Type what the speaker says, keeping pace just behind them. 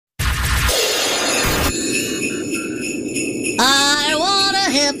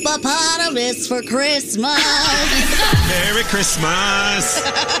Elvis for Christmas. Merry Christmas.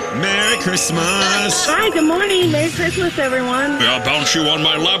 Merry Christmas. Hi, good morning. Merry Christmas, everyone. I'll bounce you on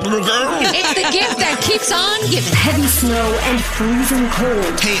my lap, little girl. It's the gift that keeps on giving. Heavy snow and freezing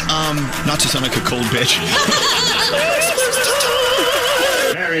cold. Hey, not to sound like a cold bitch.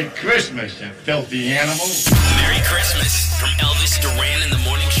 Merry Christmas, you filthy animal. Merry Christmas from Elvis Duran in the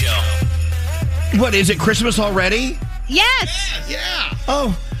Morning Show. What, is it Christmas already? Yes. Yeah.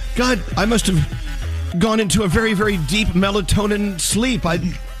 Oh, God, I must have gone into a very, very deep melatonin sleep.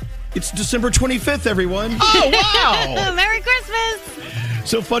 It's December 25th, everyone. Oh, wow. Merry Christmas.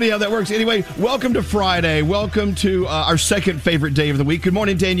 So funny how that works. Anyway, welcome to Friday. Welcome to our second favorite day of the week. Good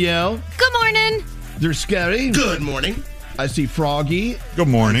morning, Danielle. Good morning. There's Scary. Good morning. I see Froggy. Good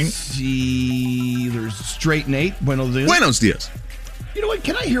morning. There's Straight Nate. Buenos dias. Buenos dias. You know what?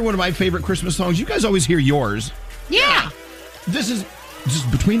 Can I hear one of my favorite Christmas songs? You guys always hear yours. Yeah. This is just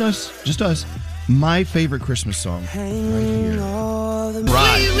between us, just us. My favorite Christmas song. Right here.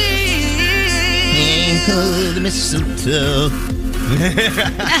 Right.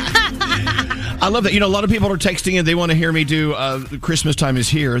 I love that. You know, a lot of people are texting and they want to hear me do Christmas Time Is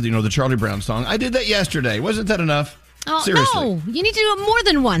Here, you know, the Charlie Brown song. I did that yesterday. Wasn't that enough? Oh, Seriously. no, you need to do it more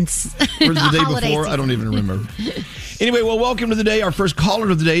than once. Or the day before? I don't even remember. Anyway, well, welcome to the day. Our first caller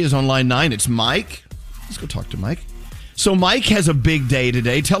of the day is on line 9. It's Mike. Let's go talk to Mike. So Mike has a big day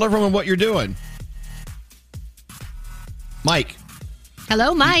today. Tell everyone what you're doing. Mike.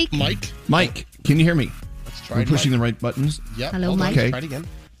 Hello, Mike. Mike, can you hear me? Let's try We're pushing the right buttons. Yep. Hello, Hold on. Mike. Okay. Try it again.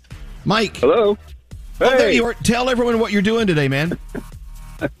 Mike. Hello. Oh, there Hey. you are. Tell everyone what you're doing today, man.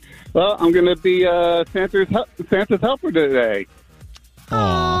 Well, I'm going to be Santa's helper today. Oh,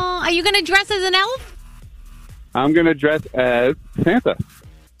 are you going to dress as an elf? I'm going to dress as Santa.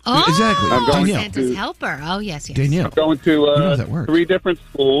 Oh, Exactly. I'm going Santa's to- helper. Oh, yes. Danielle. I'm going to know how that works. 3 different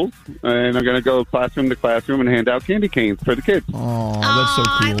schools, and I'm going to go classroom to classroom and hand out candy canes for the kids. Oh, that's so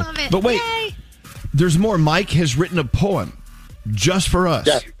cool. I love it. But wait, Yay. there's more. Mike has written a poem just for us.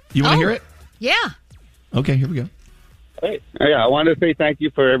 Yes. You want to Oh. hear it? Yeah. Okay, here we go. Hey. Yeah, I want to say thank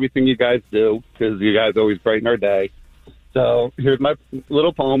you for everything you guys do, because you guys always brighten our day. So here's my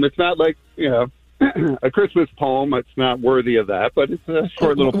little poem. It's not like, a Christmas poem. It's not worthy of that, but it's a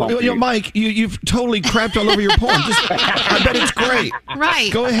short little poem. for you. Mike, you've totally crapped all over your poem. I bet it's great.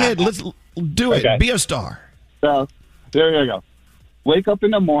 Right. Go ahead. Let's do it. Okay. Be a star. So there you go. Wake up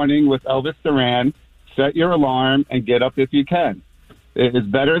in the morning with Elvis Duran. Set your alarm and get up if you can. It is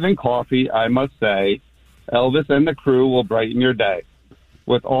better than coffee, I must say. Elvis and the crew will brighten your day.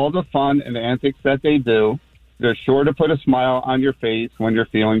 With all the fun and antics that they do, they're sure to put a smile on your face when you're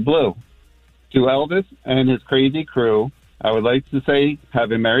feeling blue. To Elvis and his crazy crew, I would like to say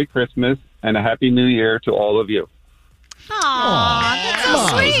have a Merry Christmas and a Happy New Year to all of you. Aw,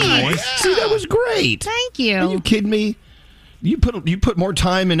 that's so sweet. See, that was great. Thank Are you you. kidding me? You put more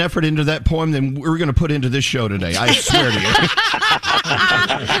time and effort into that poem than we're going to put into this show today. I swear to you.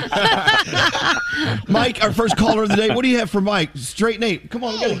 Mike, our first caller of the day. What do you have for Mike? Straight Nate. Come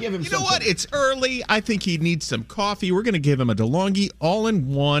on, we got to give him You something. know what? It's early. I think he needs some coffee. We're going to give him a DeLonghi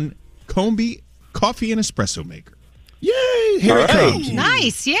all-in-one Combi coffee and espresso maker. Yay! Here it comes.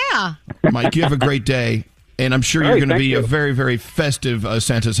 Nice, yeah. Mike, you have a great day. And I'm sure you're Hey, going to thank be a you. very, very festive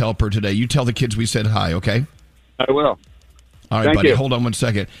Santa's helper today. You tell the kids we said hi, okay? I will. All right, Thank buddy. you. Hold on one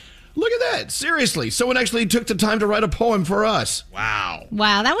second. Look at that. Seriously. Someone actually took the time to write a poem for us. Wow.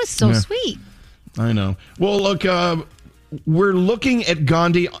 Wow, that was so Yeah. sweet. I know. Well, look, we're looking at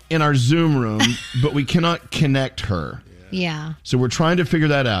Gandhi in our Zoom room, but we cannot connect her. Yeah. So we're trying to figure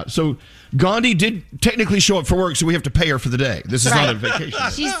that out. So Gandhi did technically show up for work, so we have to pay her for the day. This is not a vacation.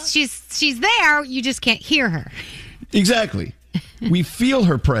 She's there, you just can't hear her. Exactly. We feel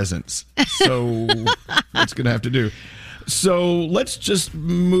her presence. So that's going to have to do. So let's just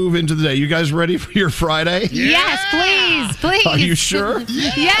move into the day. You guys ready for your Friday? Yes, please. Are you sure?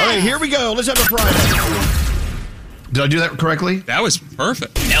 Yes. All right, here we go. Let's have a Friday. Did I do that correctly? That was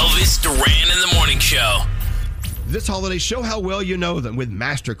perfect. Elvis Duran in the Morning Show. This holiday, show how well you know them with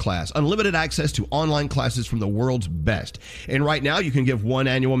Masterclass. Unlimited access to online classes from the world's best. And right now, you can give one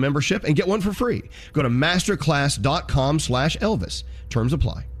annual membership and get one for free. Go to masterclass.com/Elvis. Terms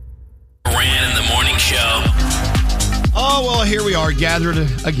apply. Duran in the Morning Show. Oh, well, here we are, gathered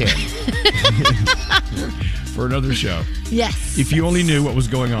again for another show. Yes. If you only knew what was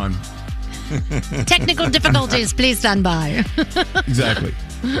going on. Technical difficulties, please stand by. Exactly.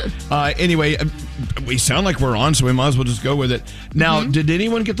 Anyway, we sound like we're on, so we might as well just go with it. Now, did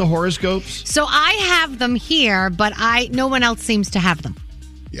anyone get the horoscopes? So I have them here, but no one else seems to have them.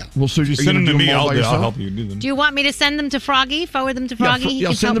 Yeah. Well, so you Send them to do me. all by I'll yourself? help you do them. Do you want me to send them to Froggy? Forward them to Froggy? He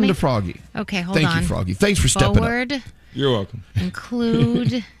can send help them me? to Froggy. Okay, hold Thank on. you, Froggy. Thanks for stepping Forward, up. You're welcome.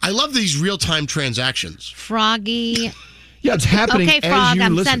 include, I love these real-time transactions. Froggy. Yeah, it's happening Okay, as Frog, you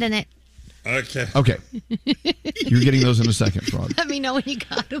I'm listen. sending it. Okay. Okay. You're getting those in a second, Frog. Let me know when you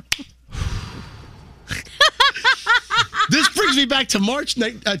got them. This brings me back to March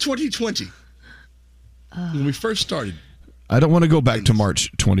 2020 when we first started. I don't want to go back to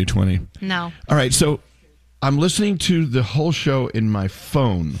March 2020. No. All right, so I'm listening to the whole show in my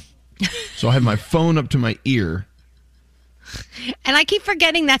phone. So I have my phone up to my ear. And I keep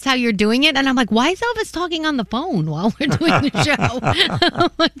forgetting that's how you're doing it. And I'm like, why is Elvis talking on the phone while we're doing the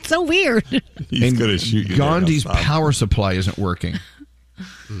show? It's so weird. He's going to shoot you. Gandhi's power supply isn't working.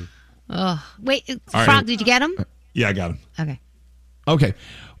 Oh, wait, All Frog, right. did you get him? Yeah, I got him. Okay. Okay.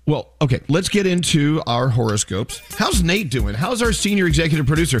 Well, okay, let's get into our horoscopes. How's Nate doing? How's our senior executive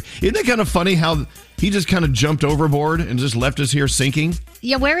producer? Isn't it kind of funny how he just kind of jumped overboard and just left us here sinking?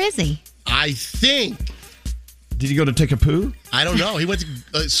 Yeah, where is he? I think. Did he go to take a poo? I don't know. He went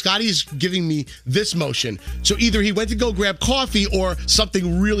to. Scotty's giving me this motion. So either he went to go grab coffee or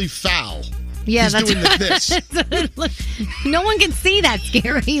something really foul. Yeah, He's that's doing this. Look, no one can see that,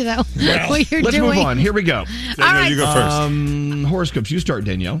 Scary, though. What you're Let's doing. move on. Here we go. Danielle, right. you go first. Horoscopes. You start,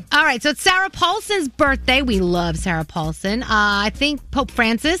 Danielle. All right, so it's Sarah Paulson's birthday. We love Sarah Paulson. I think Pope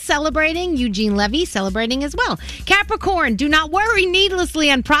Francis celebrating, Eugene Levy celebrating as well. Capricorn, do not worry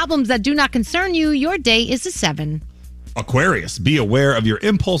needlessly on problems that do not concern you. Your day is a 7. Aquarius, be aware of your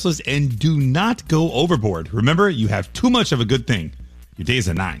impulses and do not go overboard. Remember, you have too much of a good thing. Your day is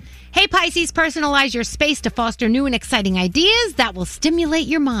a 9. Hey, Pisces, personalize your space to foster new and exciting ideas that will stimulate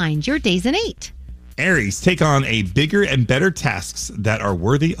your mind. Your day's an 8. Aries, take on a bigger and better tasks that are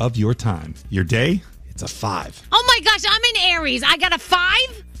worthy of your time. Your day, it's a 5. Oh my gosh, I'm in Aries. I got a 5?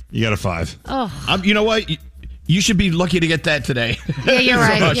 You got a 5. Oh. You know what? You should be lucky to get that today. Yeah, you're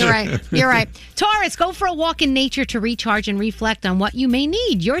right. You're right. You're right. Taurus, go for a walk in nature to recharge and reflect on what you may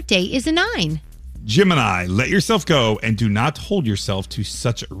need. Your day is a 9. Gemini, let yourself go and do not hold yourself to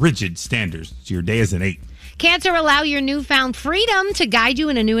such rigid standards. Your day is an 8. Cancer, allow your newfound freedom to guide you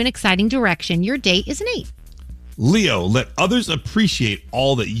in a new and exciting direction. Your day is an 8. Leo, let others appreciate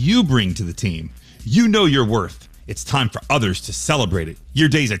all that you bring to the team. You know your worth. It's time for others to celebrate it. Your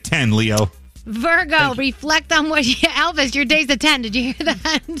day's a 10, Leo. Virgo, reflect on what Elvis, your day's a 10. Did you hear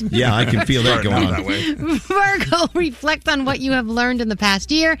that? Yeah, I can feel that going on. That way. Virgo, reflect on what you have learned in the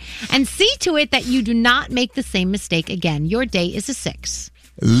past year and see to it that you do not make the same mistake again. Your day is a 6.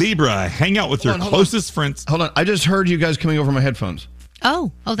 Libra, hang out with your closest friends. Hold on. I just heard you guys coming over my headphones.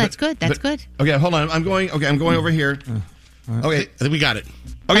 Oh, that's good. That's good. Okay, hold on. I'm going over here. Okay, I think we got it.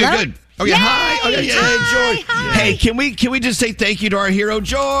 Okay, Hello? good. Okay, Yay! hi. Okay, yeah, Hi, George. hi. Hey, can we just say thank you to our hero,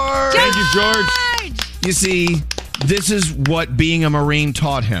 George? Thank you, George. You see, this is what being a Marine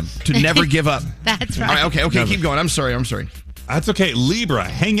taught him, to never give up. That's All right. right, okay, keep going. I'm sorry. That's okay. Libra,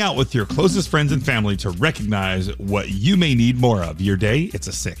 hang out with your closest friends and family to recognize what you may need more of. Your day, it's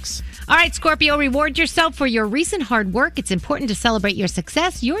a 6. All right, Scorpio, reward yourself for your recent hard work. It's important to celebrate your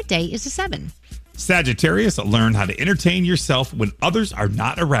success. Your day is a 7. Sagittarius, learn how to entertain yourself when others are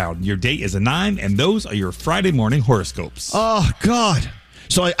not around. Your day is a 9, and those are your Friday morning horoscopes. Oh, God.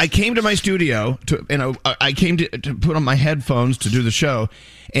 So I came to my studio, I came to put on my headphones to do the show,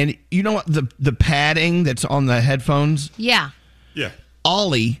 and you know what? The padding that's on the headphones? Yeah. Yeah.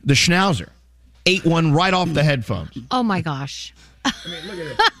 Ollie, the schnauzer, ate one right off the headphones. Oh, my gosh. I mean, look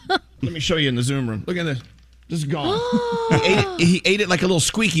at it. Let me show you in the Zoom room. Look at this. This is gone. He ate it like a little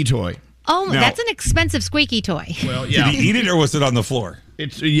squeaky toy. Oh, Now- that's an expensive squeaky toy. Well, Did he eat it or was it on the floor?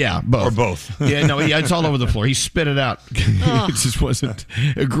 It's both. Or both. Yeah, it's all over the floor. He spit it out. It just wasn't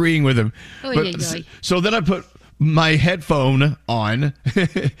agreeing with him. Oy, But- oy, oy. So then I put my headphone on,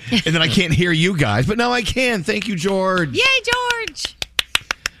 and then I can't hear you guys. But now I can. Thank you, George. Yay, George.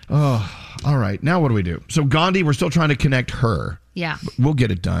 Oh, all right. Now what do we do? So Gandhi, we're still trying to connect her. Yeah. We'll get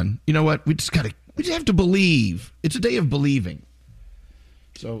it done. You know what? We just have to believe. It's a day of believing.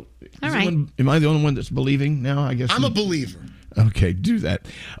 So, All right. am I the only one that's believing now? I guess I'm a believer. Okay, do that.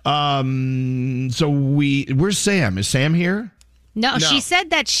 So where's Sam? Is Sam here? No, she said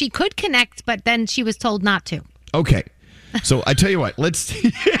that she could connect, but then she was told not to. Okay. So I tell you what, let's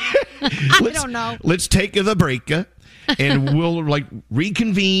I don't know. Let's take the break and we'll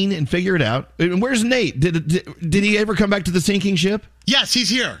reconvene and figure it out. And where's Nate? Did he ever come back to the sinking ship? Yes, he's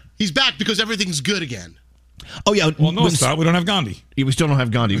here. He's back because everything's good again. Oh yeah. Well, no, it's not. We don't have Gandhi. We still don't have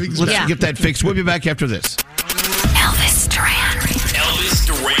Gandhi. Let's get that fixed. We'll be back after this. Elvis Duran. Elvis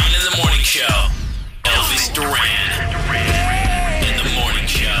Duran in the morning show. Elvis Duran in the morning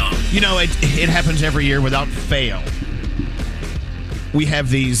show. You know, it happens every year without fail. We have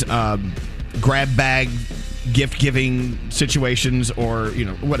these grab bag gift giving situations, or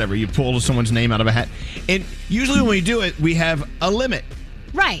whatever. You pull someone's name out of a hat, and usually when we do it, we have a limit.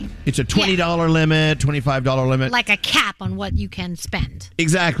 Right. It's a $20 limit, $25 limit, like a cap on what you can spend.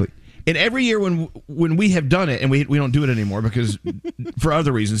 Exactly. And every year when we have done it, and we don't do it anymore because for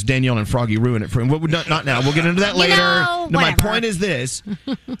other reasons, Danielle and Froggy ruin it for him. Not now. We'll get into that later. No, my point is this: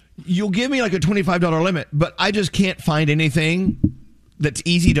 you'll give me like a $25 limit, but I just can't find anything that's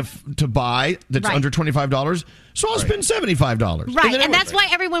easy to buy that's under $25. So I'll spend $75. Right, and that's why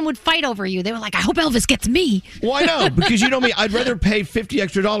everyone would fight over you. They were like, I hope Elvis gets me. Why not? Because you know me, I'd rather pay $50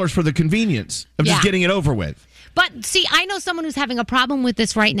 extra for the convenience of just getting it over with. But see, I know someone who's having a problem with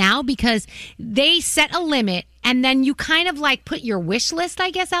this right now because they set a limit and then you kind of like put your wish list,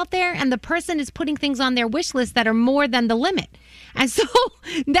 I guess, out there, and the person is putting things on their wish list that are more than the limit. And so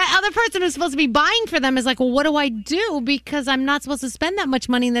that other person who's supposed to be buying for them is like, well, what do I do? Because I'm not supposed to spend that much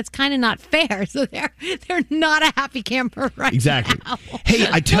money, and that's kind of not fair. So they're not a happy camper right Exactly. now. Hey,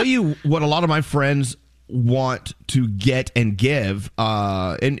 I tell you what a lot of my friends want to get and give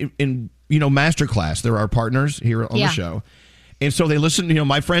in Masterclass. They're our partners here on the show. And so they listen,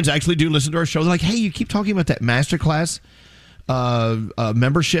 my friends actually do listen to our show. They're like, hey, you keep talking about that Masterclass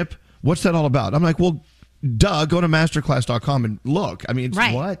membership. What's that all about? I'm like, well, duh, go to masterclass.com and look. I mean,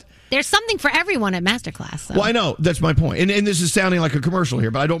 what? There's something for everyone at Masterclass. So. Well, I know. That's my point. And this is sounding like a commercial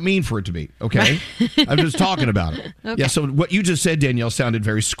here, but I don't mean for it to be, okay? I'm just talking about it. Okay. Yeah, so what you just said, Danielle, sounded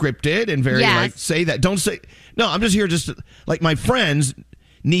very scripted and very, say that. Don't say... No, I'm just here like my friends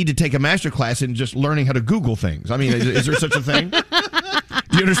need to take a Masterclass in just learning how to Google things. I mean, is there such a thing? Do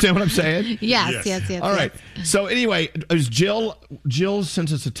you understand what I'm saying? Yes. All right. So anyway, is Jill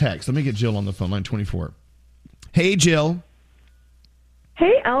sent us a text. Let me get Jill on the phone, line 24. Hey, Jill.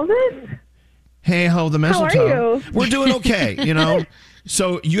 Hey, Elvis. Hey, ho, the mistletoe. How are you? We're doing okay,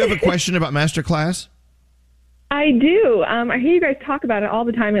 So you have a question about Masterclass? I do. I hear you guys talk about it all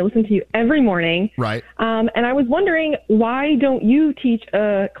the time. I listen to you every morning. Right. And I was wondering, why don't you teach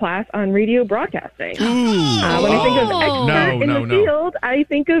a class on radio broadcasting? When I think of expert in the field, I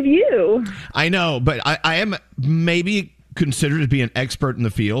think of you. I know, but I am maybe considered to be an expert in the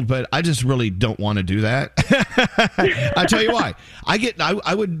field, but I just really don't want to do that. I'll tell you why.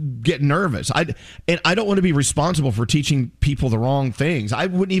 I would get nervous. And I don't want to be responsible for teaching people the wrong things. I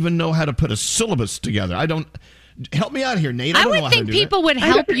wouldn't even know how to put a syllabus together. Help me out here, Nate. I don't know how to do people that. would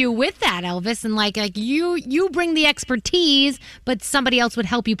help you with that, Elvis, and like you bring the expertise, but somebody else would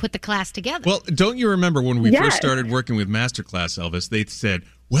help you put the class together. Well, don't you remember when we first started working with Masterclass, Elvis? They said,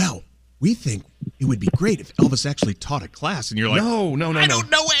 well, we think it would be great if Elvis actually taught a class. And you're like, no. I don't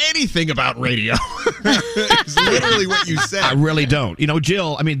know anything about radio. It's literally what you said. I really don't.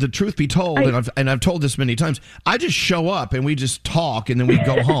 Jill, I mean, the truth be told, and I've told this many times, I just show up and we just talk and then we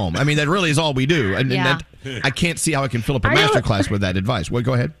go home. I mean, that really is all we do. And I can't see how I can fill up a Masterclass with that advice. Well,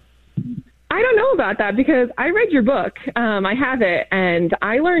 go ahead. I don't know about that because I read your book. I have it, and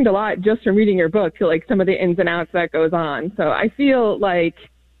I learned a lot just from reading your book, like some of the ins and outs that goes on. So I feel like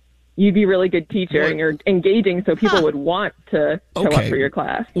you'd be a really good teacher and you're engaging so people would want to show up for your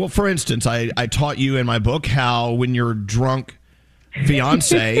class. Well, for instance, I taught you in my book how when your drunk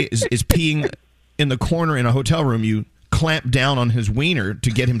fiance is peeing in the corner in a hotel room, you clamp down on his wiener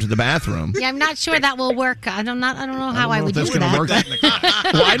to get him to the bathroom. Yeah, I'm not sure that will work. I don't know how I would do that. Work.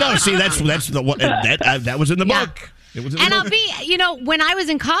 Well, I know. See, that's the one that was in the book. It was in the book. I'll be, when I was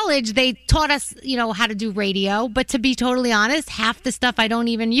in college, they taught us, how to do radio. But to be totally honest, half the stuff I don't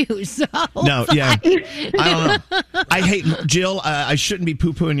even use. So no, I don't know. I hate Jill. I shouldn't be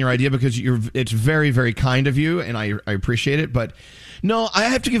poo-pooing your idea because it's very, very kind of you, and I appreciate it. But no, I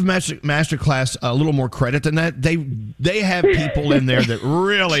have to give Masterclass a little more credit than that. They have people in there that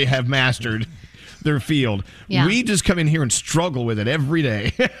really have mastered their field. Yeah. We just come in here and struggle with it every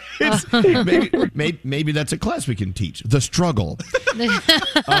day. Maybe that's a class we can teach. The struggle.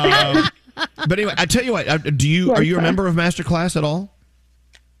 But anyway, I tell you what. Are you a member of Masterclass at all?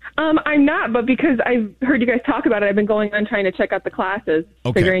 I'm not, but because I've heard you guys talk about it, I've been going on trying to check out the classes,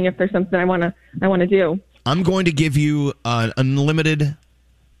 figuring if there's something I want to do. I'm going to give you an unlimited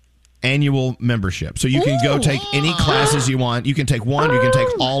annual membership, so you can go take any classes you want. You can take one. You can take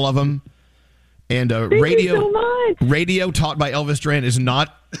all of them. And Thank you so much. Radio taught by Elvis Duran is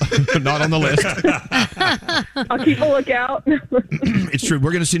not on the list. I'll keep a lookout. It's true.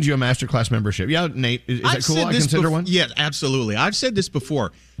 We're going to send you a Masterclass membership. Yeah, Nate, is that cool? I consider one? Yeah, absolutely. I've said this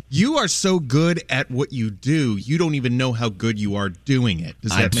before. You are so good at what you do, you don't even know how good you are doing it.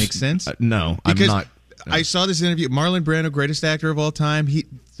 Does that make sense? No, because I'm not. I saw this interview. Marlon Brando, greatest actor of all time.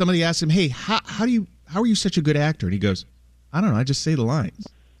 somebody asked him, "Hey, how are you such a good actor?" And he goes, "I don't know. I just say the lines."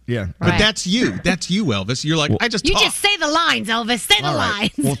 Yeah, but that's you. That's you, Elvis. You're like, I just You talk. just say the lines, Elvis. Say the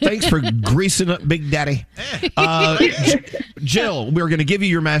lines. Well, thanks for greasing up Big Daddy. Jill, we're going to give you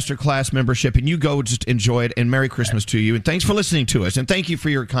your Masterclass membership, and you go just enjoy it, and Merry Christmas to you. And thanks for listening to us, and thank you for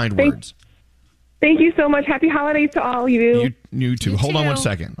your kind words. Thank you so much. Happy holidays to all you. You too. Hold on one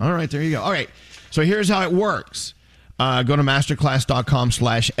second. All right, there you go. All right, so here's how it works. Go to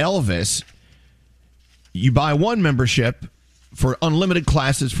masterclass.com/Elvis. You buy one membership for unlimited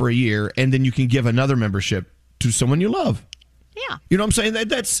classes for a year, and then you can give another membership to someone you love. Yeah. You know what I'm saying?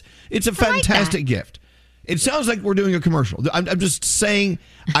 It's a fantastic gift. It sounds like we're doing a commercial. I'm just saying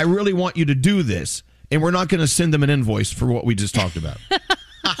I really want you to do this, and we're not going to send them an invoice for what we just talked about.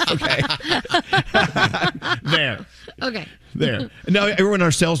 Okay. There. Okay. There. Now everyone in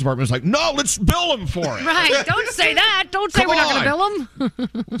our sales department is like, no, let's bill them for it. Right. Don't say that. Don't say Come we're not going to on. bill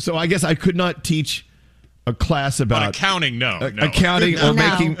them. So I guess I could not teach a class about accounting. No. Accounting or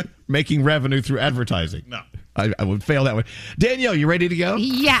making revenue through advertising. No. I would fail that way. Danielle, you ready to go?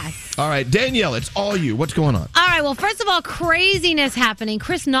 Yes. All right, Danielle, it's all you. What's going on? All right, well, first of all, craziness happening.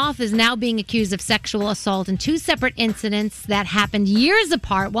 Chris Noth is now being accused of sexual assault in two separate incidents that happened years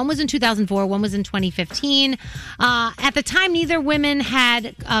apart. One was in 2004, one was in 2015. At the time, neither women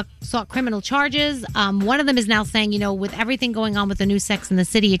had sought criminal charges. One of them is now saying, with everything going on with the new Sex in the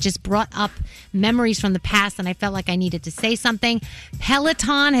City, it just brought up memories from the past, and I felt like I needed to say something.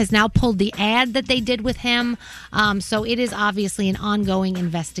 Peloton has now pulled the ad that they did with him. So it is obviously an ongoing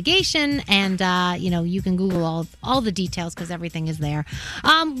investigation, and you can Google all the details because everything is there.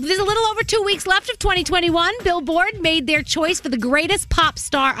 There's a little over 2 weeks left of 2021. Billboard made their choice for the greatest pop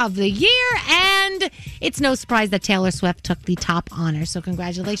star of the year, and it's no surprise that Taylor Swift took the top honor. So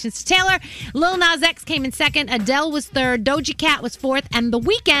congratulations to Taylor. Lil Nas X came in second, Adele was third, Doja Cat was fourth, and The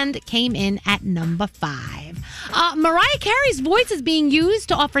Weeknd came in at number 5. Mariah Carey's voice is being used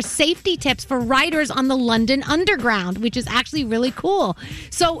to offer safety tips for riders on the London Underground, which is actually really cool.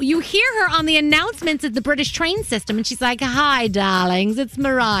 So you hear her on the announcements at the British train system, and she's like, "Hi, darlings, it's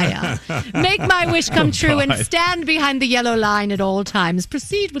Mariah. Make my wish come true and stand behind the yellow line at all times.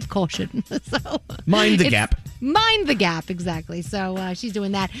 Proceed with caution." So mind the gap. Mind the gap, exactly. So she's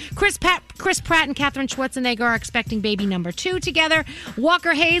doing that. Chris Pratt and Katherine Schwarzenegger are expecting baby number 2 together.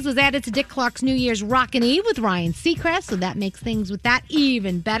 Walker Hayes was added to Dick Clark's New Year's Rockin' Eve with Ryan Seacrest, so that makes things with that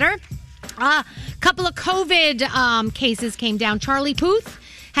even better. A couple of COVID cases came down. Charlie Puth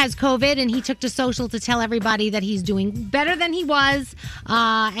has COVID, and he took to social to tell everybody that he's doing better than he was,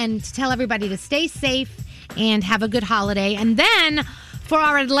 and to tell everybody to stay safe and have a good holiday. And then for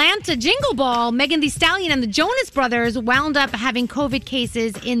our Atlanta Jingle Ball, Megan Thee Stallion and the Jonas Brothers wound up having COVID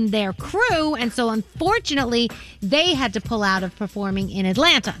cases in their crew, and so unfortunately, they had to pull out of performing in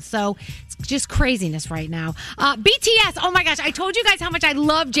Atlanta. So it's just craziness right now. BTS, oh my gosh, I told you guys how much I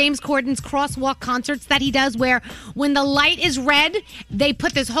love James Corden's crosswalk concerts that he does, where when the light is red, they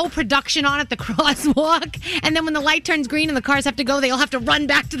put this whole production on at the crosswalk, and then when the light turns green and the cars have to go, they all have to run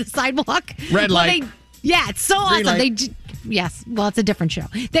back to the sidewalk. Red light. Yeah, it's so Green awesome. light. Yes, well, it's a different show.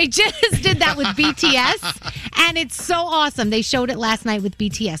 They just did that with BTS, and it's so awesome. They showed it last night with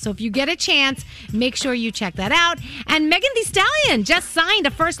BTS. So if you get a chance, make sure you check that out. And Megan Thee Stallion just signed a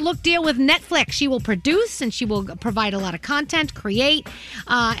first look deal with Netflix. She will produce, and she will provide a lot of content, create,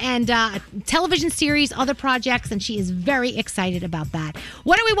 and television series, other projects, and she is very excited about that.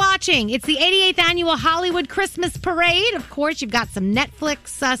 What are we watching? It's the 88th annual Hollywood Christmas Parade. Of course, you've got some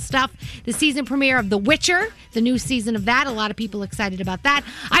Netflix stuff. The season premiere of The Witcher, the new season of that. A lot of people excited about that.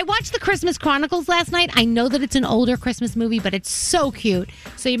 I watched The Christmas Chronicles last night. I know that it's an older Christmas movie, but it's so cute.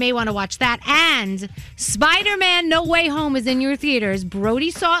 So you may want to watch that. And Spider-Man No Way Home is in your theaters. Brody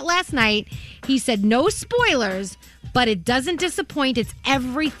saw it last night. He said no spoilers, but it doesn't disappoint. It's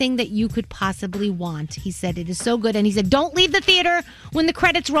everything that you could possibly want. He said it is so good. And he said don't leave the theater when the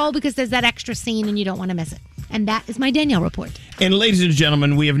credits roll because there's that extra scene and you don't want to miss it. And that is my Danielle report. And ladies and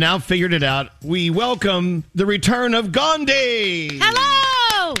gentlemen, we have now figured it out. We welcome the return of Gandhi.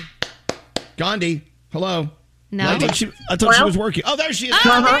 Hello! Gandhi, hello. No. I thought she was working. Oh, there she is.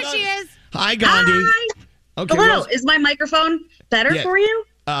 Oh, there she is. Hi, Gandhi. Hi. Okay, hello. Is my microphone better for you?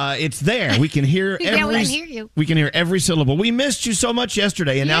 It's there. We can hear we can hear you. We can hear every syllable. We missed you so much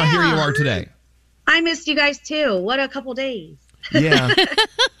yesterday, and now here you are today. I missed you guys too. What a couple days. Yeah.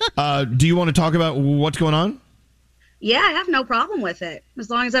 Do you want to talk about what's going on? Yeah, I have no problem with it, as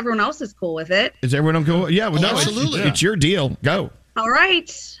long as everyone else is cool with it. Is everyone cool? Yeah, well, no, absolutely. It's your deal. Go. All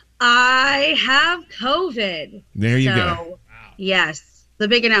right. I have COVID. There you go. Yes, the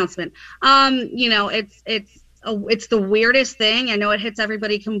big announcement. It's it's the weirdest thing. I know it hits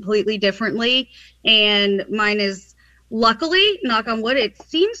everybody completely differently, and mine is, luckily, knock on wood, it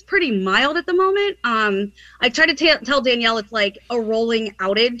seems pretty mild at the moment. I try to tell Danielle it's like a rolling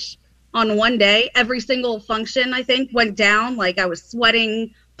outage on one day. Every single function, I think, went down. Like, I was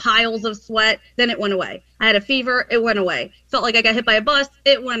sweating piles of sweat, then it went away. I had a fever, it went away. Felt like I got hit by a bus,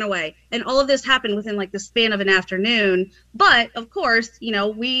 it went away. And all of this happened within like the span of an afternoon. But of course, you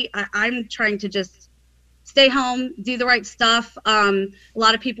know, I'm trying to just stay home, do the right stuff. A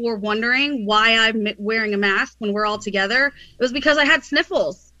lot of people were wondering why I'm wearing a mask when we're all together. It was because I had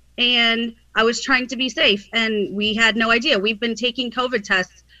sniffles and I was trying to be safe, and we had no idea. We've been taking COVID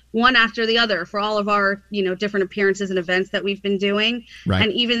tests one after the other for all of our, you know, different appearances and events that we've been doing. Right.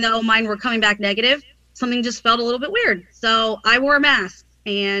 And even though mine were coming back negative, something just felt a little bit weird. So I wore a mask,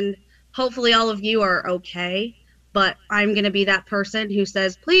 and hopefully all of you are okay. But I'm going to be that person who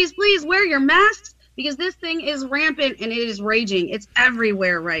says, please, please wear your masks, because this thing is rampant and it is raging. It's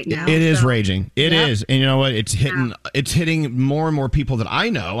everywhere right now. It is raging. It is. And you know what? It's hitting more and more people that I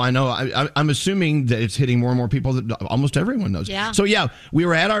know. I'm assuming that it's hitting more and more people that almost everyone knows. Yeah. So, yeah, we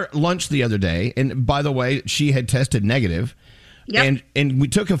were at our lunch the other day. And by the way, she had tested negative. Yep. And we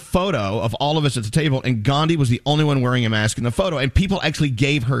took a photo of all of us at the table, and Gandhi was the only one wearing a mask in the photo. And people actually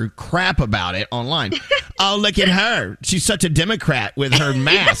gave her crap about it online. Oh, look at her. She's such a Democrat with her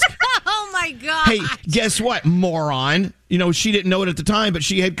mask. Oh, my God. Hey, guess what, moron? You know, she didn't know it at the time, but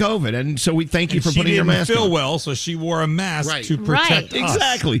she had COVID. And so we thank you for putting your mask on. She didn't feel well, so she wore a mask to protect us.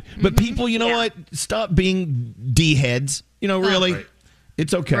 Exactly. But people, you know what? Stop being D-heads. You know, really. Right.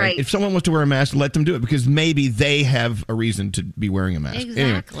 It's okay. Right. If someone wants to wear a mask, let them do it, because maybe they have a reason to be wearing a mask.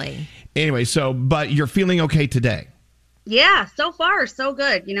 Exactly. Anyway, so, but you're feeling okay today. Yeah, so far, so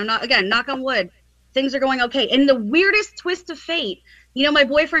good. You know, knock on wood, things are going okay. And the weirdest twist of fate, you know, my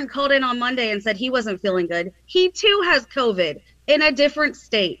boyfriend called in on Monday and said he wasn't feeling good. He too has COVID in a different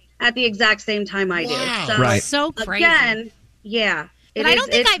state at the exact same time I do. Wow. So, right. So crazy. Again, yeah. But I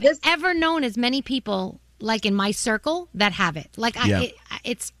don't think I've ever known as many people, like in my circle, that have it. Like,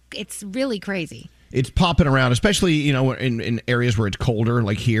 it's really crazy. It's popping around, especially, you know, in areas where it's colder,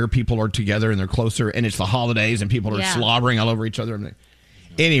 like here, people are together and they're closer, and it's the holidays and people are slobbering all over each other.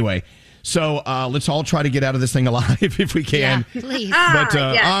 Anyway, so let's all try to get out of this thing alive if we can. Yeah, please. But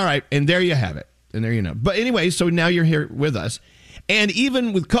all right, and there you have it. And there you know. But anyway, so now you're here with us. And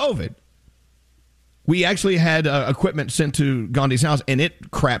even with COVID, we actually had equipment sent to Gandhi's house, and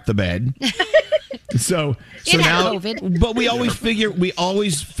it crapped the bed. So now, COVID. But we always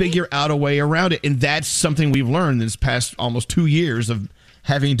figure out a way around it, and that's something we've learned this past almost 2 years of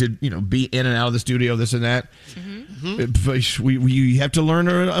having to, you know, be in and out of the studio, this and that. Mm-hmm. We have to learn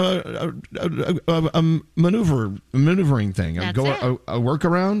a maneuvering thing. A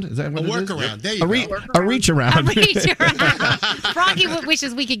workaround. Is that what a workaround? Is? There you go. A reach around. A reach around. Froggy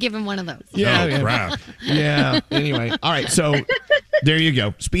wishes we could give him one of those. Yeah. Anyway, all right. So there you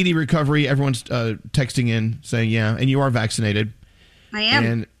go. Speedy recovery. Everyone's texting in saying yeah, and you are vaccinated. I am.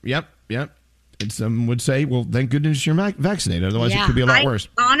 And yep. And some would say, well, thank goodness you're vaccinated. Otherwise, it could be a lot worse.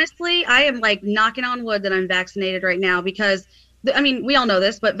 Honestly, I am like knocking on wood that I'm vaccinated right now, because, I mean, we all know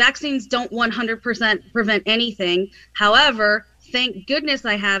this, but vaccines don't 100% prevent anything. However, thank goodness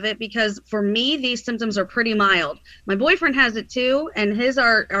I have it, because for me, these symptoms are pretty mild. My boyfriend has it too, and his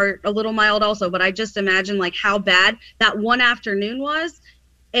are a little mild also, but I just imagine like how bad that one afternoon was.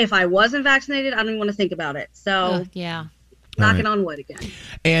 If I wasn't vaccinated, I don't even want to think about it. So yeah. Knocking on wood again.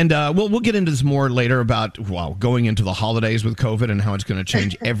 And we'll get into this more later about going into the holidays with COVID and how it's going to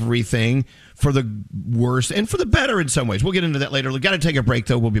change everything for the worse and for the better in some ways. We'll get into that later. We've got to take a break,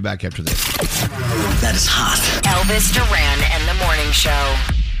 though. We'll be back after this. That is hot. Elvis Duran and the Morning Show.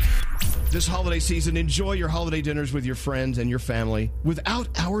 This holiday season, enjoy your holiday dinners with your friends and your family without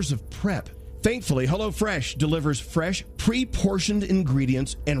hours of prep. Thankfully, HelloFresh delivers fresh, pre-portioned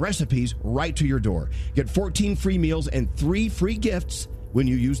ingredients and recipes right to your door. Get 14 free meals and 3 free gifts when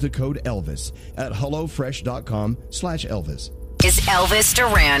you use the code ELVIS at HelloFresh.com/Elvis. Is Elvis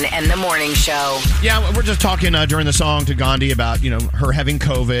Duran and the Morning Show. Yeah, we're just talking during the song to Gandhi about, you know, her having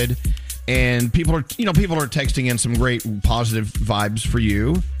COVID, and people are texting in some great positive vibes for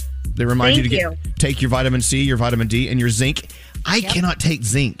you. They remind you to take your vitamin C, your vitamin D, and your zinc. I cannot take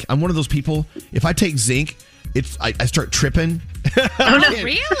zinc. I'm one of those people. If I take zinc, I start tripping. Oh, no,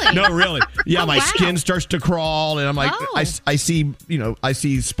 really? No, really. Yeah, my skin starts to crawl, and I'm like, I see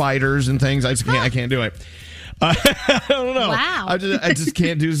spiders and things. I can't do it. I don't know. Wow. I just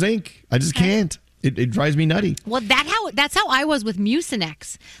can't do zinc. I just can't. It drives me nutty. Well, that's how I was with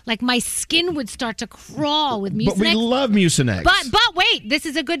Mucinex. Like my skin would start to crawl with Mucinex. But we love Mucinex. But wait, this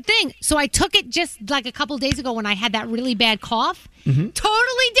is a good thing. So I took it just like a couple days ago when I had that really bad cough. Mm-hmm.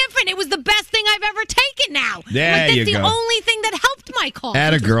 Totally different. It was the best thing I've ever taken now. There you That's go. the only thing that helped my cough.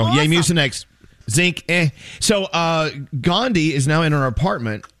 Atta which is girl. awesome. Yay, Mucinex. Zinc, So Gandhi is now in her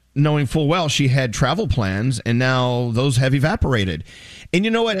apartment knowing full well she had travel plans, and now those have evaporated. And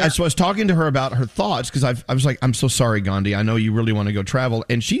you know what? So I was talking to her about her thoughts because I was like, I'm so sorry, Gandhi. I know you really want to go travel.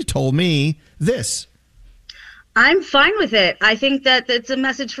 And she told me this. I'm fine with it. I think that it's a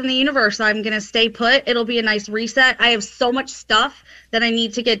message from the universe. I'm going to stay put. It'll be a nice reset. I have so much stuff that I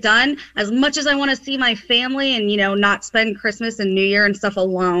need to get done. As much as I want to see my family and, not spend Christmas and New Year and stuff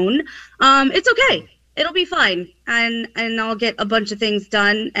alone, it's okay. It'll be fine. And I'll get a bunch of things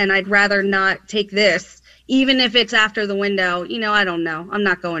done. And I'd rather not take this. Even if it's after the window, I don't know. I'm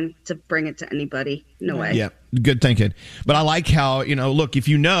not going to bring it to anybody. No way. Yeah, good thinking. But I like how, look, if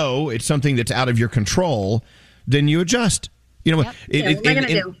it's something that's out of your control, then you adjust. What am I gonna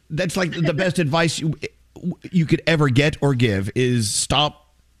do? That's like the best advice you could ever get or give is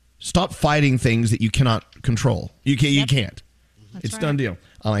stop fighting things that you cannot control. You can't. It's done deal.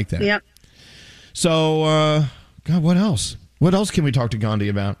 I like that. Yep. So, God, what else? What else can we talk to Gandhi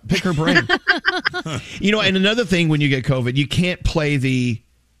about? Pick her brain. And another thing when you get COVID, you can't play the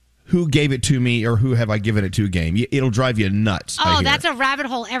who gave it to me or who have I given it to game. It'll drive you nuts. Oh, that's a rabbit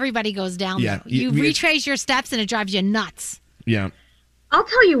hole everybody goes down. Yeah. You retrace your steps and it drives you nuts. Yeah. I'll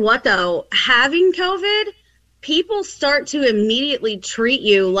tell you what, though, having COVID, people start to immediately treat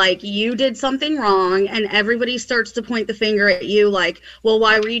you like you did something wrong, and everybody starts to point the finger at you like, well,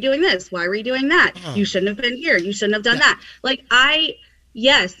 why were you doing this? Why were you doing that? You shouldn't have been here. You shouldn't have done that. Like,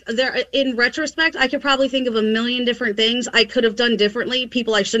 yes, in retrospect, I could probably think of a million different things I could have done differently,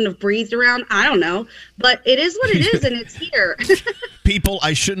 people I shouldn't have breathed around. I don't know. But it is what it is, and it's here. People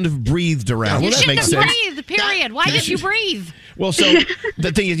I shouldn't have breathed around. You that shouldn't makes have sense. breathed, period. Why did you breathe? Well, so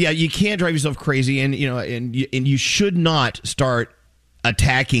the thing is, you can't drive yourself crazy, and you should not start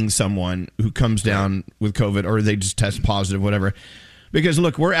attacking someone who comes down with COVID or they just test positive, whatever. Because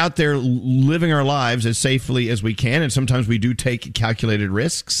look, we're out there living our lives as safely as we can, and sometimes we do take calculated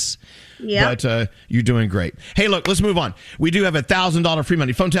risks. Yeah. But you're doing great. Hey, look, let's move on. We do have $1,000 free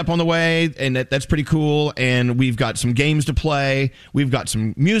money phone tap on the way, and that's pretty cool. And we've got some games to play. We've got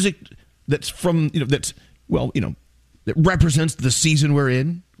some music that's from that represents the season we're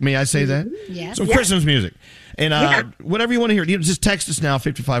in. May I say that? Yes. Some Christmas music. And whatever you want to hear, just text us now,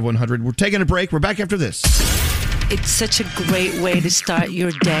 55100. We're taking a break. We're back after this. It's such a great way to start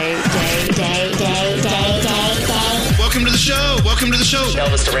your day. Welcome to the show. Welcome to the show.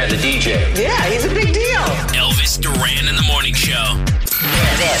 Elvis Duran, the DJ. Yeah, he's a big deal. Elvis Duran in the Morning Show.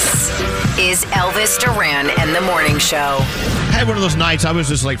 This is Elvis Duran and the Morning Show. I had one of those nights I was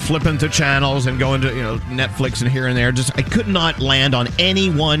just like flipping through channels and going to Netflix and here and there. Just I could not land on any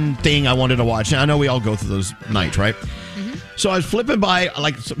one thing I wanted to watch. And I know we all go through those nights, right? Mm-hmm. So I was flipping by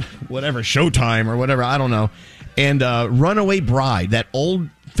like whatever Showtime or whatever, I don't know, and Runaway Bride, that old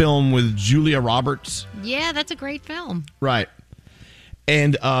film with Julia Roberts. Yeah, that's a great film. Right.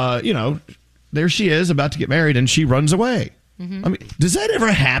 And there she is about to get married and she runs away. Mm-hmm. I mean, does that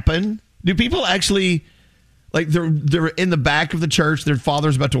ever happen? Do people actually, like, they're in the back of the church, their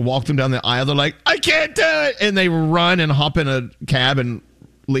father's about to walk them down the aisle, they're like, I can't do it, and they run and hop in a cab and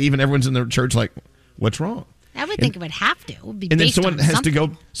leave, and everyone's in the church like, what's wrong? I would think it would have to. It would be and then based someone on has something. to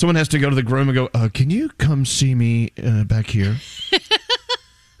go. Someone has to go to the groom and go, can you come see me back here?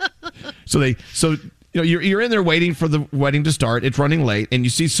 So you're in there waiting for the wedding to start. It's running late, and you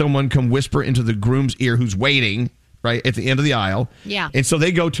see someone come whisper into the groom's ear who's waiting right at the end of the aisle. Yeah. And so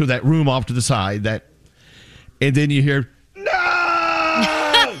they go to that room off to the side. And then you hear,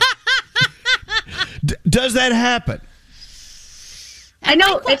 no! Does that happen? I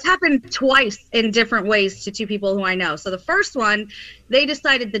know it's happened twice in different ways to two people who I know. So the first one, they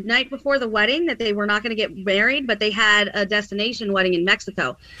decided the night before the wedding that they were not going to get married, but they had a destination wedding in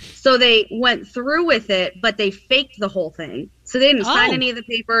Mexico. So they went through with it, but they faked the whole thing. So they didn't sign any of the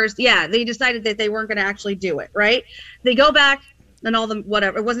papers. Yeah, they decided that they weren't going to actually do it, right? They go back and all the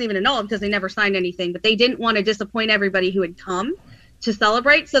whatever. It wasn't even annulled because they never signed anything, but they didn't want to disappoint everybody who had come to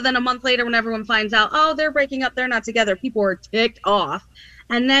celebrate. So then a month later, when everyone finds out, oh, they're breaking up, they're not together, people were ticked off.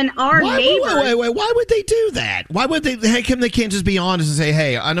 And then our neighbor. Wait. Why would they do that? Why would they? How come they can't just be honest and say,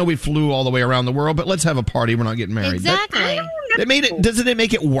 hey, I know we flew all the way around the world, but let's have a party. We're not getting married. Exactly. I don't Doesn't it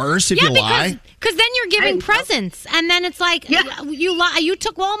make it worse if you lie? Because then you're giving presents, and then it's like you lie. You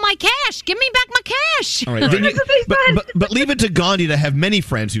took all my cash. Give me back my cash. All right, then but leave it to Gandhi to have many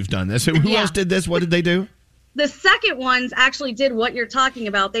friends who've done this. Who else did this? What did they do? The second ones actually did what you're talking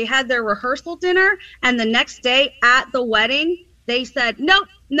about. They had their rehearsal dinner, and the next day at the wedding, they said, nope,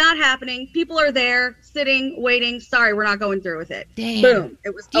 not happening. People are there, sitting, waiting. Sorry, we're not going through with it. Damn. Boom.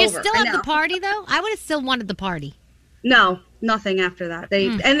 It was Do you over. still have the party, though? I would have still wanted the party. No, nothing after that.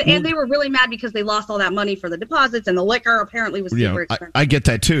 And they were really mad because they lost all that money for the deposits, and the liquor apparently was super expensive. I get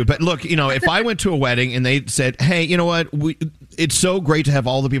that too. But look, if I went to a wedding and they said, hey, you know what? It's so great to have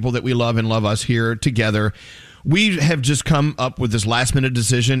all the people that we love and love us here together. We have just come up with this last minute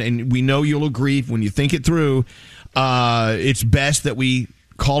decision, and we know you'll agree when you think it through. It's best that we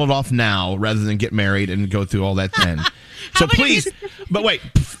call it off now rather than get married and go through all that then. So please, but wait,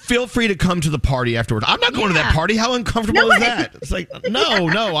 feel free to come to the party afterward. I'm not going to that party. How uncomfortable is that? It's like, no,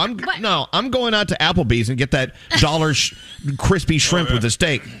 I'm going out to Applebee's and get that $1 crispy shrimp with the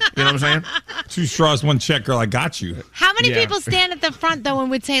steak. You know what I'm saying? 2 straws, 1 check, girl. I got you. How many people stand at the front, though, and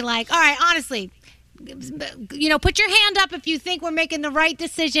would say, like, all right, honestly, put your hand up if you think we're making the right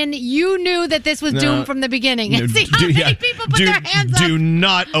decision. You knew that this was doomed from the beginning. And see how many people put their hands up. Do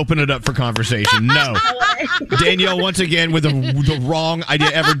not open it up for conversation. No. Danielle, once again, with the wrong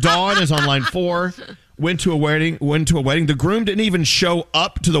idea ever. Dawn is on line 4. Went to a wedding. The groom didn't even show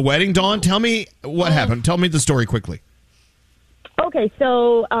up to the wedding. Dawn, tell me what happened. Tell me the story quickly. Okay,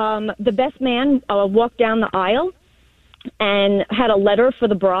 so the best man walked down the aisle and had a letter for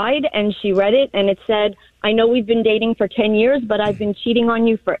the bride, and she read it, and it said, I know we've been dating for 10 years, but I've been cheating on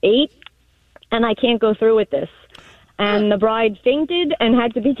you for 8, and I can't go through with this. And the bride fainted and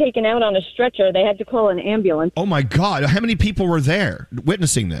had to be taken out on a stretcher. They had to call an ambulance. Oh, my God. How many people were there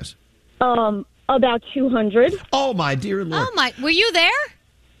witnessing this? About 200. Oh, my dear Lord. Oh, my. Were you there?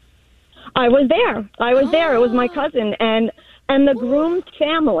 I was there. It was my cousin. And the groom's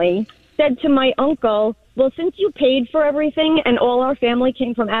family said to my uncle, well, since you paid for everything and all our family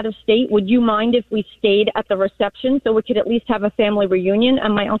came from out of state, would you mind if we stayed at the reception so we could at least have a family reunion?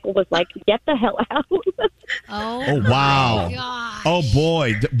 And my uncle was like, get the hell out. Oh, wow. Gosh. Oh,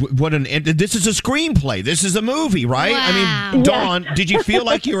 boy. This is a screenplay. This is a movie, right? Wow. I mean, Dawn, did you feel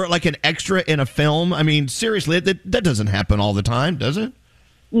like you were like an extra in a film? I mean, seriously, that doesn't happen all the time, does it?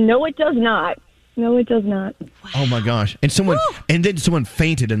 No, it does not. No, it does not. Wow. Oh my gosh! And then someone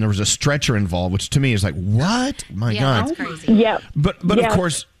fainted, and there was a stretcher involved, which to me is like, what? My God, that's crazy. Yeah, but of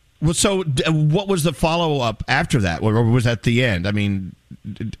course. Well, so what was the follow up after that, or was that the end? I mean.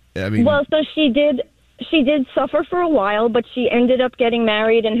 Well, so she did suffer for a while, but she ended up getting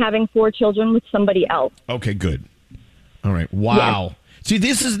married and having 4 children with somebody else. Okay, good. All right. Wow. Yeah. See,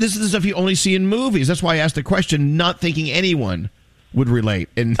 this is the stuff you only see in movies. That's why I asked the question, not thinking anyone would relate,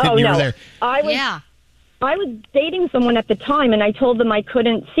 and you were there. I was dating someone at the time, and I told them I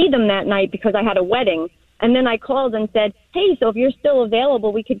couldn't see them that night because I had a wedding. And then I called and said, hey, so if you're still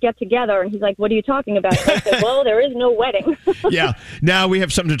available, we could get together. And he's like, what are you talking about? I said, well, there is no wedding. Yeah, now we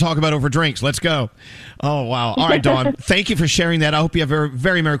have something to talk about over drinks. Let's go. Oh, wow. All right, Dawn, thank you for sharing that. I hope you have a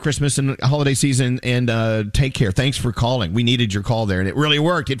very Merry Christmas and holiday season, and take care. Thanks for calling. We needed your call there, and it really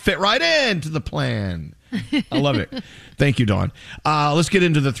worked. It fit right into the plan. I love it. Thank you, Dawn. Let's get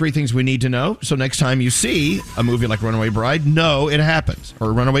into the 3 things we need to know. So next time you see a movie like Runaway Bride, know it happens.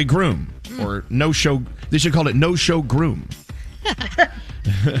 Or Runaway Groom. Or No Show. They should call it No Show Groom.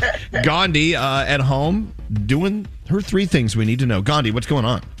 Gandhi at home doing her 3 things we need to know. Gandhi, what's going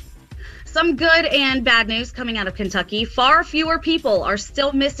on? Some good and bad news coming out of Kentucky. Far fewer people are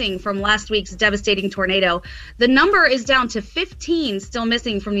still missing from last week's devastating tornado. The number is down to 15 still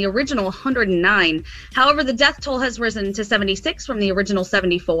missing from the original 109. However, the death toll has risen to 76 from the original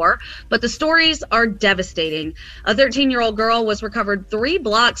 74, but the stories are devastating. A 13-year-old girl was recovered 3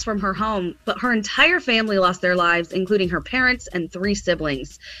 blocks from her home, but her entire family lost their lives, including her parents and 3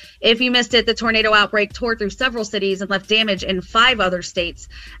 siblings. If you missed it, the tornado outbreak tore through several cities and left damage in 5 other states.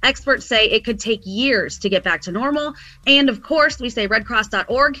 Experts say it could take years to get back to normal. And of course, we say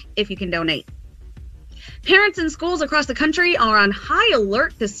redcross.org if you can donate. Parents in schools across the country are on high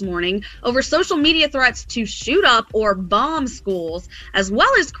alert this morning over social media threats to shoot up or bomb schools, as well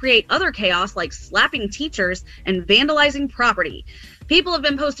as create other chaos like slapping teachers and vandalizing property. People have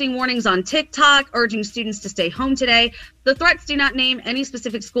been posting warnings on TikTok, urging students to stay home today. The threats do not name any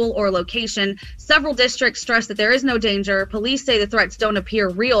specific school or location. Several districts stress that there is no danger. Police say the threats don't appear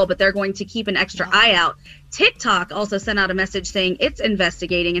real, but they're going to keep an extra eye out. TikTok also sent out a message saying it's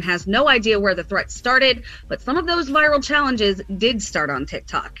investigating and has no idea where the threat started, but some of those viral challenges did start on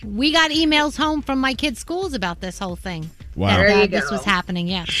TikTok. We got emails home from my kids' schools about this whole thing. Wow. There you this go. was happening.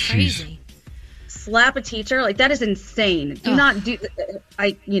 Yeah, it's crazy. Slap a teacher, like that is insane. Do not do.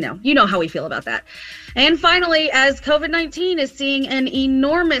 You know how we feel about that. And finally, as COVID-19 is seeing an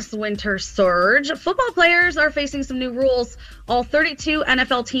enormous winter surge, football players are facing some new rules. All 32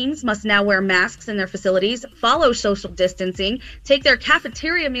 NFL teams must now wear masks in their facilities, follow social distancing, take their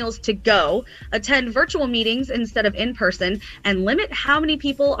cafeteria meals to go, attend virtual meetings instead of in person, and limit how many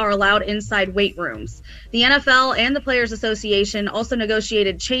people are allowed inside weight rooms. The NFL and the Players Association also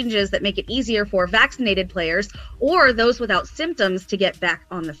negotiated changes that make it easier for vaccinated players or those without symptoms to get back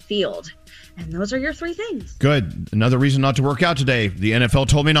on the field. And those are your 3 things. Good. Another reason not to work out today. The NFL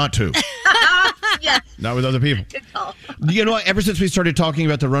told me not to. Yes. Not with other people. Good call. You know what? Ever since we started talking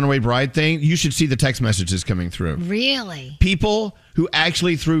about the runaway bride thing, you should see the text messages coming through. Really? People who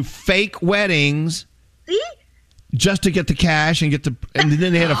actually threw fake weddings just to get the cash and and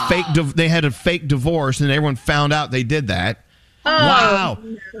then they had a fake divorce, and everyone found out they did that. Oh, wow.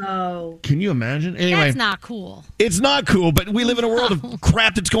 No. Can you imagine? Anyway, That's not cool. it's not cool, but we live in a world of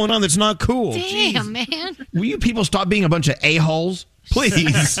crap that's going on that's not cool. Damn, Jeez. man. Will you people stop being a bunch of a-holes?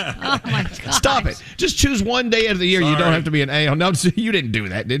 Please. Oh, my God. Stop it. Just choose one day of the year. You Sorry. don't have to be an a-hole. No, you didn't do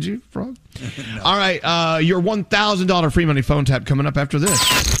that, did you, Frog? No. All right. Your $1,000 free money phone tap coming up after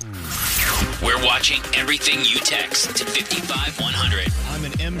this. We're watching everything you text to 55100. I'm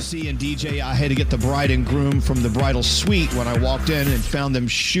an MC and DJ. I had to get the bride and groom from the bridal suite when I walked in and found them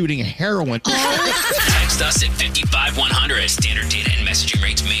shooting heroin. Text us at 55100. Standard data and messaging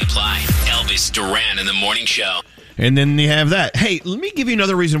rates may apply. Elvis Duran in the Morning Show. And then you have that. Hey, let me give you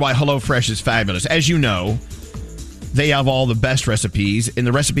another reason why HelloFresh is fabulous. As you know, they have all the best recipes, and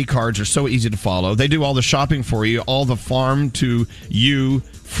the recipe cards are so easy to follow. They do all the shopping for you, all the farm to you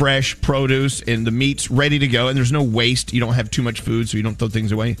fresh produce and the meat's ready to go, and there's no waste. You don't have too much food, so you don't throw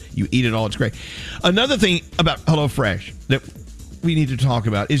things away. You eat it all. It's great. Another thing about HelloFresh that we need to talk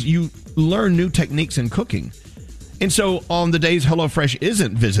about is you learn new techniques in cooking. And so on the days HelloFresh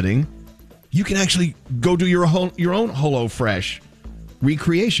isn't visiting, you can actually go do your own HelloFresh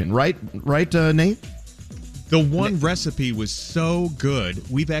recreation, right? Right, Nate? The one recipe was so good,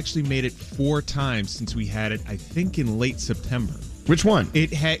 we've actually made it 4 times since we had it, I think, in late September. Which one?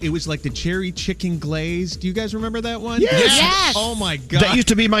 It was like the cherry chicken glaze. Do you guys remember that one? Yes. Oh, my God. That used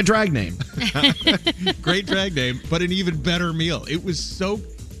to be my drag name. Great drag name, but an even better meal. It was so...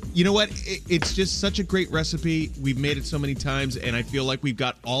 You know what? It's just such a great recipe. We've made it so many times, and I feel like we've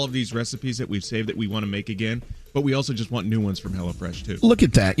got all of these recipes that we've saved that we want to make again. But we also just want new ones from HelloFresh, too. Look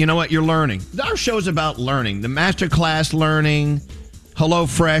at that. You know what? You're learning. Our show's about learning. The masterclass learning.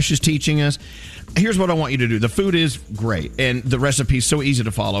 HelloFresh is teaching us. Here's what I want you to do. The food is great, and the recipe's so easy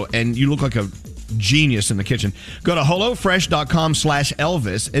to follow, and you look like a genius in the kitchen. Go to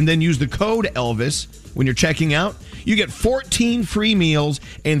HelloFresh.com/Elvis, and then use the code Elvis when you're checking out. You get 14 free meals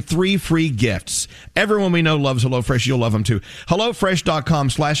and 3 free gifts. Everyone we know loves HelloFresh. You'll love them too.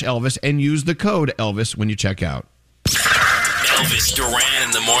 HelloFresh.com/Elvis and use the code Elvis when you check out. Elvis Duran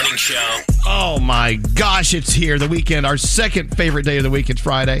in the Morning Show. Oh my gosh, it's here. The weekend, our second favorite day of the week. It's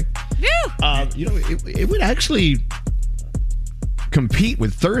Friday. You know, it would actually compete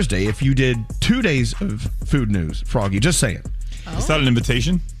with Thursday if you did 2 days of food news, Froggy. Just saying. Is that an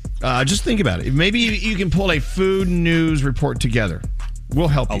invitation? Just think about it. Maybe you can pull a food news report together. We'll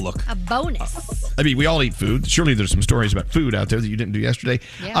help you. I'll look. A bonus. I mean, we all eat food. Surely there's some stories about food out there that you didn't do yesterday.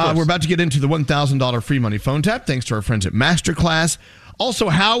 Yeah. We're about to get into the $1,000 free money phone tap, thanks to our friends at Masterclass. Also,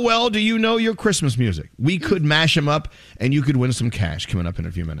 how well do you know your Christmas music? We could mash them up, and you could win some cash coming up in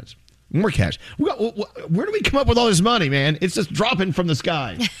a few minutes. More cash. Where do we come up with all this money, man? It's just dropping from the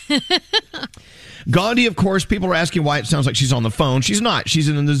sky. Gandhi, of course, people are asking why it sounds like she's on the phone. She's not. She's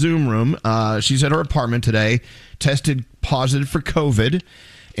in the Zoom room. She's at her apartment today, tested positive for COVID,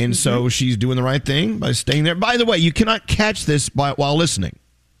 and so she's doing the right thing by staying there. By the way, you cannot catch this while listening.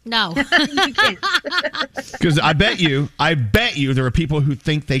 No. Because I bet you there are people who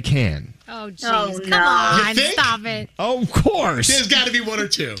think they can. Oh, jeez. Come on. Stop it. Oh, of course. There's got to be 1 or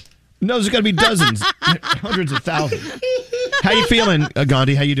 2. No, there's got to be dozens, hundreds of thousands. How you feeling,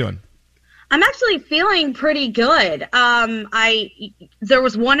 Gandhi? How you doing? I'm actually feeling pretty good. There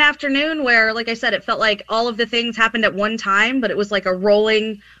was one afternoon where, like I said, it felt like all of the things happened at one time, but it was like a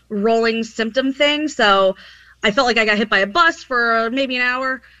rolling symptom thing. So I felt like I got hit by a bus for maybe an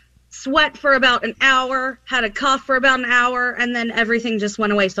hour, sweat for about an hour, had a cough for about an hour, and then everything just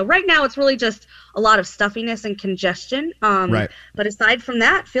went away. So right now it's really just a lot of stuffiness and congestion. Right. But aside from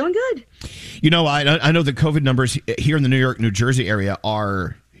that, feeling good. You know, I know the COVID numbers here in the New York, New Jersey area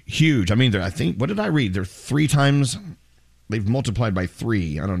are huge. I mean, I think, what did I read? They're 3 times, they've multiplied by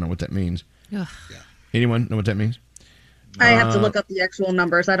 3. I don't know what that means. Ugh. Anyone know what that means? I have to look up the actual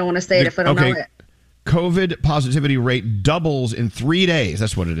numbers. I don't want to say it if I don't know it. COVID positivity rate doubles in 3 days.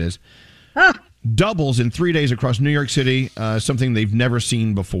 That's what it is. Doubles in 3 days across New York City, something they've never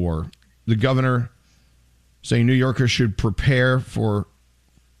seen before. The governor saying New Yorkers should prepare for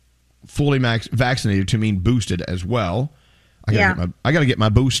fully vaccinated to mean boosted as well. I gotta get my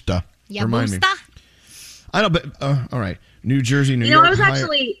booster. Yeah, Remind me. I know, but all right. New Jersey, New York. I was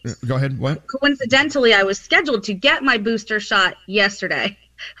actually. Go ahead. What? Coincidentally, I was scheduled to get my booster shot yesterday,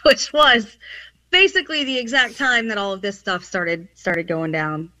 which was basically the exact time that all of this stuff started going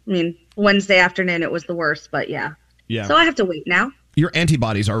down. I mean, Wednesday afternoon it was the worst, but yeah. So I have to wait now. Your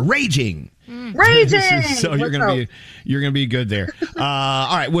antibodies are raging. Raging. So you're gonna be good there.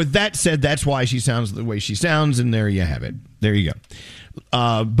 All right. With that said, that's why she sounds the way she sounds, and there you have it. There you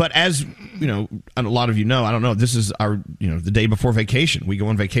go. But as you know, a lot of you know, I don't know. This is our the day before vacation. We go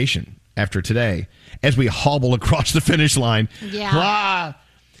on vacation after today as we hobble across the finish line. Yeah.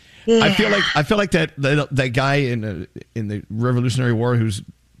 I feel like that guy in the Revolutionary War who's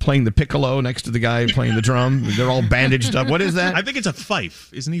playing the piccolo next to the guy playing the drum. They're all bandaged up. What is that? I think it's a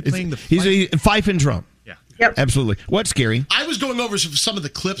fife. Isn't he playing the fife? He's a fife and drum. Yeah. Yep. Absolutely. What's scary? I was going over some of the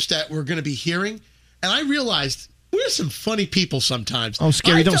clips that we're going to be hearing, and I realized we're some funny people sometimes. Oh,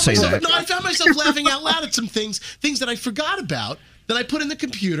 Scary, don't say that. No, I found myself laughing out loud at some things that I forgot about that I put in the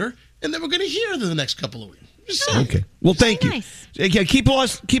computer, and that we're going to hear in the next couple of weeks. Okay. Well, thank you. Yeah, keep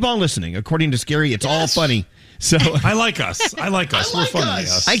on listening. According to Scary, it's all funny. So I like us. We're funny.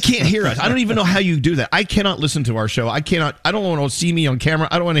 I can't hear us. I don't even know how you do that. I cannot listen to our show. I don't want to see me on camera.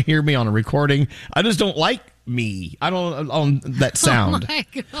 I don't want to hear me on a recording. I just don't like me. I don't on that sound. Oh my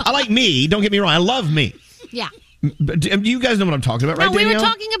God. I like me. Don't get me wrong. I love me. Yeah. But you guys know what I'm talking about, right, we Danielle? were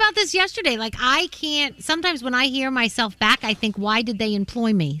talking about this yesterday. Like, I can't, sometimes when I hear myself back, I think, why did they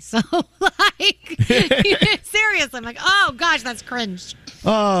employ me? So, like, serious. I'm like, oh, gosh, that's cringe.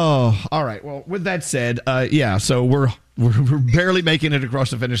 Oh, all right. Well, with that said, so we're barely making it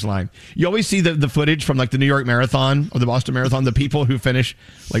across the finish line. You always see the footage from, like, the New York Marathon or the Boston Marathon, the people who finish,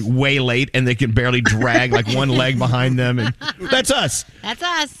 like, way late and they can barely drag, like, one leg behind them. And that's us. That's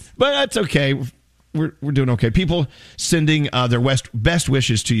us. But that's okay. We're doing okay. People sending their best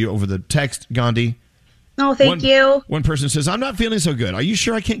wishes to you over the text, Gandhi. Oh, thank you. One person says, I'm not feeling so good. Are you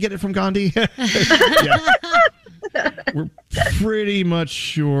sure I can't get it from Gandhi? We're pretty much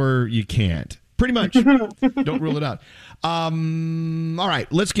sure you can't. Pretty much. Don't rule it out. All right,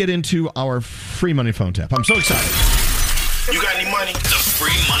 let's get into our free money phone tap. I'm so excited. You got any money? The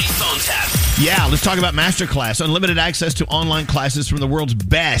free money phone tap. Yeah, let's talk about Masterclass. Unlimited access to online classes from the world's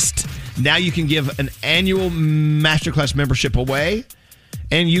best. Now you can give an annual Masterclass membership away,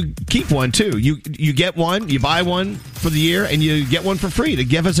 and you keep one, too. You get one, you buy one for the year, and you get one for free to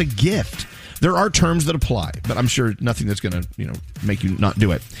give as a gift. There are terms that apply, but I'm sure nothing that's going to make you not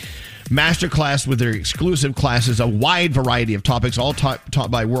do it. Masterclass with their exclusive classes, a wide variety of topics, all taught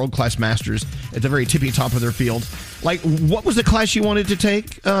by world-class masters at the very tippy top of their field. Like, what was the class you wanted to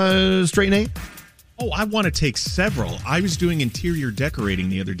take, Straight Nate? Oh, I want to take several. I was doing interior decorating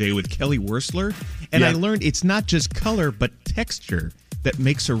the other day with Kelly Wursler, and I learned it's not just color, but texture that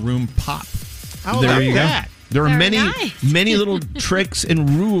makes a room pop. How about that? There are many little tricks and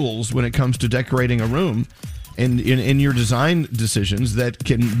rules when it comes to decorating a room and in your design decisions that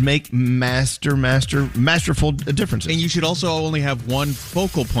can make masterful differences. And you should also only have one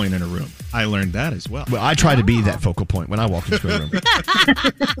focal point in a room. I learned that as well. Well, I try to be that focal point when I walk into a room.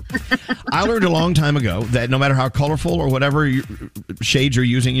 I learned a long time ago that no matter how colorful or whatever shades you're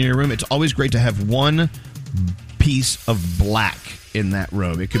using in your room, it's always great to have one piece of black in that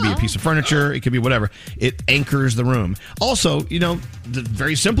room. It could be a piece of furniture. It could be whatever. It anchors the room. Also, the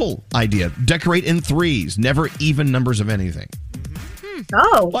very simple idea, decorate in threes, never even numbers of anything.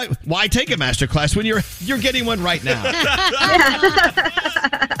 Oh. Why take a master class when you're getting one right now?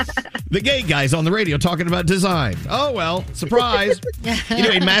 The gay guys on the radio talking about design. Oh, well, surprise.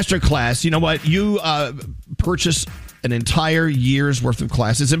 Anyway, master class, you know what? You purchase an entire year's worth of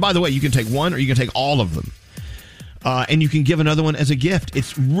classes. And by the way, you can take one or you can take all of them. And you can give another one as a gift.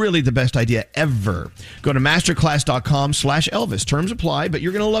 It's really the best idea ever. Go to masterclass.com/Elvis. Terms apply, but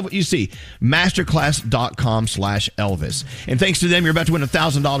you're going to love what you see. Masterclass.com/Elvis. And thanks to them, you're about to win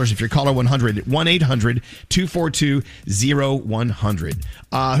 $1,000 if you're caller 100 at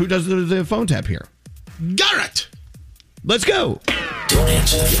 1-800-242-0100. Who does the phone tap here? Garrett! Let's go. Don't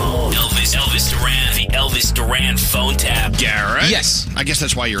answer the phone. Elvis Duran, the Elvis Duran phone tap. Garrett? Yes. I guess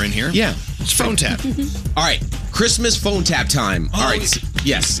that's why you're in here. Yeah. It's phone tap. All right. Christmas phone tap time. All right.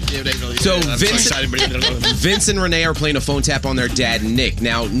 Yes. So Vince and Renee are playing a phone tap on their dad, Nick.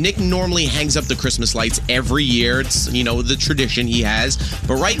 Now, Nick normally hangs up the Christmas lights every year. It's, the tradition he has.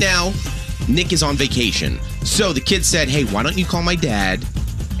 But right now, Nick is on vacation. So the kid said, hey, why don't you call my dad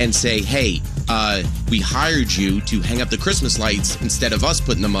and say, hey, we hired you to hang up the Christmas lights instead of us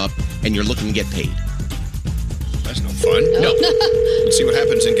putting them up, and you're looking to get paid. That's no fun. No. Let's see what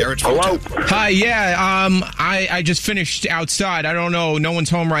happens in Garrett's phone tap. Hi, yeah. I just finished outside. I don't know. No one's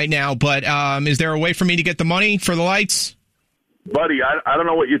home right now, but is there a way for me to get the money for the lights? Buddy, I don't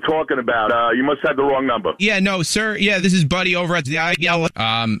know what you're talking about. You must have the wrong number. Yeah, no, sir. Yeah, this is Buddy over at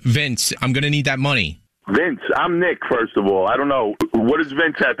the Vince, I'm going to need that money. Vince, I'm Nick, first of all. I don't know. What does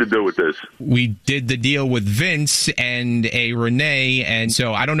Vince have to do with this? We did the deal with Vince and a Renee, and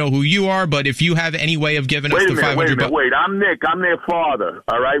so I don't know who you are, but if you have any way of giving us the $500... Wait, I'm Nick. I'm their father,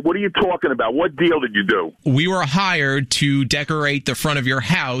 all right? What are you talking about? What deal did you do? We were hired to decorate the front of your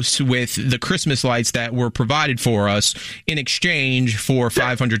house with the Christmas lights that were provided for us in exchange for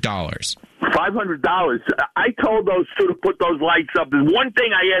 $500. $500? I told those two to put those lights up. There's one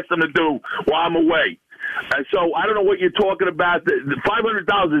thing I asked them to do while I'm away. So I don't know what you're talking about. The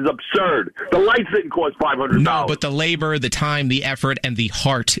 $500 is absurd. The lights didn't cost $500. No, but the labor, the time, the effort, and the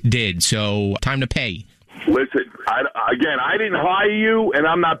heart did. So time to pay. Listen, I didn't hire you, and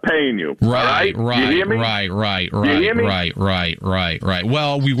I'm not paying you. Right. You hear me? Right. You hear me? Right.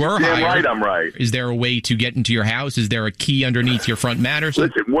 Well, we were hired. Damn right, I'm right. Is there a way to get into your house? Is there a key underneath your front mat or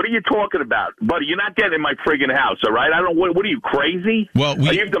something? Listen, what are you talking about? Buddy, you're not getting in my friggin' house, all right? I don't know. What are you, crazy? Well,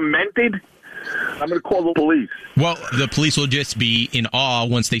 are you demented? I'm going to call the police. Well, the police will just be in awe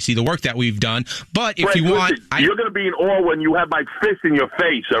once they see the work that we've done. But if Fred, you want... Listen, you're going to be in awe when you have my fist in your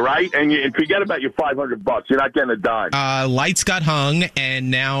face, all right? And forget about your $500. You're not getting a dime. Lights got hung, and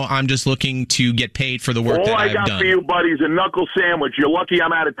now I'm just looking to get paid for the work that I've done. All I got for you, buddy, is a knuckle sandwich. You're lucky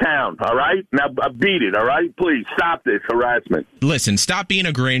I'm out of town, all right? Now, beat it, all right? Please, stop this harassment. Listen, stop being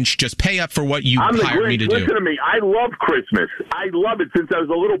a Grinch. Just pay up for what you hired me to do. Listen to me. I love Christmas. I love it since I was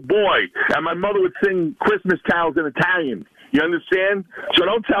a little boy, and my mother would sing Christmas carols in Italian. You understand? So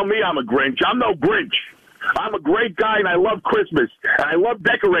don't tell me I'm a Grinch. I'm no Grinch. I'm a great guy, and I love Christmas. And I love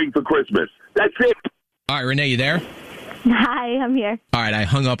decorating for Christmas. That's it. All right, Renee, you there? Hi, I'm here. All right, I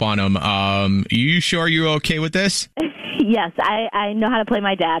hung up on him. You sure you're okay with this? Yes, I know how to play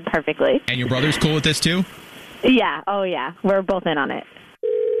my dad perfectly. And your brother's cool with this, too? Yeah, oh yeah. We're both in on it.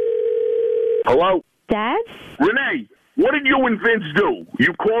 Hello? Dad? Renee, what did you and Vince do?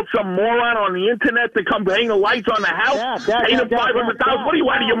 You called some moron on the internet to come hang the lights on the house? Pay them $500,000? What are you,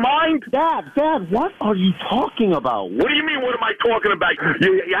 out of your mind? Dad, what are you talking about? What do you mean, what am I talking about?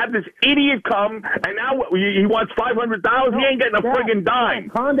 You have this idiot come, and now he wants $500,000? He ain't getting a friggin' dime.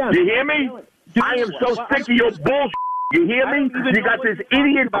 Calm down. You hear me? I am so sick of your bullshit. You hear me? You got this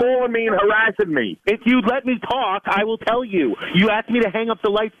idiot calling me and harassing me. If you let me talk, I will tell you. You asked me to hang up the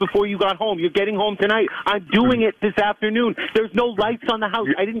lights before you got home. You're getting home tonight. I'm doing it this afternoon. There's no lights on the house.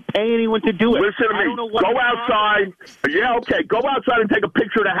 I didn't pay anyone to do it. Listen to me. Go outside. Yeah, okay. Go outside and take a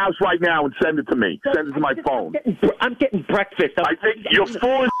picture of the house right now and send it to me. Send it to my phone. I'm getting breakfast. I think you're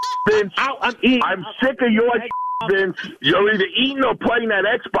full of Vince. I'm sick of your Vince. You're either eating or playing that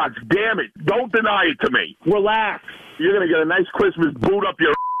Xbox. Damn it. Don't deny it to me. Relax. You're going to get a nice Christmas boot up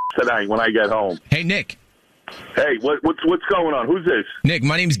your tonight when I get home. Hey, Nick. Hey, what's going on? Who's this? Nick,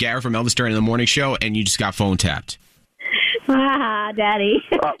 my name's Garrett from Elvis Duran in the Morning Show, and you just got phone tapped. Ah, Daddy.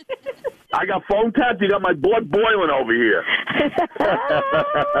 I got phone tapped? You got my blood boiling over here.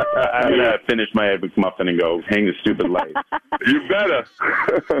 I'm going to finish my Ed McMuffin and go hang the stupid lights. You better.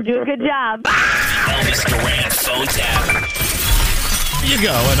 Do a good job. Elvis Duran phone tap. Here you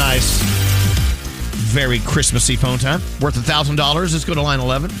go. A nice, very Christmassy phone tap. Worth $1,000. Let's go to line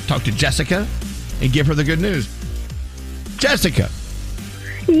 11. Talk to Jessica and give her the good news. Jessica.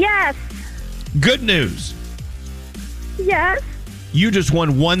 Yes. Good news. Yes. You just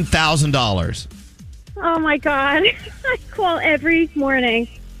won $1,000. Oh, my God. I call every morning.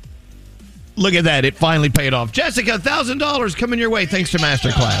 Look at that. It finally paid off. Jessica, $1,000 coming your way thanks to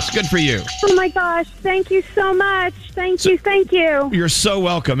Masterclass. Good for you. Oh, my gosh. Thank you so much. Thank you. You're so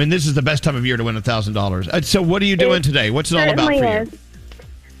welcome. And this is the best time of year to win $1,000. So what are you doing today? What's it all about for you?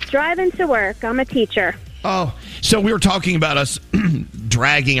 Driving to work. I'm a teacher. Oh, so we were talking about us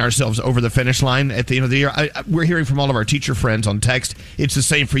dragging ourselves over the finish line at the end of the year. We're hearing from all of our teacher friends on text. It's the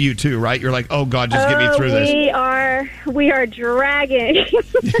same for you too, right? You're like, oh God, just get me through this. We are dragging.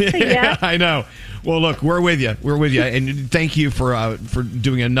 Yeah, I know. Well, look, we're with you. And thank you for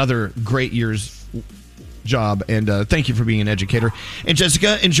doing another great year's job, and thank you for being an educator. And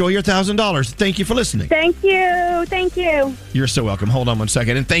Jessica, enjoy your $1,000. Thank you for listening. Thank you. Thank you. You're so welcome. Hold on one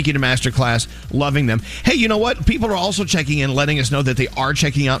second. And thank you to Masterclass. Loving them. Hey, you know what? People are also checking in, letting us know that they are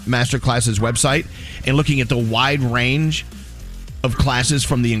checking out Masterclass's website and looking at the wide range of classes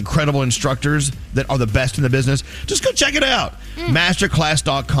from the incredible instructors that are the best in the business. Just go check it out.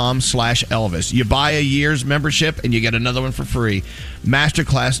 Masterclass.com/Elvis. You buy a year's membership and you get another one for free.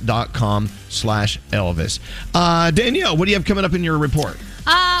 Masterclass.com/Elvis. Danielle, what do you have coming up in your report?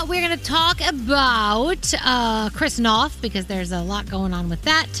 We're going to talk about Chris Noth, because there's a lot going on with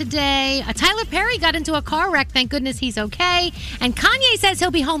that today. Tyler Perry got into a car wreck. Thank goodness he's okay. And Kanye says he'll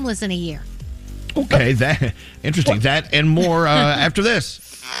be homeless in a year. Okay, that interesting. That and more after this.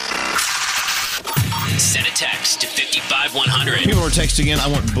 Send a text to 55100. People are texting in, I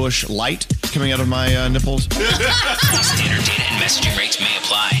want Bush Light coming out of my nipples. Standard data and messaging rates may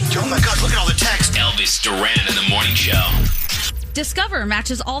apply. Oh my God, look at all the text. Elvis Duran in the Morning Show. Discover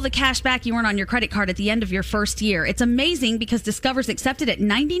matches all the cash back you earn on your credit card at the end of your first year. It's amazing because Discover's accepted at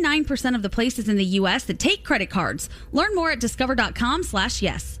 99% of the places in the U.S. that take credit cards. Learn more at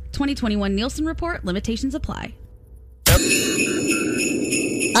discover.com/yes. 2021 Nielsen Report. Limitations apply.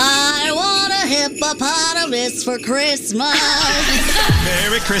 I want a hippopotamus for Christmas.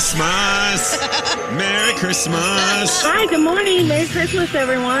 Merry Christmas. Merry Christmas. Hi, good morning. Merry Christmas,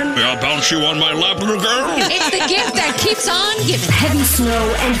 everyone. May I bounce you on my lap, little girl? It's the gift that keeps on giving. Heavy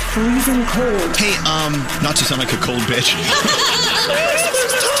snow and freezing cold. Hey, not to sound like a cold bitch.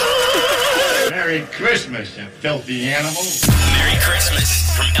 Merry Christmas, you filthy animal. Merry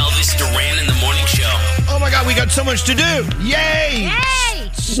Christmas from Elvis Duran in the Morning Show. Oh my God, we got so much to do. Yay! Yay!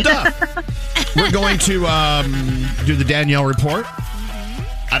 Stuff. We're going to do the Danielle report.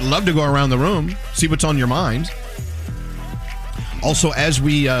 I'd love to go around the room, see what's on your mind. Also, as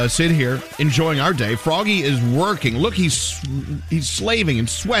we sit here enjoying our day, Froggy is working. Look, he's slaving and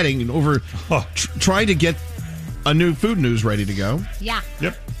sweating over trying to get a new food news ready to go. Yeah.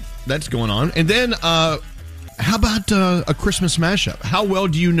 Yep. That's going on. And then, how about a Christmas mashup? How well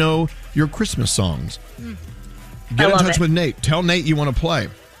do you know your Christmas songs? Get in touch with Nate. Tell Nate you want to play.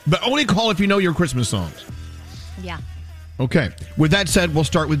 But only call if you know your Christmas songs. Yeah. Okay. With that said, we'll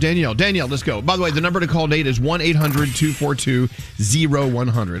start with Danielle. Danielle, let's go. By the way, the number to call Nate is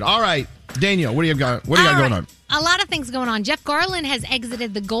 1-800-242-0100. All right. Danielle, what do you got? What do you got going on? A lot of things going on. Jeff Garlin has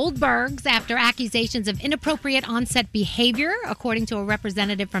exited the Goldbergs after accusations of inappropriate on-set behavior, according to a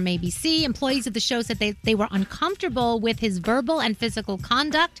representative from ABC. Employees of the show said they were uncomfortable with his verbal and physical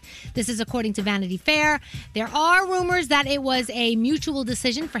conduct. This is according to Vanity Fair. There are rumors that it was a mutual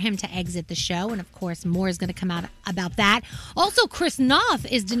decision for him to exit the show, and of course, more is going to come out about that. Also, Chris Noth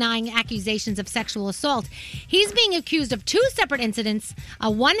is denying accusations of sexual assault. He's being accused of two separate incidents.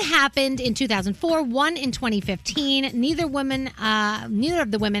 One happened in 2004, one in 2015. Neither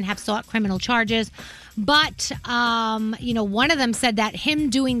of the women have sought criminal charges. But, one of them said that him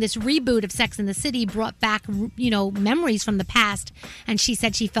doing this reboot of Sex and the City brought back, memories from the past. And she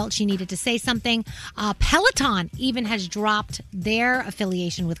said she felt she needed to say something. Peloton even has dropped their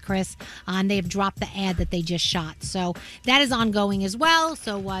affiliation with Chris. And they have dropped the ad that they just shot. So that is ongoing as well.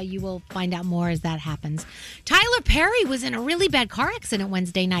 So you will find out more as that happens. Tyler Perry was in a really bad car accident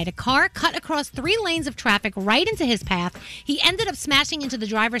Wednesday night. A car cut across 3 lanes of traffic right into his path. He ended up smashing into the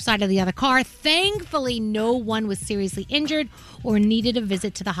driver's side of the other car. Thankfully, no one was seriously injured or needed a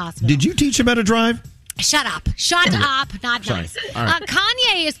visit to the hospital. Did you teach him how to drive? Shut up. Shut up. Not Sorry. nice. All right.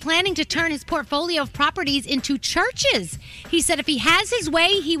 Kanye is planning to turn his portfolio of properties into churches. He said if he has his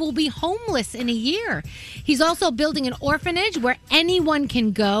way, he will be homeless in a year. He's also building an orphanage where anyone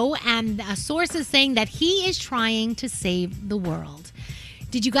can go, and a source is saying that he is trying to save the world.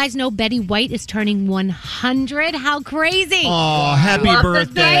 Did you guys know Betty White is turning 100? How crazy. Oh, happy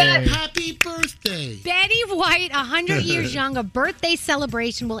birthday. Happy birthday. Betty White, 100 years young, a birthday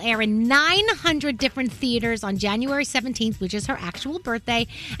celebration will air in 900 different theaters on January 17th, which is her actual birthday.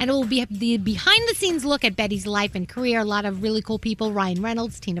 And it will be the behind-the-scenes look at Betty's life and career. A lot of really cool people, Ryan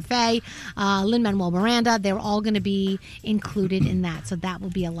Reynolds, Tina Fey, Lin-Manuel Miranda. They're all going to be included in that. So that will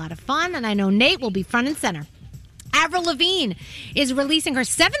be a lot of fun. And I know Nate will be front and center. Avril Lavigne is releasing her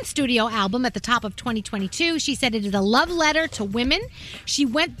 7th studio album at the top of 2022. She said it is a love letter to women. She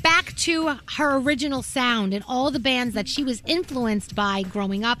went back to her original sound and all the bands that she was influenced by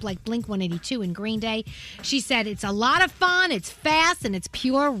growing up, like Blink-182 and Green Day. She said it's a lot of fun, it's fast, and it's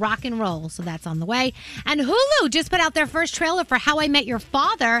pure rock and roll. So that's on the way. And Hulu just put out their first trailer for How I Met Your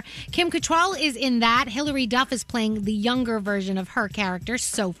Father. Kim Cattrall is in that. Hilary Duff is playing the younger version of her character,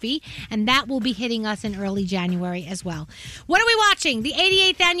 Sophie. And that will be hitting us in early January enjoy as well. What are we watching? The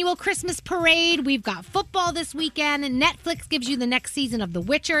 88th annual Christmas parade. We've got football this weekend, and Netflix gives you the next season of The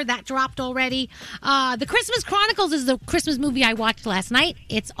Witcher. That dropped already. The Christmas Chronicles is the Christmas movie I watched last night.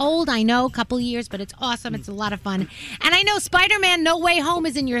 It's old, I know, a couple years, but it's awesome. It's a lot of fun. And I know Spider-Man No Way Home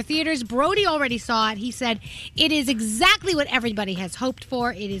is in your theaters. Brody already saw it. He said it is exactly what everybody has hoped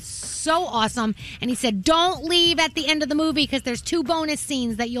for. It is so awesome. And he said, don't leave at the end of the movie because there's 2 bonus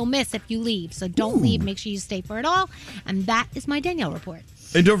scenes that you'll miss if you leave. So don't leave. Make sure you stay for it all. And that is my Danielle report.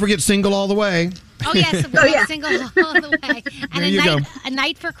 And don't forget Single All the Way. Oh, yes. Single all the way. And There you go. A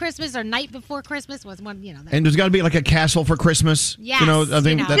Night for Christmas or Night Before Christmas was one, you know. And there's got to be like a Castle for Christmas. Yes, I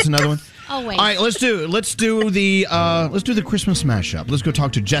think that's another one. Oh, wait. All right, let's do the Christmas mashup. Let's go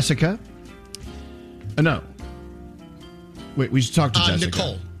talk to Jessica. No. Wait, we should talk to Jessica.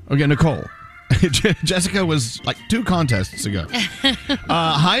 Nicole. Okay, Nicole. Jessica was like 2 contests ago.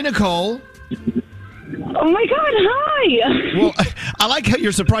 Hi, Nicole. Oh my God! Hi. Well, I like how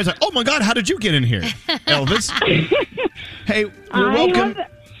you're surprised. Like, oh my God, how did you get in here, Elvis? Hey, welcome. I have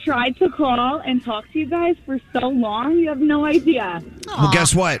tried to call and talk to you guys for so long. You have no idea. Well,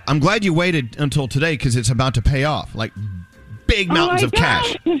 guess what? I'm glad you waited until today because it's about to pay off, like big mountains of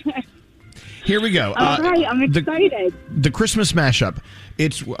cash. Here we go. All right, I'm excited. The Christmas mashup.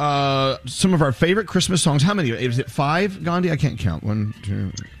 It's some of our favorite Christmas songs. How many? Is it 5, Gandhi? I can't count. 1,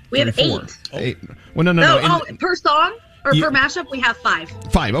 2, We have 3, 4. 8. 8. Well, no. Per song or per mashup, we have 5.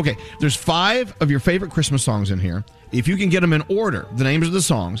 5. Okay. There's 5 of your favorite Christmas songs in here. If you can get them in order, the names of the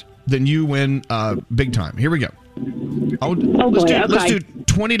songs, then you win big time. Here we go. Let's do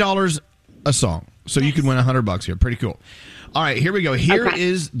 $20 a song, so you can win $100 here. Pretty cool. All right, here we go. Here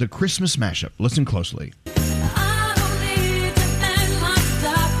is the Christmas mashup. Listen closely.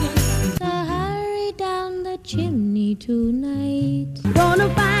 Hurry down the chimney tonight.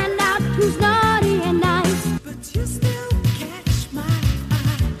 Gonna find out who's naughty and nice. But you still catch my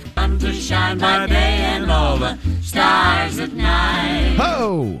eye. I'm to shine by day and all the stars at night.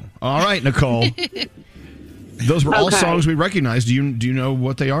 Oh, all right, Nicole. Those were all songs we recognize. Do you know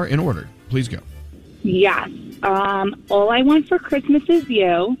what they are in order? Please go. Yes. All I Want for Christmas Is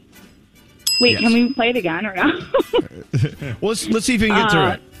You. Wait, Can we play it again or no? Well, let's see if we can get through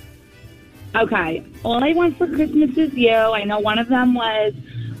it. Okay. All I Want for Christmas Is You. I know one of them was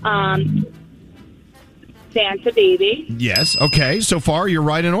Santa Baby. Yes. Okay. So far, you're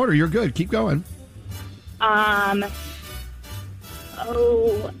right in order. You're good. Keep going.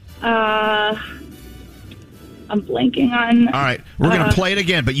 I'm blanking on. All right. We're going to play it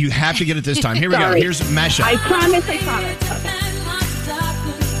again, but you have to get it this time. Here we go. Here's mashup. I promise. Okay.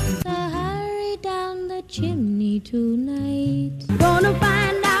 Hurry down the chimney tonight. Gonna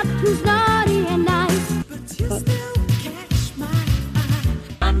find out who's naughty and nice. But you still catch my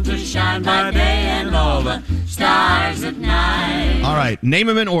eye. I'm to shine by day and all the stars at night. All right. Name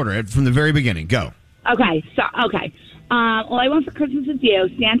them in order from the very beginning. Go. Okay. All I Want for Christmas Is You,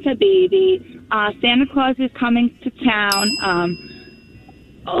 Santa Baby, Santa Claus Is Coming to Town.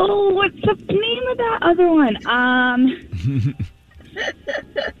 What's the name of that other one?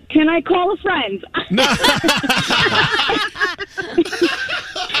 Can I call a friend?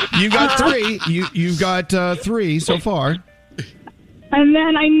 You got 3. You've got 3 so far. And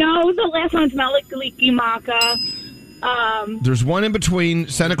then I know the last one's Melikalikimaka. There's one in between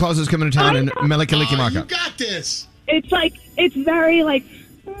Santa Claus Is Coming to Town and Melikalikimaka. You got this. It's very like.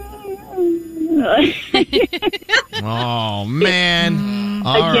 Oh man!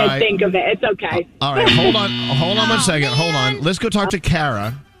 I can't think of it. It's okay. All right, hold on 1 second. Hold on. Let's go talk to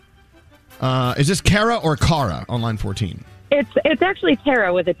Kara. Is this Kara or Kara on line 14? It's actually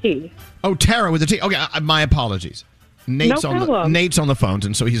Tara with a T. Oh, Tara with a T. Okay, my apologies. Nate's No problem. Nate's on the phones,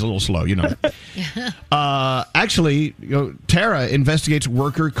 and so he's a little slow. You know. Actually, Tara investigates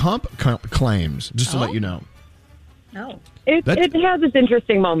worker comp claims. Just to let you know. No. It has its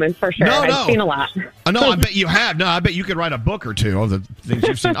interesting moments for sure. I've seen a lot. No, I bet you have. No, I bet you could write a book or two of the things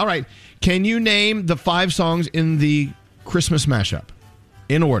you've seen. All right. Can you name the 5 songs in the Christmas mashup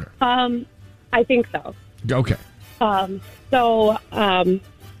in order? I think so. Okay. The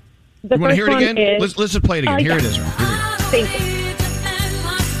You want to hear it again? Let's just play it again. Here it is. Here we go. Thank you.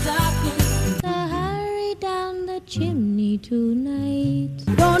 Hurry down the chimney tonight.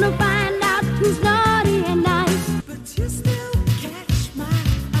 Gonna find out who's naughty and nice. But you still catch my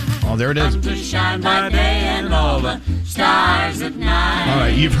eye. Oh, there it is. I'm to shine by day and all the stars at night. All right.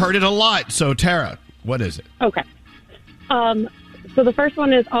 You've heard it a lot. So, Tara, what is it? Okay. So the first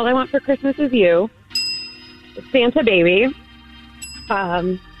one is All I Want for Christmas Is You. Santa Baby.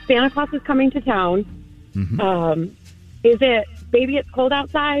 Santa Claus Is Coming to Town. Mm-hmm. Is it Baby It's Cold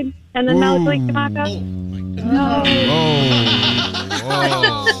Outside? And then Melikalikimaka? No.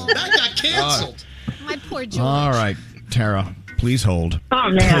 That got canceled. My poor George. All right, Tara, please hold. Oh,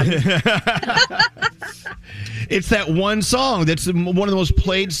 man. It's that one song that's one of the most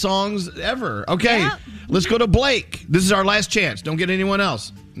played songs ever. Okay, let's go to Blake. This is our last chance. Don't get anyone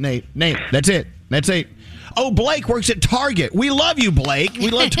else. Nate, that's it. Oh, Blake works at Target. We love you, Blake. We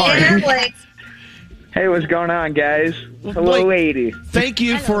love Target. Hey, what's going on, guys? Hello, lady. Thank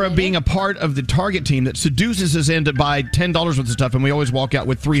you for being a part of the Target team that seduces us in to buy $10 worth of stuff, and we always walk out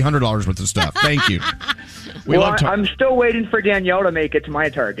with $300 worth of stuff. Thank you. I'm still waiting for Danielle to make it to my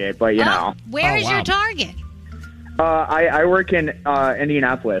Target, but you know. Where is your Target? I work in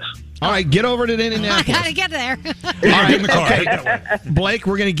Indianapolis. All right, get over to Indianapolis. I gotta get there. All right, okay. Blake,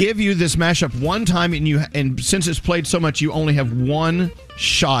 we're going to give you this mashup one time, and since it's played so much, you only have one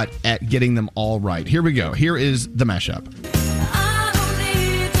shot at getting them all right. Here we go. Here is the mashup.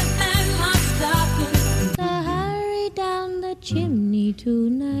 Hurry down the chimney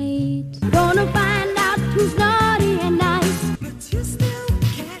tonight. Gonna find out who's naughty and nice. But you still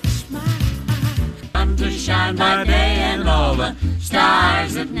catch my eye. I'm to shine by day and all the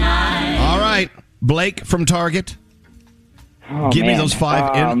stars at night. All right, Blake from Target. Give me those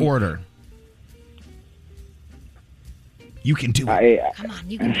 5 in order. You can do it. Come on,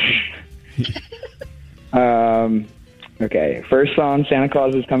 you can do it. Okay, first song, Santa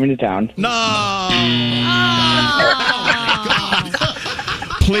Claus is Coming to Town. No!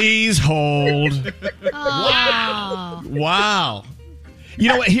 Please hold. Wow. You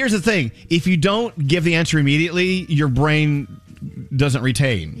know what? Here's the thing. If you don't give the answer immediately, your brain doesn't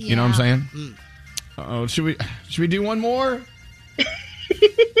retain. You know what I'm saying? Uh-oh. Should we do one more?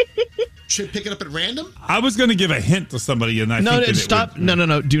 Should I pick it up at random? I was going to give a hint to somebody, and I think that stop.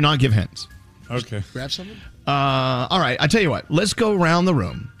 No. Do not give hints. Okay. Grab someone? All right. I tell you what. Let's go around the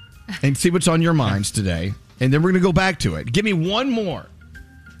room and see what's on your minds today, and then we're going to go back to it. Give me one more.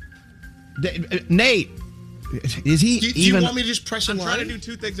 Nate. Is he do even? you want me to just press a line? I'm trying to do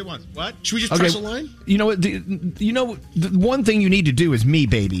 2 things at once. What? Should we just press a line? You know what? The one thing you need to do is me,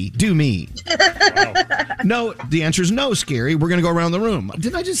 baby. Do me. No, the answer is no, Scary. We're going to go around the room.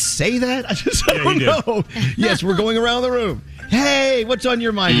 Didn't I just say that? I don't know. Yes, we're going around the room. Hey, what's on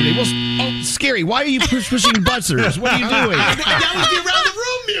your mind today? Well, Scary, why are you pushing buzzers? What are you doing? That was the around the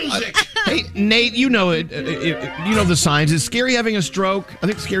room music. Hey, Nate, you know it. You know the signs. Is Scary having a stroke? I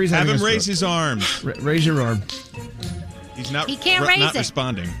think Scary's having a stroke. Have him raise his arms. Raise your arm. He's not. He can't raise not it.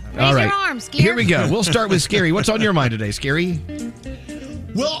 responding. All right. Your arms, Scary. Here we go. We'll start with Scary. What's on your mind today, Scary?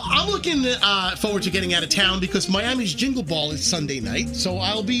 Well, I'm looking forward to getting out of town because Miami's Jingle Ball is Sunday night, so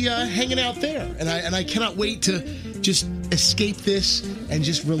I'll be hanging out there, and I cannot wait to just escape this and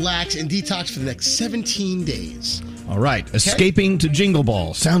just relax and detox for the next 17 days. All right, escaping to Jingle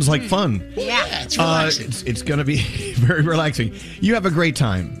Ball sounds like fun. Yeah, it's relaxing. It's going to be very relaxing. You have a great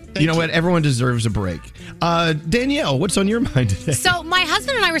time. You know what? Everyone deserves a break. Danielle, what's on your mind today? So my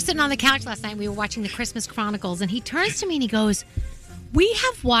husband and I were sitting on the couch last night. We were watching the Christmas Chronicles, and he turns to me and he goes, "We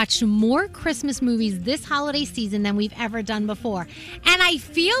have watched more Christmas movies this holiday season than we've ever done before." And I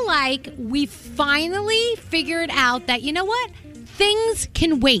feel like we finally figured out that, you know what? Things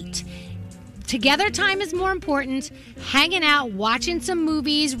can wait. Together time is more important. Hanging out, watching some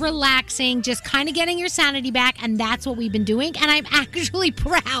movies, relaxing, just kind of getting your sanity back. And that's what we've been doing. And I'm actually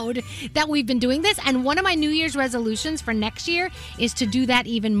proud that we've been doing this. And one of my New Year's resolutions for next year is to do that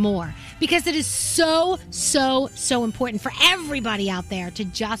even more. Because it is so, so, so important for everybody out there to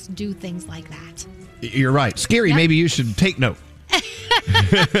just do things like that. You're right. Scary, maybe you should take note.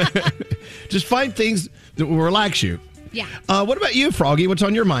 Just find things that will relax you. Yeah. What about you, Froggy? What's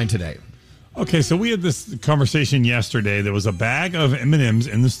on your mind today? Okay, so we had this conversation yesterday. There was a bag of M&Ms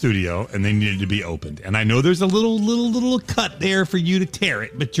in the studio, and they needed to be opened. And I know there's a little cut there for you to tear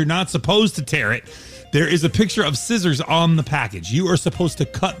it, but you're not supposed to tear it. There is a picture of scissors on the package. You are supposed to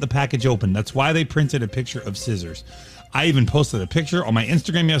cut the package open. That's why they printed a picture of scissors. I even posted a picture on my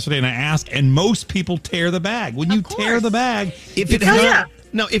Instagram yesterday, and I asked, and most people tear the bag. When you tear the bag, if it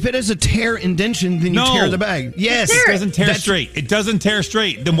has a tear indention, then you tear the bag. Yes, it doesn't tear straight. It doesn't tear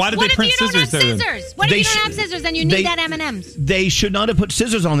straight. Then why did they print scissors there? What if you don't have scissors and you need that M&Ms? They should not have put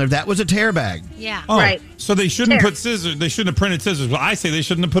scissors on there. That was a tear bag. Yeah. Oh, right. So they shouldn't put scissors. They shouldn't have printed scissors. Well, I say they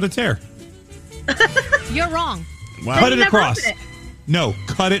shouldn't have put a tear. You're wrong. Wow. Cut it across. No,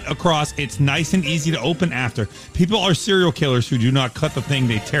 cut it across. It's nice and easy to open after. People are serial killers who do not cut the thing,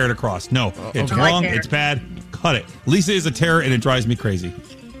 they tear it across. No, it's wrong, it's bad. Cut it. Lisa is a terror and it drives me crazy.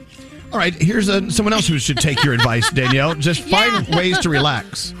 All right, here's someone else who should take your advice, Danielle. Just find ways to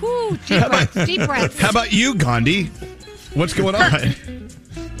relax. Deep breaths. How about you, Gandhi? What's going on?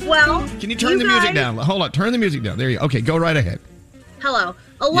 Well, Can you turn the music down? Hold on, turn the music down. There you go. Okay, go right ahead. Hello.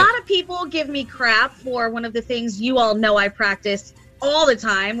 A lot of people give me crap for one of the things you all know I practice all the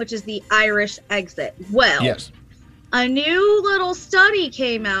time, which is the Irish exit. Well, yes. A new little study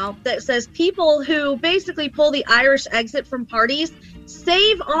came out that says people who basically pull the Irish exit from parties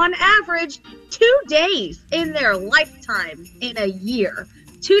save on average 2 days in their lifetime in a year.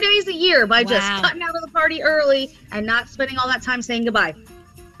 2 days a year by just cutting out of the party early and not spending all that time saying goodbye.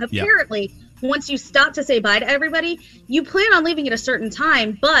 Apparently, once you stop to say bye to everybody, you plan on leaving at a certain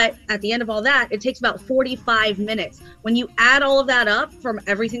time, but at the end of all that, it takes about 45 minutes. When you add all of that up from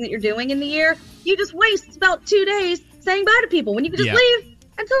everything that you're doing in the year, you just waste about 2 days saying bye to people when you can just leave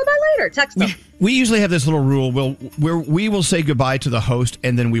and tell them bye later. Text them. We usually have this little rule where we will say goodbye to the host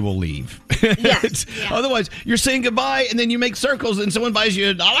and then we will leave. Yes. Otherwise, you're saying goodbye and then you make circles and someone buys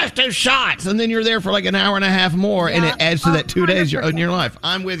you left 2 shots and then you're there for like an hour and a half more and it adds to that 2 days in your life.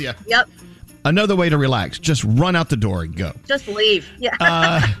 I'm with you. Yep. Another way to relax, just run out the door and go. Just leave.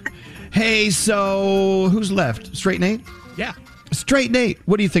 Yeah. Hey, so who's left? Straight Nate? Yeah. Straight Nate,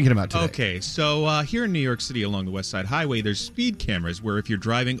 what are you thinking about today? Okay, so here in New York City along the West Side Highway, there's speed cameras where if you're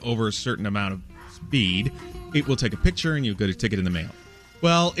driving over a certain amount of speed, it will take a picture and you'll get a ticket in the mail.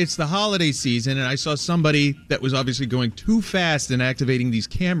 Well, it's the holiday season, and I saw somebody that was obviously going too fast in activating these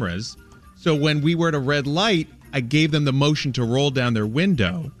cameras. So when we were at a red light, I gave them the motion to roll down their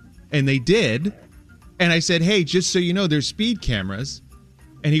window, and they did. And I said, hey, just so you know, there's speed cameras.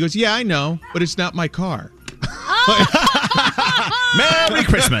 And he goes, yeah, I know, but it's not my car. Merry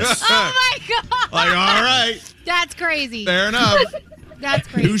Christmas. Oh, my God. Like, all right. That's crazy. Fair enough. That's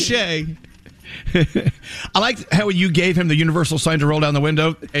crazy. Touche. I like how you gave him the universal sign to roll down the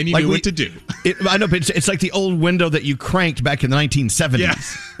window. And you knew what to do. I know, but it's like the old window that you cranked back in the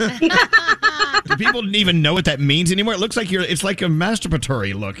 1970s. Do people even know what that means anymore? It looks like it's like a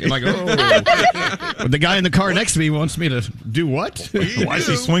masturbatory look. You're like, oh. The guy in the car next to me wants me to do what? Why is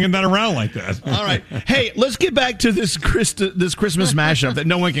he swinging that around like that? All right. Hey, let's get back to this Christmas mashup that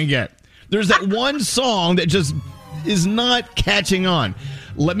no one can get. There's that one song that just is not catching on.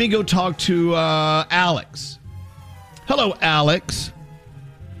 Let me go talk to Alex. Hello, Alex.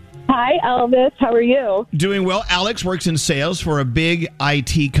 Hi, Elvis. How are you? Doing well. Alex works in sales for a big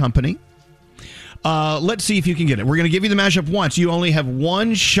IT company. Let's see if you can get it. We're going to give you the mashup once. You only have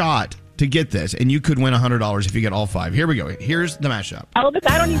one shot to get this, and you could win $100 if you get all 5. Here we go. Here's the mashup. Elvis,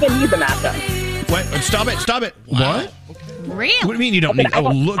 I don't even need the mashup. What? Stop it. Stop it. Wow. What? Really? What do you mean you don't need? Oh,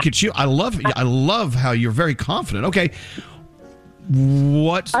 look at you. I love how you're very confident. Okay.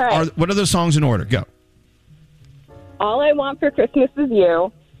 What are the songs in order? Go. All I Want for Christmas Is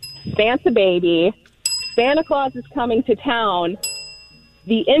You, Santa Baby, Santa Claus Is Coming to Town,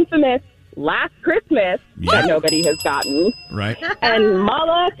 the infamous Last Christmas that nobody has gotten, right? And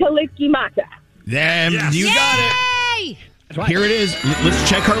Mala Kalikimaka. Damn, you got it. Right. Here it is. Let's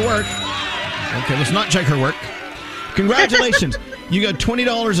check her work. Okay, let's not check her work. Congratulations. You got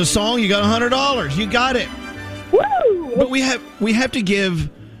 $20 a song. You got $100. You got it. Woo! But we have to give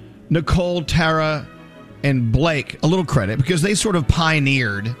Nicole, Tara, and Blake a little credit because they sort of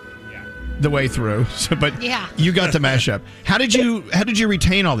pioneered the way through. So, but you got the mashup. How did you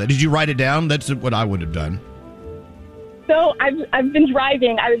retain all that? Did you write it down? That's what I would have done. So I've been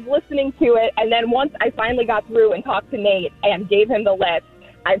driving. I was listening to it, and then once I finally got through and talked to Nate and gave him the list,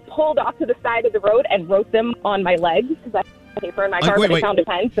 I pulled off to the side of the road and wrote them on my legs because I have paper in my car. But I found a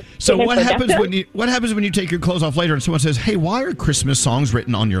pen. So what happens when you take your clothes off later and someone says, "Hey, why are Christmas songs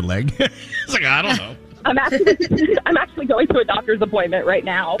written on your leg?" It's like, I don't know. I'm actually going to a doctor's appointment right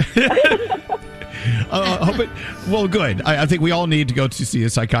now. Well, good. I think we all need to go to see a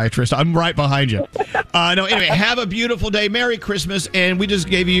psychiatrist. I'm right behind you. Anyway, have a beautiful day. Merry Christmas. And we just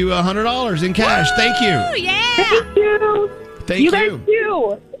gave you $100 in cash. Woo! Thank you. Yeah. Thank you. Thank you. Guys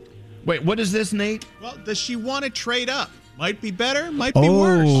too. Wait, what is this, Nate? Well, does she want to trade up? Might be better, might be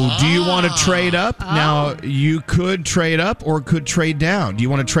worse. Do you want to trade up? Now, you could trade up or could trade down. Do you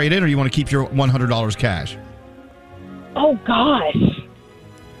want to trade in or do you want to keep your $100 cash? Oh, gosh.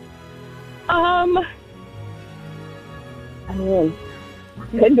 I mean, I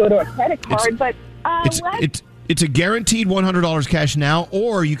could go to a credit card, but it's a guaranteed $100 cash now,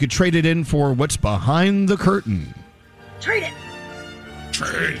 or you could trade it in for what's behind the curtain. Trade it.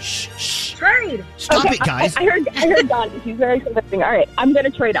 Trade. Trade. Stop it, guys. I heard Don. He's very convincing. All right, I'm going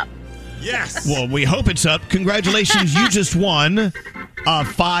to trade up. Yes. Well, we hope it's up. Congratulations. You just won a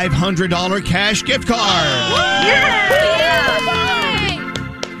 $500 cash gift card. Yay!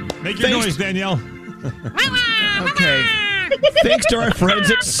 Make your noise, Danielle. Okay. Thanks to our friends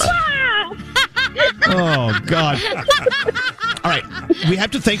at... Oh, God. All right, we have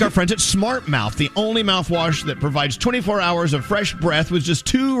to thank our friends at Smart Mouth, the only mouthwash that provides 24 hours of fresh breath with just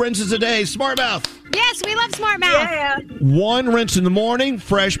 2 rinses a day. Smart Mouth. Yes, we love Smart Mouth. Yeah. 1 rinse in the morning,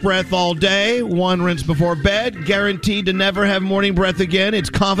 fresh breath all day. 1 rinse before bed, guaranteed to never have morning breath again.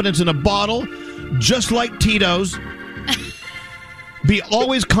 It's confidence in a bottle, just like Tito's. Be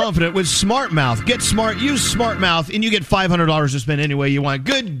always confident with Smart Mouth. Get smart, use Smart Mouth, and you get $500 to spend any way you want.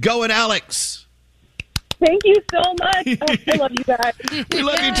 Good going, Alex. Thank you so much. Oh, I love you guys. We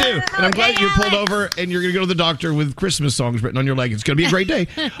love you too. And I'm glad you pulled over and you're going to go to the doctor with Christmas songs written on your leg. It's going to be a great day.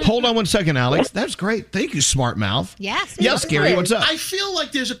 Hold on one second, Alex. That's great. Thank you, Smart Mouth. Yes. Yes, Gary, what's up? I feel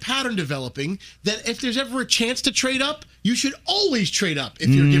like there's a pattern developing that if there's ever a chance to trade up, you should always trade up if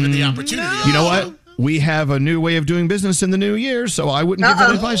you're given the opportunity. You know what? We have a new way of doing business in the new year, so I wouldn't give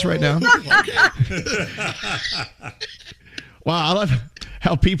that advice right now. Wow, I love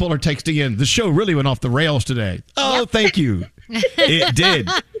how people are texting in. The show really went off the rails today. Oh, thank you. It did.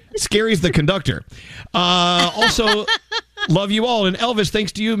 Scary's the conductor. Also, love you all. And Elvis,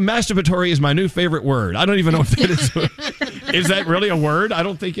 thanks to you, masturbatory is my new favorite word. I don't even know if that is. Is that really a word? I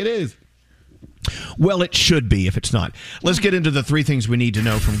don't think it is. Well, it should be if it's not. Let's get into the 3 things we need to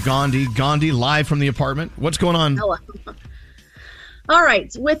know from Gandhi. Gandhi, live from the apartment. What's going on? Hello. All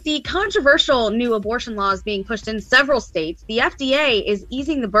right. With the controversial new abortion laws being pushed in several states, the FDA is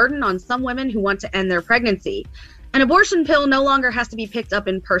easing the burden on some women who want to end their pregnancy. An abortion pill no longer has to be picked up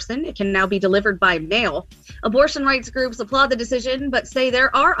in person. It can now be delivered by mail. Abortion rights groups applaud the decision, but say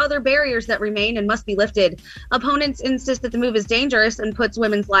there are other barriers that remain and must be lifted. Opponents insist that the move is dangerous and puts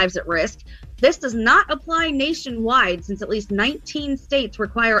women's lives at risk. This does not apply nationwide, since at least 19 states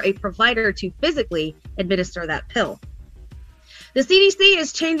require a provider to physically administer that pill. The CDC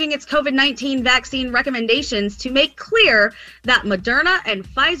is changing its COVID-19 vaccine recommendations to make clear that Moderna and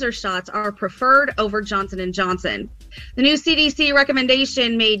Pfizer shots are preferred over Johnson & Johnson. The new CDC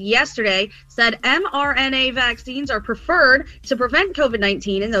recommendation made yesterday said mRNA vaccines are preferred to prevent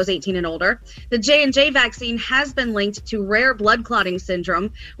COVID-19 in those 18 and older. The J&J vaccine has been linked to rare blood clotting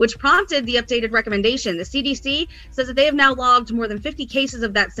syndrome, which prompted the updated recommendation. The CDC says that they have now logged more than 50 cases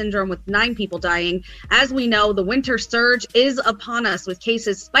of that syndrome, with 9 people dying. As we know, the winter surge is upon us, with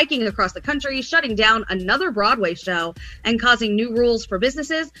cases spiking across the country, shutting down another Broadway show and causing new rules for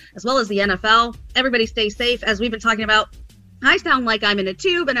businesses, as well as the NFL. Everybody stay safe. As we've been talking about, I sound like I'm in a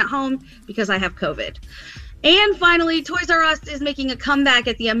tube and at home because I have COVID. And finally, Toys R Us is making a comeback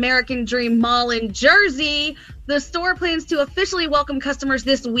at the American Dream Mall in Jersey. The store plans to officially welcome customers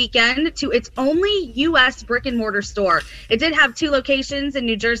this weekend to its only U.S. brick-and-mortar store. It did have 2 locations in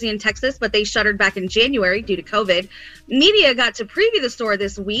New Jersey and Texas, but they shuttered back in January due to COVID. Media got to preview the store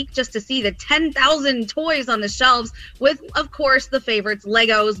this week just to see the 10,000 toys on the shelves with, of course, the favorites,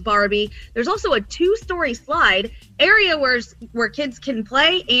 Legos, Barbie. There's also a 2-story slide, area where kids can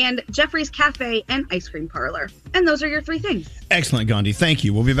play, and Jeffrey's Cafe and ice cream parlor. And those are your 3 things. Excellent, Gandhi. Thank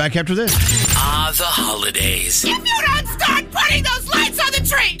you. We'll be back after this. The holidays. If you don't start putting those lights on the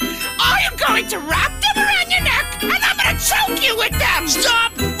tree, I am going to wrap them around your neck and I'm going to choke you with them.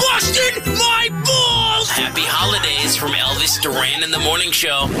 Stop busting my balls! Happy holidays from Elvis Duran and the Morning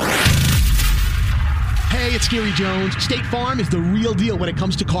Show. Hey, it's Gary Jones. State Farm is the real deal when it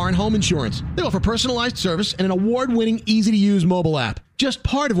comes to car and home insurance. They offer personalized service and an award-winning, easy-to-use mobile app. Just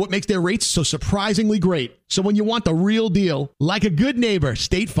part of what makes their rates so surprisingly great. So when you want the real deal, like a good neighbor,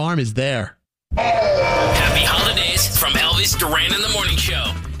 State Farm is there. Happy holidays from Elvis Duran and the Morning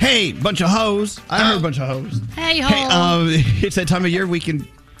Show. Hey, bunch of hoes. I heard a bunch of hoes. Hey, ho. Hey, it's that time of year we can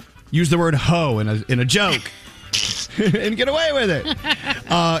use the word hoe in a joke and get away with it.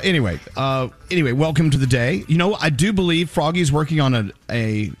 Anyway, welcome to the day. You know, I do believe Froggy's working on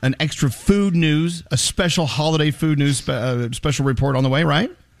an extra food news, a special holiday food news special report on the way,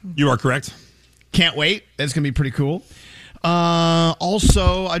 right? You are correct. Can't wait. That's going to be pretty cool.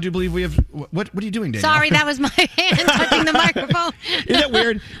 Also, I do believe we have... What are you doing, Danielle? Sorry, that was my hand touching the microphone. Isn't that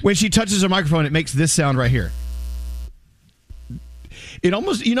weird? When she touches her microphone, it makes this sound right here. It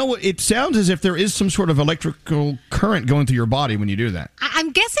almost... You know what? It sounds as if there is some sort of electrical current going through your body when you do that.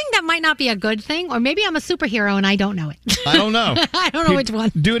 I'm guessing that might not be a good thing, or maybe I'm a superhero and I don't know it. I don't know. I don't know which one.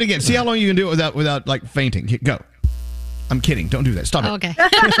 Do it again. See how long you can do it without like fainting. Go. I'm kidding. Don't do that. Stop it. Okay.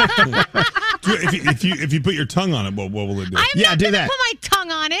 if you put your tongue on it, what will it do? I'm not going to put my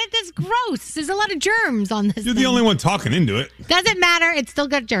tongue on it. That's gross. There's a lot of germs on this You're the only one talking into it. Doesn't matter. It's still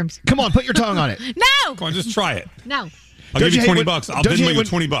got germs. Come on, put your tongue on it. No. Come on, just try it. No. I'll give you $20. I'll Venmo you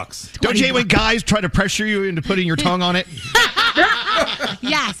 $20. Don't you hate when guys try to pressure you into putting your tongue on it?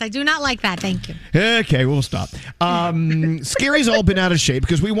 Yes, I do not like that. Thank you. Okay, we'll stop. Scary's all been out of shape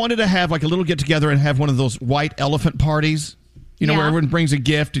because we wanted to have like a little get together and have one of those white elephant parties. You know, Yeah. where everyone brings a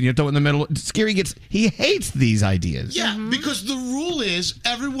gift and you throw it in the middle. Scary he hates these ideas. Yeah, because the rule is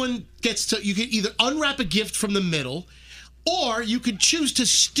everyone gets to, you can either unwrap a gift from the middle, or you could choose to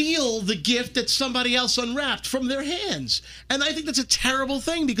steal the gift that somebody else unwrapped from their hands. And I think that's a terrible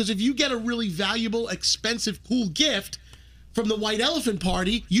thing, because if you get a really valuable, expensive, cool gift from the White Elephant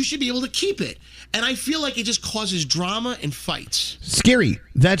Party, you should be able to keep it. And I feel like it just causes drama and fights. Scary.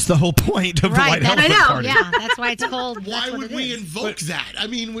 That's the whole point of the White Elephant Party. Yeah, that's why it's called. Why would we invoke that? I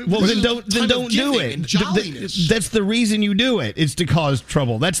mean, Well, then don't do it. That's the reason you do it. It's to cause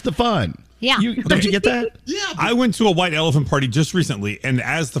trouble. That's the fun. Yeah. Don't you get that? Yeah. I went to a White Elephant Party just recently, and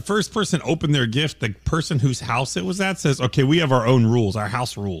as the first person opened their gift, the person whose house it was at says, "Okay, we have our own rules, our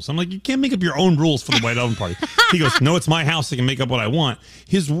house rules." I'm like, "You can't make up your own rules for the White Elephant Party." He goes, "No, it's my house. I can make up what I want."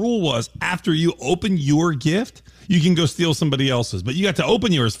 His rule was, after you open your gift, you can go steal somebody else's, but you got to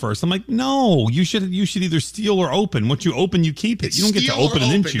open yours first. I'm like, "No, you should either steal or open. What you open, you keep it. You don't get to open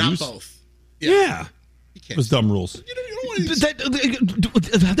and then choose." Not both. Yeah. It was dumb rules. That's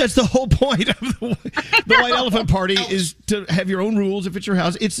the whole point of the White Elephant Party is to have your own rules if it's your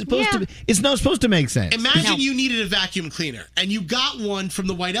house. It's supposed to. It's not supposed to make sense. Imagine you needed a vacuum cleaner and you got one from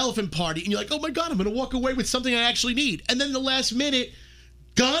the White Elephant Party and you're like, "Oh my God, I'm going to walk away with something I actually need." And then the last minute,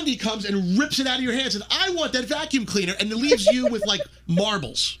 Gandhi comes and rips it out of your hands and I want that vacuum cleaner, and it leaves you with like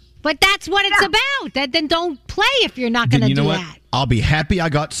marbles. But that's what it's about. Then don't play if you're not going to You know do what? that. I'll be happy I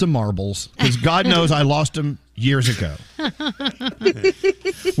got some marbles, because God knows I lost them years ago.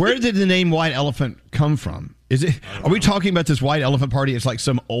 Where did the name White Elephant come from? Is it? Are we talking about this White Elephant Party? It's like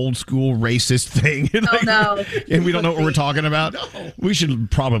some old school racist thing. Like, no. And we don't know what we're talking about? No. We should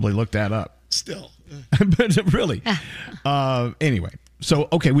probably look that up. Still. But really. Anyway. So,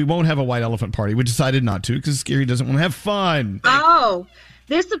 okay, we won't have a White Elephant Party. We decided not to because Scary doesn't want to have fun. Oh,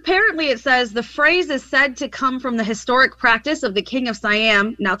 this apparently, it says, the phrase is said to come from the historic practice of the king of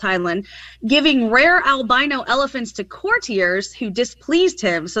Siam, now Thailand, giving rare albino elephants to courtiers who displeased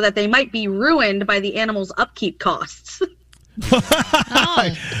him so that they might be ruined by the animal's upkeep costs.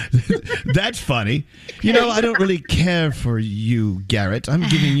 That's funny. You know, I don't really care for you, Garrett. I'm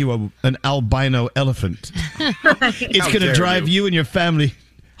giving you an albino elephant. It's going to drive you and your family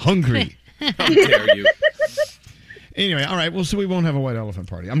hungry. How dare you? Anyway, all right. Well, so we won't have a White Elephant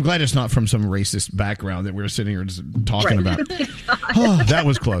Party. I'm glad it's not from some racist background that we're sitting here just talking about. Oh, that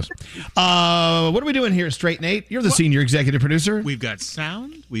was close. What are we doing here, Straight Nate? You're the senior executive producer. We've got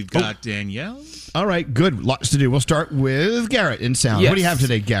sound. We've got Danielle. All right, good. Lots to do. We'll start with Garrett in sound. What do you have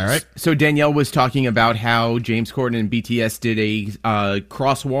today, Garrett? So Danielle was talking about how James Corden and BTS did a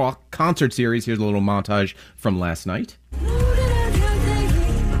crosswalk concert series. Here's a little montage from last night.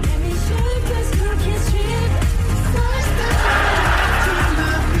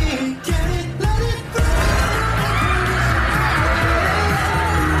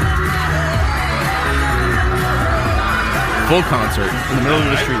 Full concert in the middle of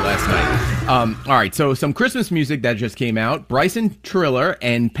the street last night. All right, so some Christmas music that just came out. Bryson Triller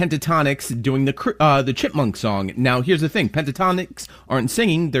and Pentatonix doing the Chipmunk song. Now, here's the thing. Pentatonix aren't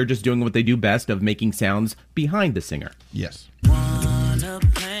singing. They're just doing what they do best of making sounds behind the singer. Yes.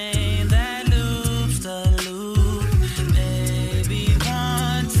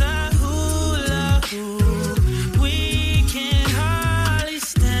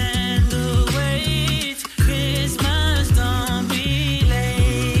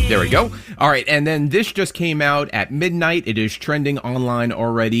 There we go. All right, and then this just came out at midnight. It is trending online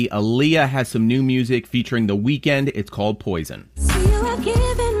already. Aaliyah has some new music featuring The Weeknd. It's called Poison. You have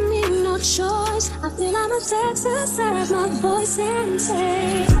given me no choice. I feel I'm a sex inside my voice and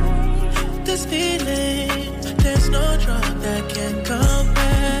say, this feeling, there's no drug that can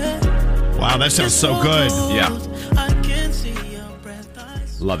compare. Wow, that sounds so good. Yeah.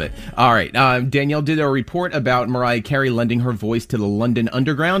 Love it. All right. Danielle did a report about Mariah Carey lending her voice to the London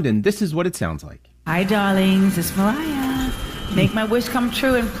Underground, and this is what it sounds like. Hi, darlings. It's Mariah. Make my wish come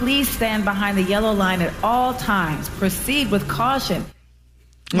true, and please stand behind the yellow line at all times. Proceed with caution.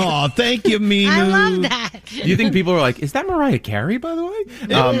 Oh, thank you, Minu. I love that. You think people are like, is that Mariah Carey, by the way?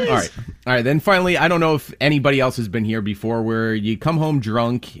 All right. Then finally, I don't know if anybody else has been here before where you come home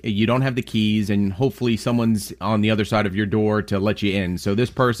drunk, you don't have the keys, and hopefully someone's on the other side of your door to let you in. So this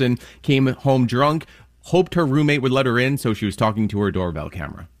person came home drunk, hoped her roommate would let her in, so she was talking to her doorbell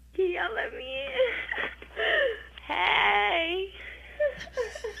camera. Y'all let me in. Hey.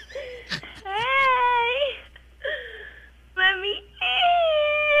 Hey. Let me in.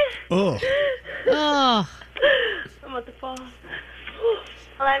 Oh. Oh. I'm about to fall.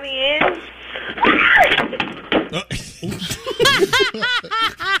 Let me in.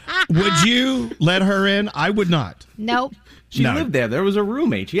 Would you let her in? I would not. Nope. She lived there. There was a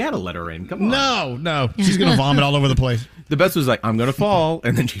roommate. She had to let her in. Come on. No. She's going to vomit all over the place. The best was like, I'm going to fall.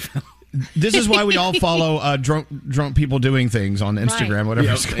 And then she fell. This is why we all follow drunk people doing things on Instagram, whatever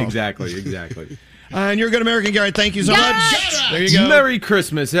it's called. Exactly. And you're a good American, Garrett. Thank you so much. There you go. Merry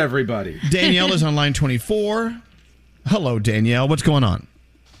Christmas, everybody. Danielle is on line 24. Hello, Danielle. What's going on?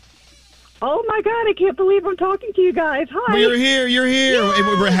 Oh, my God. I can't believe I'm talking to you guys. Hi. Well, you're here.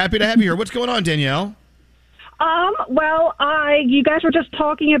 Yeah. We're happy to have you here. What's going on, Danielle? Well, you guys were just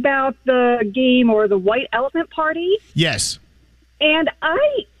talking about the game or the White Elephant Party. Yes. And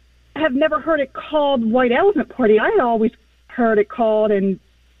I have never heard it called White Elephant Party. I had always heard it called and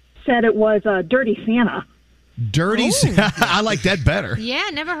said it was Dirty Santa. Dirty Santa. I like that better. Yeah,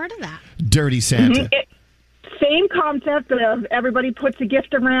 never heard of that. Dirty Santa. Same concept of everybody puts a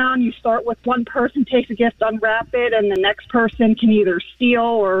gift around. You start with one person takes a gift, unwrap it, and the next person can either steal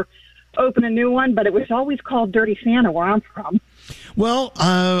or open a new one. But it was always called Dirty Santa where I'm from. Well,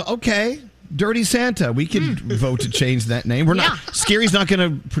 okay. Dirty Santa. We could vote to change that name. We're not. Scary's not going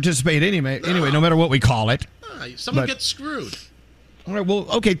to participate anyway, no matter what we call it. Someone gets screwed. All right. Well,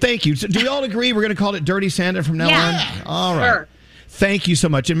 okay. Thank you. So do we all agree we're going to call it Dirty Santa from now on? All right. Sure. Thank you so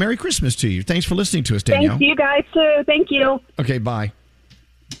much, and Merry Christmas to you. Thanks for listening to us, Danielle. Thank you guys too. Thank you. Okay. Bye.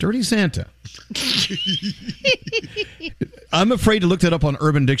 Dirty Santa. I'm afraid to look that up on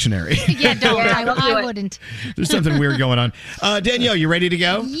Urban Dictionary. Yeah, don't. I wouldn't. There's something weird going on. Danielle, you ready to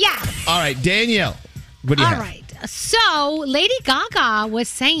go? Yes. All right, Danielle. What do you have? All right. So, Lady Gaga was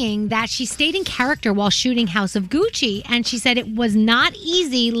saying that she stayed in character while shooting House of Gucci, and she said it was not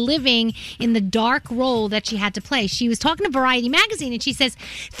easy living in the dark role that she had to play. She was talking to Variety magazine, and she says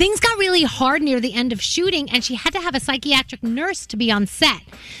things got really hard near the end of shooting, and she had to have a psychiatric nurse to be on set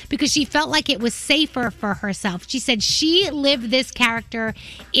because she felt like it was safer for herself. She said she lived this character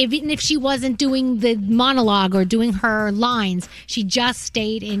even if she wasn't doing the monologue or doing her lines. She just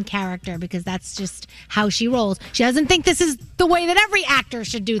stayed in character because that's just how she rolls. She doesn't think this is the way that every actor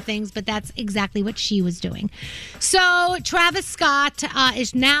should do things, but that's exactly what she was doing. So Travis Scott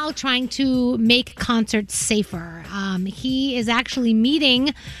is now trying to make concerts safer. He is actually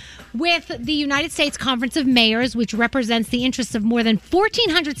meeting with the United States Conference of Mayors, which represents the interests of more than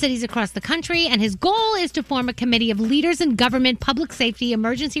 1,400 cities across the country. And his goal is to form a committee of leaders in government, public safety,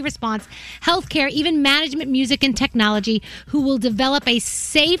 emergency response, healthcare, even management, music, and technology, who will develop a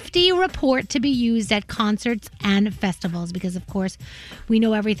safety report to be used at concerts and festivals. Because, of course, we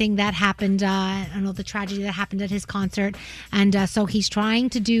know everything that happened. I know the tragedy that happened at his concert. And so he's trying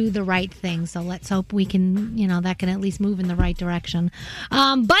to do the right thing. So let's hope we can, that can at least move in the right direction.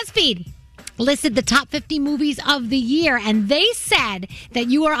 BuzzFeed listed the top 50 movies of the year, and they said that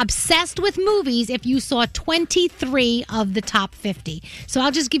you are obsessed with movies if you saw 23 of the top 50. So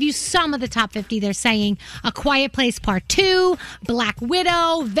I'll just give you some of the top 50. They're saying A Quiet Place Part 2, Black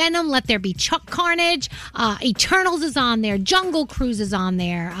Widow, Venom, Let There Be Carnage, Eternals is on there, Jungle Cruise is on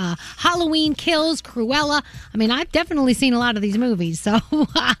there, Halloween Kills, Cruella. I mean, I've definitely seen a lot of these movies, so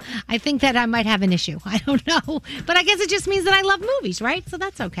I think that I might have an issue. I don't know, but I guess it just means that I love movies, right? So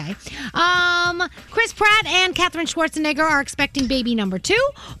that's okay. Chris Pratt and Katherine Schwarzenegger are expecting baby number 2.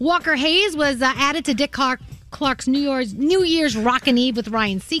 Walker Hayes was added to Dick Clark's New Year's Rockin' Eve with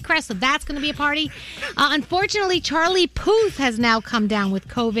Ryan Seacrest, so that's going to be a party. Unfortunately, Charlie Puth has now come down with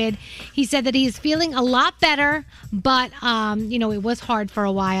COVID. He said that he is feeling a lot better, but, it was hard for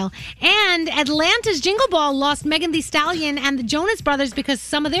a while. And Atlanta's Jingle Ball lost Megan Thee Stallion and the Jonas Brothers because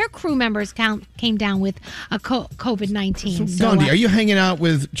some of their crew members came down with a COVID-19. So, Gandhi, are you hanging out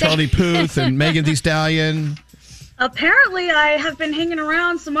with Charlie Puth and Megan Thee Stallion? Apparently, I have been hanging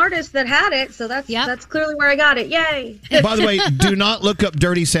around some artists that had it, so that's clearly where I got it. Yay! By the way, do not look up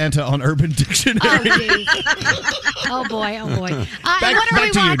Dirty Santa on Urban Dictionary. Oh boy!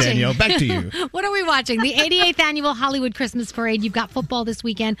 Back to you, Danielle. Back to you. What are we watching? The 88th annual Hollywood Christmas Parade. You've got football this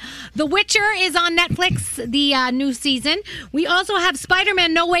weekend. The Witcher is on Netflix, the new season. We also have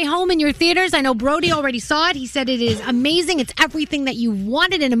Spider-Man: No Way Home in your theaters. I know Brody already saw it. He said it is amazing. It's everything that you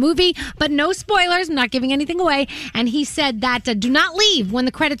wanted in a movie, but no spoilers. I'm not giving anything away. And he said that do not leave when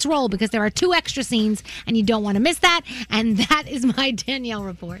the credits roll because there are 2 extra scenes and you don't want to miss that. And that is my Danielle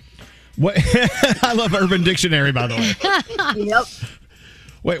report. What? I love Urban Dictionary, by the way. Yep.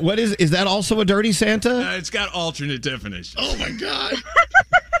 Wait, what is that also a Dirty Santa? It's got alternate definition. Oh, my God.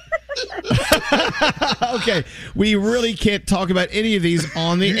 Okay, we really can't talk about any of these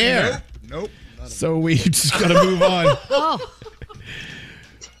on the air. Nope. So we just got to move on.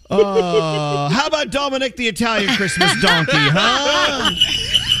 How about Dominic the Italian Christmas donkey, huh?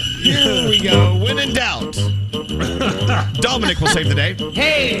 Here we go. When in doubt. Dominic will save the day.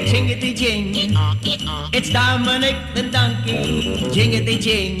 Hey, jingity jing. It's Dominic the donkey. Jingity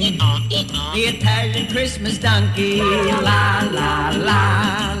jing. The Italian Christmas donkey. La la la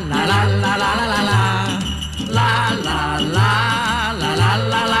la la la la la la la. La la la la la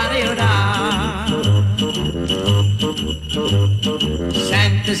la la da.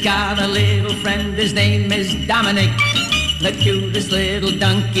 Santa's got a little friend, his name is Dominic. The cutest little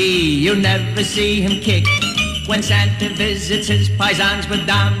donkey, you'll never see him kick. When Santa visits his paisans with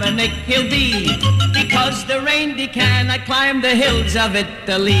Dominic, he'll be, because the reindeer cannot climb the hills of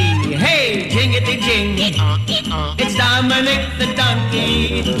Italy. Hey, jingity jing, it's Dominic the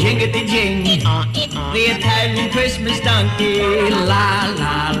donkey. Jingity jing, the Italian Christmas donkey. La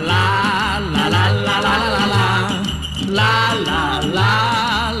la la la la la la la la la la la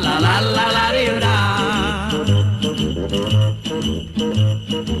la la la la da.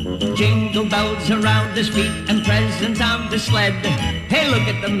 Jingle bells around his feet and presents on the sled. Hey, look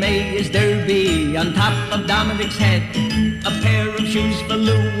at the Mayor's Derby on top of Dominic's head. A pair of shoes for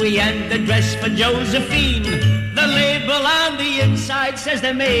Louie and a dress for Josephine. The label on the inside says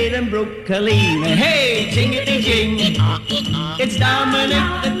they're made in Brooklyn. Hey, jingity jing, it's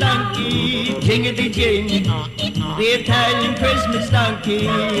Dominic the donkey. Jingity jing, the Italian Christmas donkey.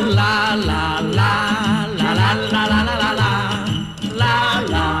 La la la la la la la la la. La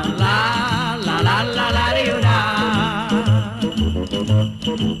la la la la la la da.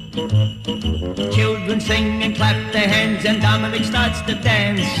 Children sing and clap their hands and Dominic starts to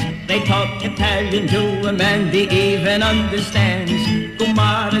dance. They talk Italian to him and he even understands.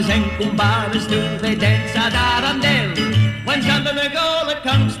 Kumaras and kumbaras do they dance ad arandel. When Santa Nicola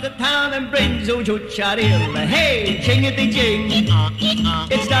comes to town and brings Ujucharil. Hey, jingity jing,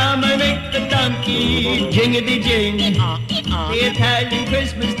 it's Dominic the donkey. Jingity jing, the Italian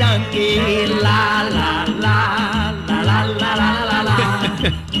Christmas donkey. La la la la la la la la la la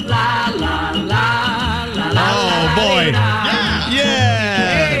la la la la. Oh boy!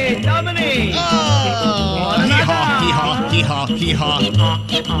 Yeah! Hey, Dominic! Oh! Hee-haw, hee-haw, hee-haw.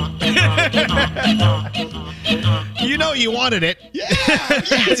 You know you wanted it. Yeah,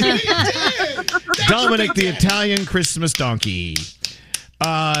 yes, we did. Dominic the Italian Christmas donkey.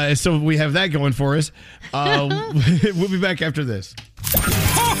 So we have that going for us. We'll be back after this.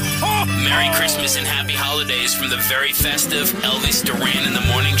 Merry Christmas and happy holidays from the very festive Elvis Duran in the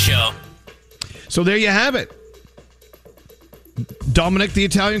Morning Show. So there you have it. Dominic the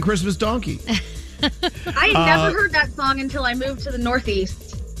Italian Christmas donkey. I never heard that song until I moved to the Northeast.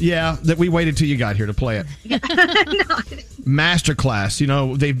 Yeah, that we waited till you got here to play it. Masterclass, you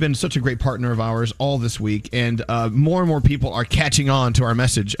know, they've been such a great partner of ours all this week, and more and more people are catching on to our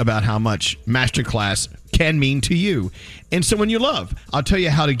message about how much Masterclass can mean to you and someone you love. I'll tell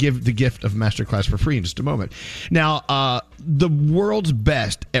you how to give the gift of Masterclass for free in just a moment. Now, the world's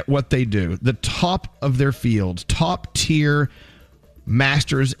best at what they do, the top of their field, top tier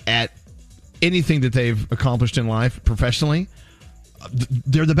masters at anything that they've accomplished in life professionally,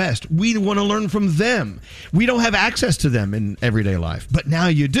 they're the best. We want to learn from them. We don't have access to them in everyday life, but now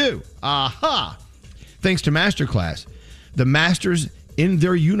you do. Aha! Thanks to Masterclass, the masters in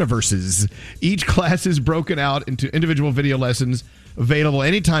their universes. Each class is broken out into individual video lessons available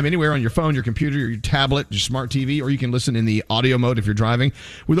anytime, anywhere on your phone, your computer, your tablet, your smart TV, or you can listen in the audio mode if you're driving.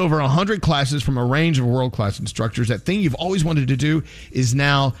 With over 100 classes from a range of world-class instructors, that thing you've always wanted to do is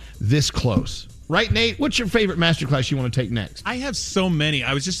now this close. Right, Nate? What's your favorite masterclass you want to take next? I have so many.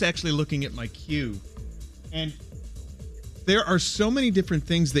 I was just actually looking at my queue, and there are so many different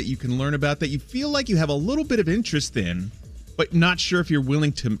things that you can learn about that you feel like you have a little bit of interest in, but not sure if you're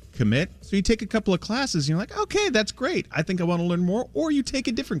willing to commit. So you take a couple of classes, and you're like, okay, that's great. I think I want to learn more. Or you take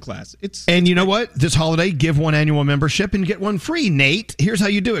a different class. And you know what? This holiday, give one annual membership and get one free, Nate. Here's how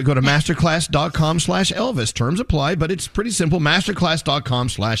you do it. Go to masterclass.com/Elvis. Terms apply, but it's pretty simple.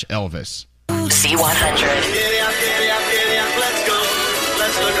 Masterclass.com/Elvis. C100. Let's go.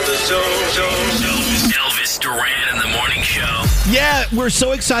 Let's look at the show. Elvis Duran in the Morning Show. Yeah, we're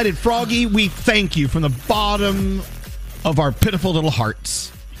so excited. Froggy, we thank you from the bottom of our pitiful little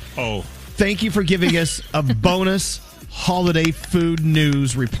hearts. Oh. Thank you for giving us a bonus holiday food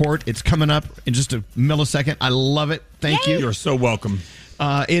news report. It's coming up in just a millisecond. I love it. Thank you. You're so welcome.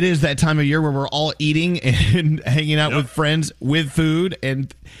 It is that time of year where we're all eating and hanging out with friends with food,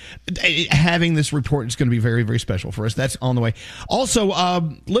 and having this report is going to be very, very special for us. That's on the way. Also,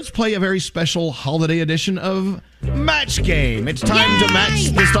 let's play a very special holiday edition of Match Game. It's time to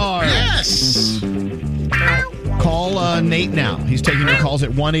match the stars. Yes. Call Nate now. He's taking your calls at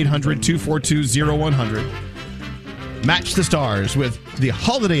 1-800-242-0100. Match the stars with the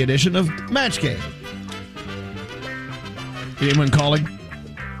holiday edition of Match Game. Anyone calling?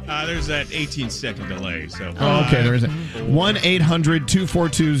 There's that 18-second delay. So. Oh, okay, there is it.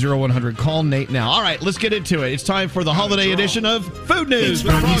 1-800-242-0100. Call Nate now. All right, let's get into it. It's time for the holiday edition of Food News. It's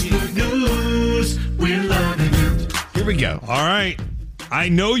Froggy's Food News. We're loving it. Here we go. All right. I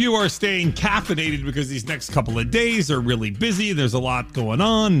know you are staying caffeinated because these next couple of days are really busy. There's a lot going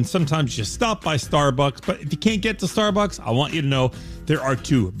on, and sometimes you stop by Starbucks. But if you can't get to Starbucks, I want you to know there are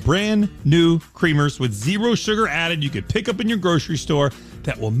 2 brand new creamers with 0 sugar added you could pick up in your grocery store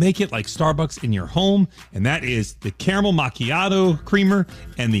that will make it like Starbucks in your home, and that is the Caramel Macchiato creamer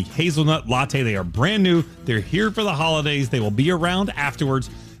and the Hazelnut Latte. They are brand new. They're here for the holidays. They will be around afterwards.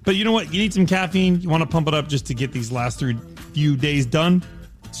 But you know what? You need some caffeine. You want to pump it up just to get these last few days done.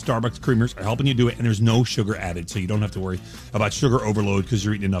 Starbucks creamers are helping you do it, and there's no sugar added, so you don't have to worry about sugar overload because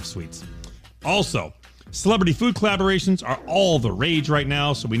you're eating enough sweets. Also, celebrity food collaborations are all the rage right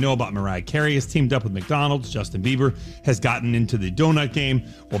now. So we know about Mariah Carey has teamed up with McDonald's. Justin Bieber has gotten into the donut game.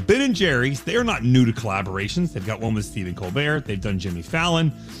 Well, Ben & Jerry's, they are not new to collaborations. They've got one with Stephen Colbert. They've done Jimmy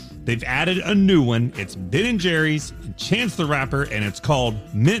Fallon. They've added a new one. It's Ben & Jerry's, Chance the Rapper, and it's called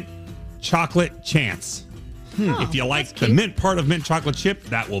Mint Chocolate Chance. If you like the mint part of mint chocolate chip,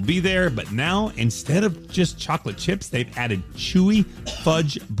 that will be there. But now, instead of just chocolate chips, they've added chewy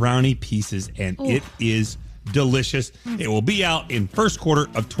fudge brownie pieces, and it is delicious. It will be out in first quarter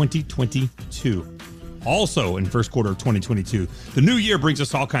of 2022. Also in first quarter of 2022, the new year brings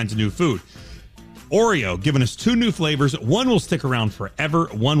us all kinds of new food. Oreo giving us 2 new flavors. One will stick around forever.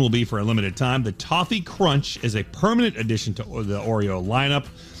 One will be for a limited time. The Toffee Crunch is a permanent addition to the Oreo lineup.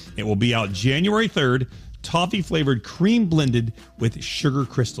 It will be out January 3rd. Toffee flavored cream blended with sugar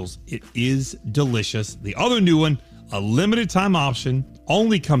crystals. It is delicious. The other new one, a limited time option,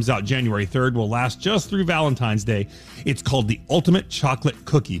 only comes out January 3rd, will last just through Valentine's Day. It's called the Ultimate Chocolate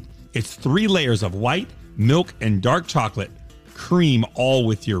Cookie. It's 3 layers of white, milk, and dark chocolate cream, all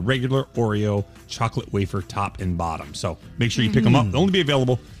with your regular Oreo chocolate wafer top and bottom. So make sure you pick them up. They'll only be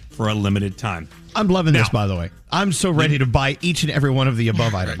available for a limited time. I'm loving this, by the way. I'm so ready to buy each and every one of the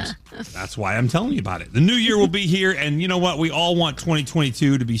above items. That's why I'm telling you about it. The new year will be here, and you know what? We all want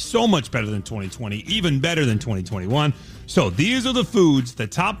 2022 to be so much better than 2020, even better than 2021. So these are the foods, the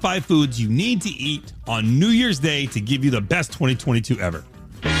top 5 foods you need to eat on New Year's Day to give you the best 2022 ever.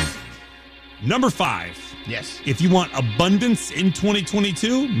 Number 5. Yes. If you want abundance in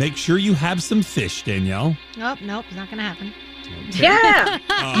 2022, make sure you have some fish, Danielle. Oh, nope, it's not going to happen. Okay. Yeah.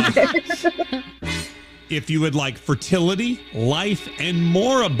 If you would like fertility, life, and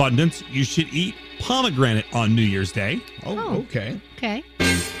more abundance, you should eat pomegranate on New Year's Day. Oh, okay. Okay.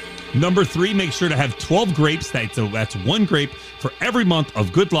 Number 3, make sure to have 12 grapes. That's 1 grape for every month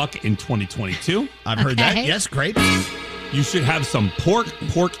of good luck in 2022. I've heard that. Yes, grapes. You should have some pork.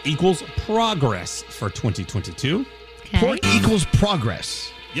 Pork equals progress for 2022. Okay. Pork equals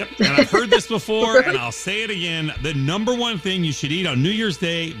progress. Yep, and I've heard this before, and I'll say it again. The number 1 thing you should eat on New Year's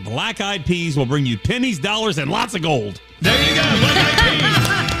Day, black-eyed peas will bring you pennies, dollars, and lots of gold. There you go, black-eyed peas.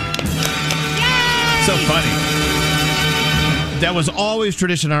 So funny. That was always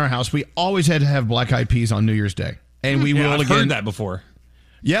tradition in our house. We always had to have black-eyed peas on New Year's Day. And we will I've again. heard that before.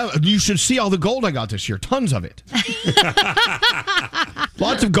 Yeah, you should see all the gold I got this year. Tons of it.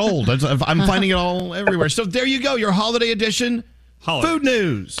 Lots of gold. I'm finding it all everywhere. So there you go, your holiday edition. Food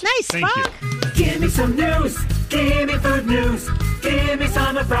news. Nice, Thank Frog. you. Give me some news. Give me food news. Give me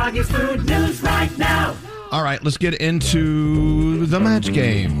some of Froggy's food news right now. All right, let's get into the match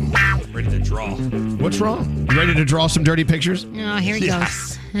game. I'm ready to draw. What's wrong? You ready to draw some dirty pictures? Oh, here he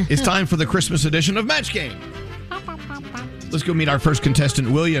goes. It's time for the Christmas edition of Match Game. Let's go meet our first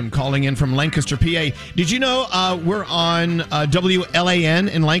contestant, William, calling in from Lancaster, PA. Did you know we're on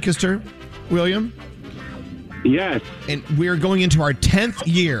WLAN in Lancaster, William? Yes. And we're going into our 10th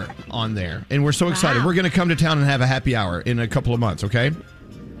year on there, and we're so excited. We're going to come to town and have a happy hour in a couple of months, okay?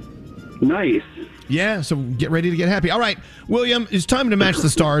 Nice. Yeah, so get ready to get happy. All right, William, it's time to match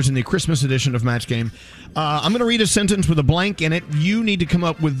the stars in the Christmas edition of Match Game. I'm going to read a sentence with a blank in it. You need to come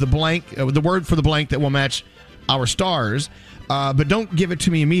up with the blank, the word for the blank that will match our stars, but don't give it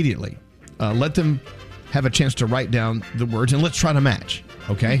to me immediately. Let them have a chance to write down the words, and let's try to match.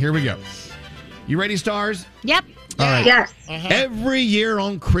 Okay, here we go. You ready, stars? Yep. All right. Yes. Every year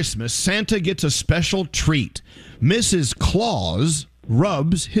on Christmas, Santa gets a special treat. Mrs. Claus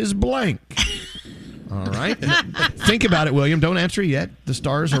rubs his blank. All right. Think about it, William. Don't answer yet. The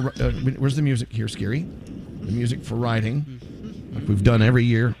stars are... where's the music here, Scary? The music for writing. Like we've done every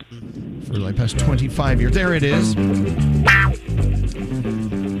year for the past 25 years. There it is.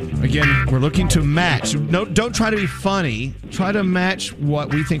 Again, we're looking to match. No, don't try to be funny. Try to match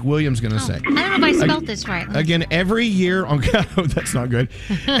what we think William's going to say. I don't know if I spelled this right. Again, every year on that's not good.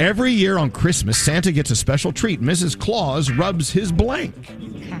 Every year on Christmas, Santa gets a special treat. Mrs. Claus rubs his blank.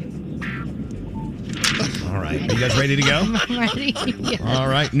 All right, you guys ready to go? I'm ready. Yes. All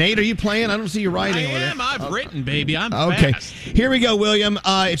right, Nate, are you playing? I don't see you writing over there. I've written, baby. I'm okay. fast. Here we go, William.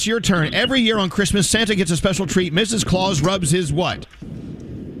 It's your turn. Every year on Christmas, Santa gets a special treat. Mrs. Claus rubs his what?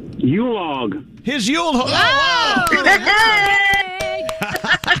 Yule log. His Yule log. Oh!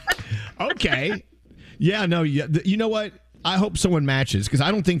 Okay. Yeah, no, you know what? I hope someone matches because I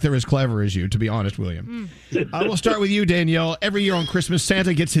don't think they're as clever as you, to be honest, William. I will start with you, Danielle. Every year on Christmas,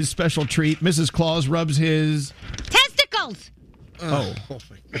 Santa gets his special treat. Mrs. Claus rubs his... Testicles! Oh. Does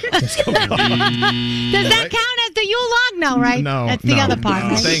that count as the Yule log? No, right? No. That's the other part,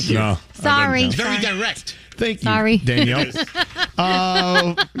 right? Thank you. No, Sorry. Very direct. Thank you, Sorry. Danielle.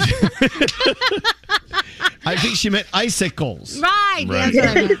 I think she meant icicles. Right. That's what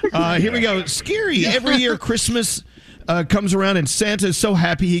I meant. Here we go. Scary. Every year Christmas comes around and Santa is so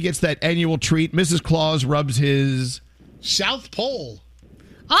happy he gets that annual treat. Mrs. Claus rubs his... South Pole.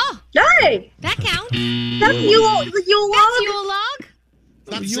 Oh. Hey! That counts. That's Yule log. That's Yule log?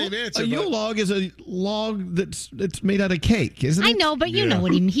 Not the same answer. A Yule log is a log that's made out of cake, isn't it? I know, but you know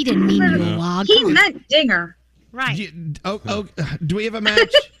what he didn't mean Yule log. He meant dinger. Right. Do we have a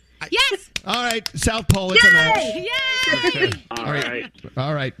match? Yes. All right, South Pole, it's a match. Yay!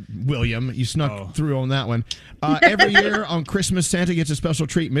 All right, William, you snuck through on that one. Every year on Christmas, Santa gets a special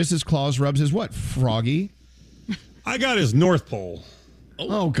treat. Mrs. Claus rubs his what? Froggy? I got his North Pole.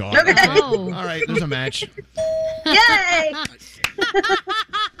 Oh, God. Oh. All right, there's a match. Yay!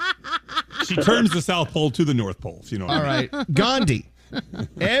 She turns the South Pole to the North Pole, if you know what All I mean. right, Gandhi.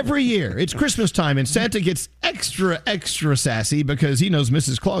 Every year, it's Christmas time, and Santa gets extra sassy because he knows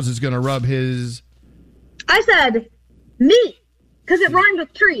Mrs. Claus is going to rub his... I said meat, because it rhymed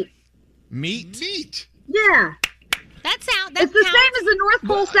with treat. Meat? Yeah. That's out. It's the same as the North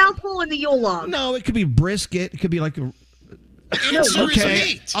Pole, South Pole, and the Yule log. No, it could be brisket. It could be like a... Answer Okay. is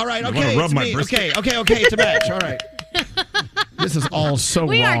meat. All right. You Okay. wanna rub It's my me. brisket? Okay. It's a match. All right. This is all so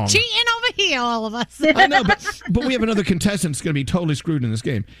We wrong. are cheating over here, all of us. I know, but we have another contestant that's going to be totally screwed in this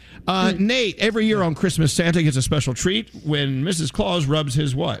game. Nate, every year on Christmas, Santa gets a special treat when Mrs. Claus rubs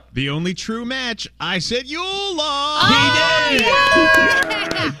his what? The only true match. I said Yule log.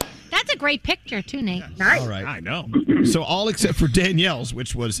 Yeah. That's a great picture, too, Nate. All right. I know. So all except for Danielle's,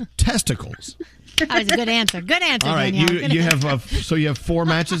 which was testicles. That was a good answer. Good answer, All right, Danielle. you have so you have 4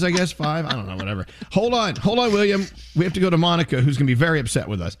 matches, I guess, 5. I don't know, whatever. Hold on, William. We have to go to Monica, who's going to be very upset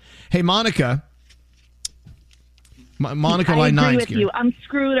with us. Hey, Monica. Monica, line 9. I agree with you. I'm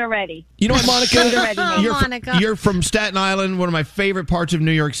screwed already. You know what, Monica? Monica. You're from Staten Island, one of my favorite parts of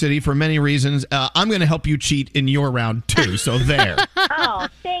New York City for many reasons. I'm going to help you cheat in your round too. So there. Oh,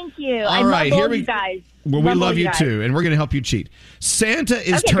 thank you. All right, love all you guys. Well, we love all you guys. too, and we're going to help you cheat. Santa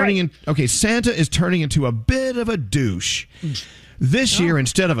is Santa is turning into a bit of a douche. This year,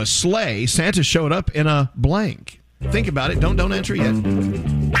 instead of a sleigh, Santa showed up in a blank. Think about it. Don't answer yet.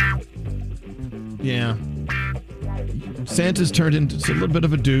 Yeah. Santa's turned into a little bit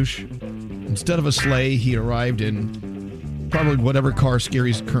of a douche. Instead of a sleigh, he arrived in probably whatever car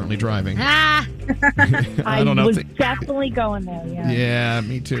Scary's currently driving. Ah. I don't know. I was definitely going there, yeah. Yeah,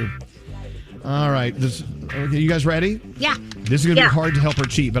 me too. All right. Okay, you guys ready? Yeah. This is going to be hard to help her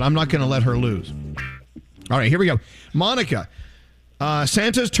cheat, but I'm not going to let her lose. All right, here we go. Monica,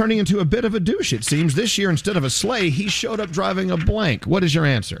 Santa's turning into a bit of a douche, it seems. This year, instead of a sleigh, he showed up driving a blank. What is your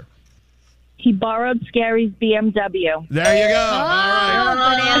answer? He borrowed Scary's BMW. There you go.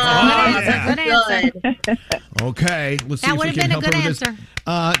 Good answer. Okay, let's see That if would we have can been a help good her with answer. this.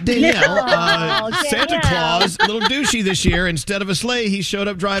 Danielle, Oh, Santa Danielle. Claus, a little douchey this year. Instead of a sleigh, he showed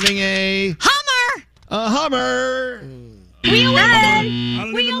up driving a Hummer! A Hummer. We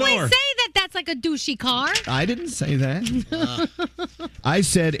always know her. say that that's like a douchey car. I didn't say that. I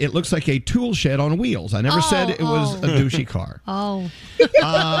said it looks like a tool shed on wheels. I never said it was a douchey car. Oh.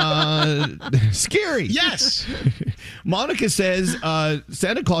 Scary. Yes. Monica says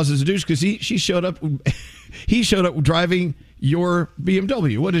Santa Claus is a douche because he showed up. He showed up driving your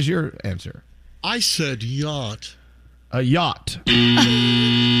BMW. What is your answer? I said yacht. A yacht.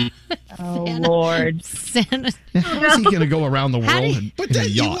 Oh, Lord. Santa. How is he going to go around the world in But a then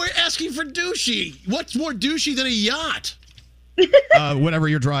you yacht? were asking for douchey. What's more douchey than a yacht? Whatever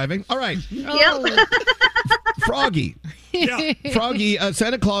you're driving. All right. Yep. Froggy. Yeah. Froggy,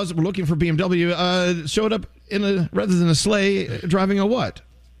 Santa Claus, we're looking for BMW, showed up rather than a sleigh, driving a what?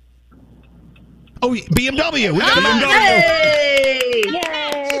 Oh, BMW. We got a BMW. Yay!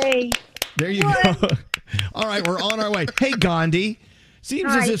 Yay! There you go. All right, we're on our way. Hey, Gandhi.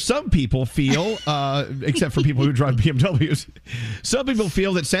 Seems as if some people feel, except for people who drive BMWs, some people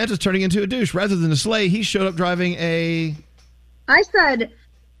feel that Santa's turning into a douche. Rather than a sleigh, he showed up driving a... I said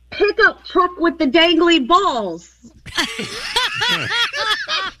pickup truck with the dangly balls.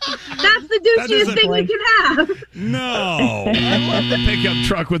 That's the douchiest thing you can have. No. I love the pickup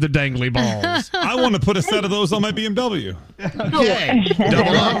truck with the dangly balls. I want to put a set of those on my BMW. Okay.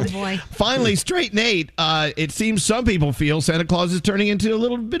 Double up. Oh, boy. Finally, Straight Nate, it seems some people feel Santa Claus is turning into a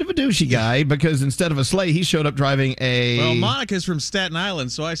little bit of a douchey guy because instead of a sleigh, he showed up driving a... Well, Monica's from Staten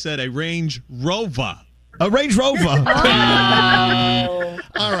Island, so I said a Range Rover. A Range Rover.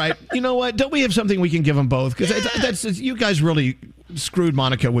 All right. You know what? Don't we have something we can give them both? Because you guys really screwed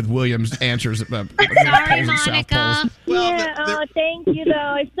Monica with Williams' answers. Sorry, Monica. Well, thank you, though.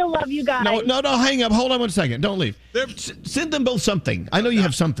 I still love you guys. No, hang up. Hold on 1 second. Don't leave. Send them both something. I know you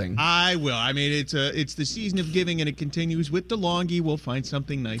have something. I will. I mean, it's the season of giving, and it continues with DeLonghi. We'll find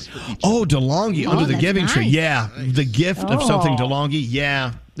something nice for each. Oh, DeLonghi under the giving tree. nice. Yeah, the gift of something DeLonghi.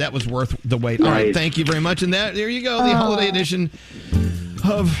 Yeah, that was worth the wait. All right, thank you very much. And there you go, the holiday edition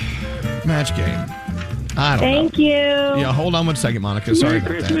of Match Game. I don't know. Thank you. Yeah, hold on 1 second, Monica. Sorry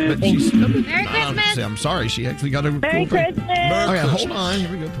Merry about Christmas. that. But she's, Merry Christmas. I'm sorry. She actually got a Merry Christmas. Oh, yeah, hold on. Here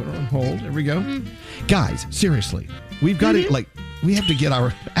we go. Put her on hold. Here we go. Guys, seriously, we've got to we have to get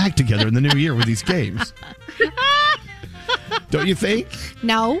our act together in the new year with these games. Don't you think?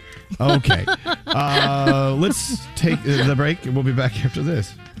 No. Okay. Let's take the break, and we'll be back after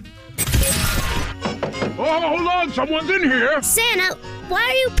this. Oh, hold on. Someone's in here. Santa, why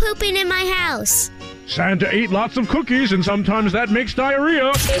are you pooping in my house? Santa ate lots of cookies, and sometimes that makes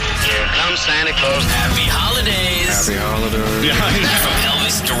diarrhea. Here comes Santa Claus. Happy holidays. Happy holidays. From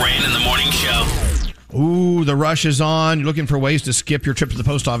Elvis Duran in the Morning Show. Ooh, the rush is on. You're looking for ways to skip your trip to the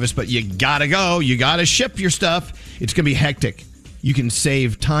post office, but you gotta go. You gotta ship your stuff. It's gonna be hectic. You can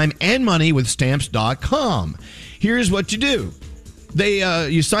save time and money with Stamps.com. Here's what you do.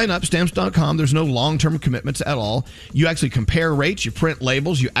 You sign up, Stamps.com. There's no long-term commitments at all. You actually compare rates, you print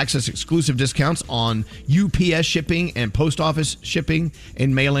labels, you access exclusive discounts on UPS shipping and post office shipping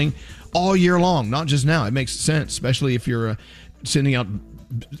and mailing all year long, not just now. It makes sense, especially if you're sending out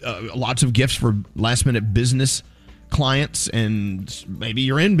lots of gifts for last-minute business clients, and maybe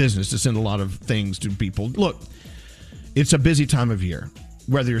you're in business to send a lot of things to people. Look, it's a busy time of year.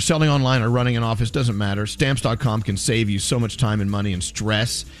 Whether you're selling online or running an office, doesn't matter. Stamps.com can save you so much time and money and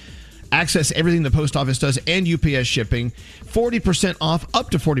stress. Access everything the post office does and UPS shipping. 40% off, up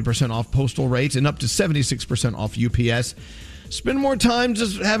to 40% off postal rates, and up to 76% off UPS. Spend more time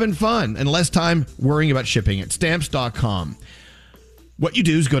just having fun and less time worrying about shipping at Stamps.com. What you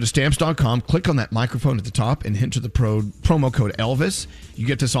do is go to Stamps.com, click on that microphone at the top, and enter the promo code Elvis. You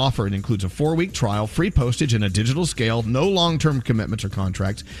get this offer. It includes a 4-week trial, free postage, and a digital scale. No long-term commitments or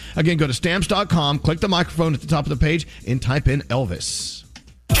contracts. Again, go to Stamps.com, click the microphone at the top of the page, and type in Elvis.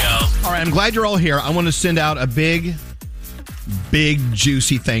 All right, I'm glad you're all here. I want to send out a big,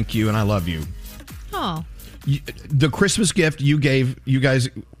 juicy thank you, and I love you. Oh. The Christmas gift you guys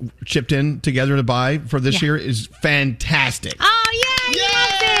chipped in together to buy for this year is fantastic. Oh, yay!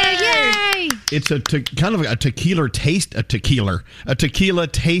 Yay! It's kind of a tequila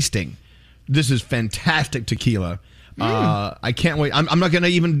tasting. This is fantastic tequila. I can't wait. I'm not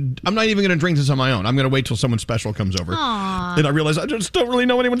even gonna drink this on my own. I'm gonna wait till someone special comes over. Aww. And I realize I just don't really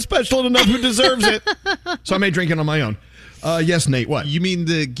know anyone special enough who deserves it. So I may drink it on my own. Yes, Nate, what? You mean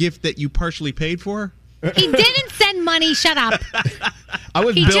the gift that you partially paid for? He didn't send money. Shut up.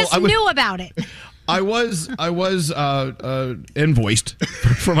 He just knew about it. I was invoiced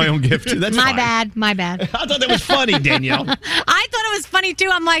for my own gift. That's my fine. bad. I thought that was funny, Danielle. I thought it was funny too.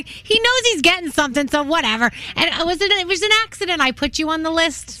 I'm like, he knows he's getting something, so whatever. And it was an accident. I put you on the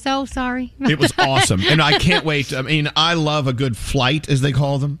list, so sorry. It was awesome, and I can't wait. I mean, I love a good flight, as they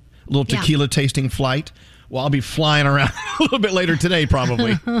call them, a little tequila tasting flight. Well, I'll be flying around a little bit later today,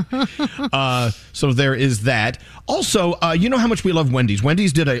 probably. So there is that. Also, you know how much we love Wendy's.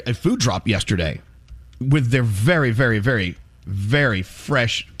 Wendy's did a food drop yesterday with their very, very, very, very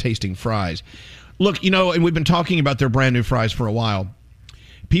fresh tasting fries. Look, and we've been talking about their brand new fries for a while.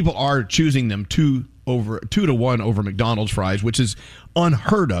 People are choosing them 2 to 1 over McDonald's fries, which is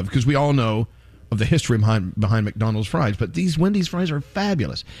unheard of because we all know of the history behind McDonald's fries. But these Wendy's fries are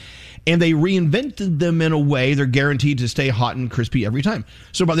fabulous. And they reinvented them in a way they're guaranteed to stay hot and crispy every time.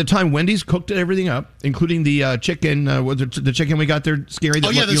 So by the time Wendy's cooked everything up, including the chicken, the chicken we got there, Scary.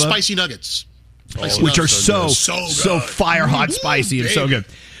 The spicy nuggets. Which are so fire hot spicy and so good.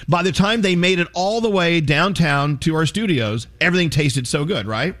 By the time they made it all the way downtown to our studios, everything tasted so good,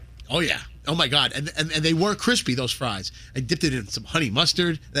 right? Oh, yeah. Oh my God! And they were crispy, those fries. I dipped it in some honey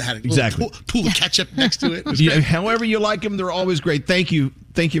mustard. They had a Exactly. little pool of ketchup next to it. It was Yeah, great. however you like them, they're always great. Thank you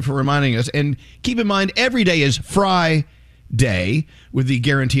for reminding us. And keep in mind, every day is Fry Day with the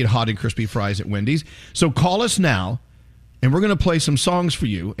guaranteed hot and crispy fries at Wendy's. So call us now, and we're going to play some songs for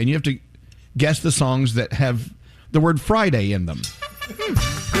you, and you have to guess the songs that have the word Friday in them.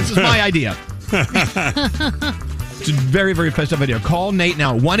 This is my idea. It's a very, very festive idea. Call Nate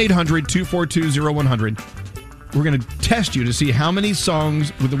now, 1-800-242-0100. We're going to test you to see how many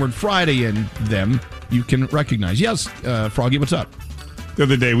songs with the word Friday in them you can recognize. Yes, Froggy, what's up? The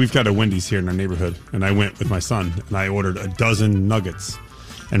other day, we've got a Wendy's here in our neighborhood, and I went with my son, and I ordered a dozen nuggets.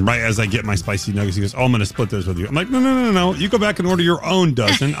 And right as I get my spicy nuggets, he goes, "Oh, I'm going to split those with you." I'm like, no. You go back and order your own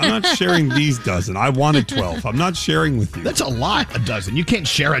dozen. I'm not sharing these dozen. I wanted 12. I'm not sharing with you. That's a lot, a dozen. You can't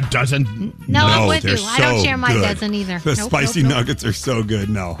share a dozen. No, I'm with they're you. I don't so share my good. dozen either. The Nope, spicy nope. nuggets are so good.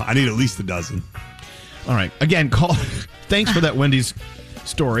 No, I need at least a dozen. All right. Again, call. Thanks for that Wendy's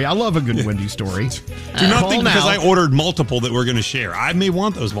story. I love a good Wendy's story. Do not Call think because now. I ordered multiple that we're going to share. I may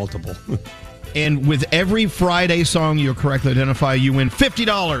want those multiple. And with every Friday song you correctly identify, you win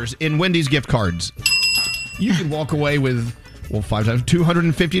 $50 in Wendy's gift cards. You can walk away with, well, 5 times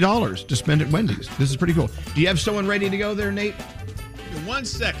 $250 to spend at Wendy's. This is pretty cool. Do you have someone ready to go there, Nate? 1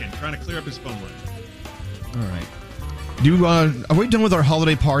 second, trying to clear up his phone line. All right. Are we done with our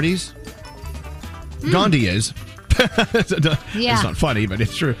holiday parties? Gandhi is. Yeah. It's not funny, but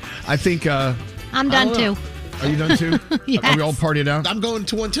it's true. I think. I'm done too. Are you done too? Yes. Are we all partied out? I'm going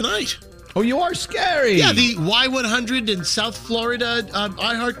to one tonight. Oh, you are scary. Yeah, the Y100 in South Florida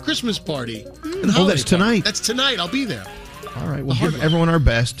iHeart Christmas party. and Oh, holiday that's party. tonight. That's tonight. I'll be there. All right, we'll give everyone our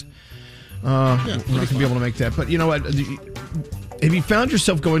best. We're not going to be able to make that. But you know what? Have you found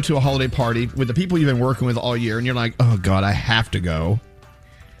yourself going to a holiday party with the people you've been working with all year, and you're like, oh, God, I have to go.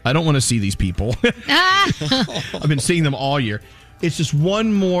 I don't want to see these people. I've been seeing them all year. It's just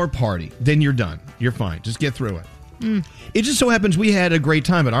one more party. Then you're done. You're fine. Just get through it. It just so happens we had a great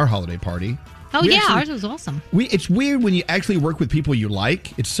time at our holiday party. Oh, yeah. Ours was awesome. It's weird when you actually work with people you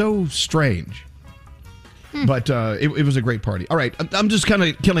like. It's so strange. But it was a great party. All right. I'm just kind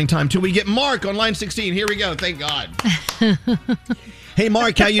of killing time till we get Mark on line 16. Here we go. Thank God. Hey,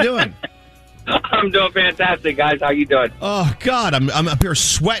 Mark, how you doing? I'm doing fantastic, guys. How you doing? Oh, God, I'm up here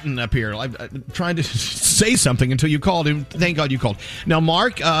sweating up here. I'm trying to say something until you called, and thank God you called. Now,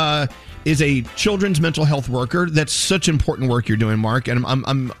 Mark is a children's mental health worker. That's such important work you're doing, Mark, and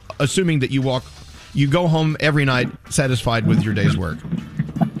I'm assuming that you go home every night satisfied with your day's work.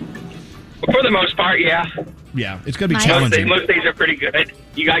 For the most part, yeah. Yeah, it's going to be challenging. Most days are pretty good.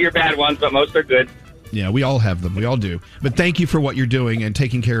 You got your bad ones, but most are good. Yeah, we all have them. We all do. But thank you for what you're doing and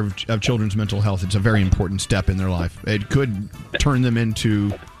taking care of children's mental health. It's a very important step in their life. It could turn them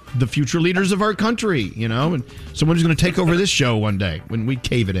into the future leaders of our country, and someone who's going to take over this show one day when we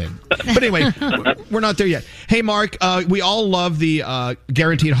cave it in. But anyway, we're not there yet. Hey, Mark, we all love the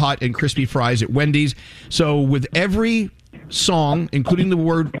guaranteed hot and crispy fries at Wendy's. So with every song, including the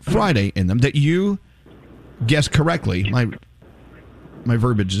word Friday in them, that you guess correctly, my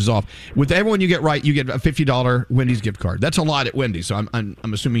verbiage is off. With everyone you get right, you get a $50 Wendy's gift card. That's a lot at Wendy's, so I'm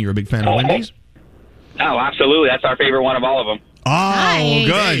assuming you're a big fan of Wendy's? Oh, absolutely. That's our favorite one of all of them. Oh, Nice.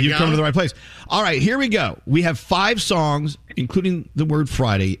 good. There you You've come go. to the right place. All right, here we go. We have 5 songs, including the word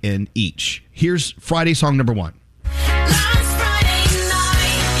Friday in each. Here's Friday song number 1.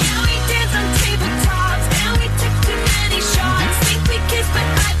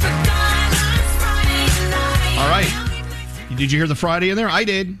 All right. Did you hear the Friday in there? I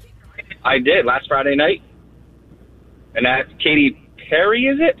did. I did last Friday night. And that's Katy Perry,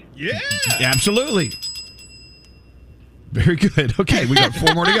 is it? Yeah. Absolutely. Very good. Okay, we got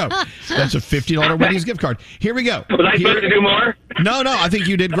 4 more to go. That's a $50 Wendy's gift card. Here we go. Was I supposed to do more? No, I think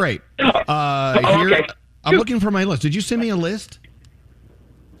you did great. Okay. I'm looking for my list. Did you send me a list?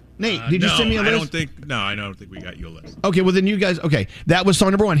 Nate, did you send me a list? I don't think we got you a list. Okay, well then you guys. Okay, that was song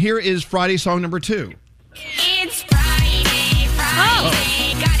number 1. Here is Friday song number 2. It's Friday,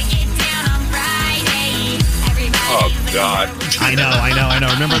 gotta get down on Friday. Everybody Oh, God. I know.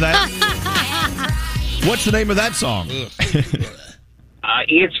 Remember that? What's the name of that song?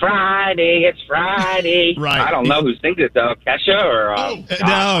 It's Friday. Right. I don't know who sings it, though. Kesha or...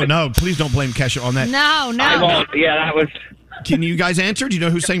 No, please don't blame Kesha on that. No. I won't. Yeah, that was... Can you guys answer? Do you know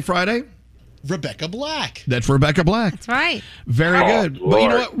who sang Friday? Rebecca Black. That's Rebecca Black. That's right. Very good. But you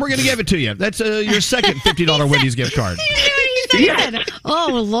know what? We're going to give it to you. That's your second $50 Wendy's gift card.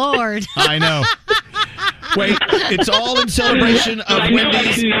 Oh, Lord. I know. Wait, it's all in celebration of I knew I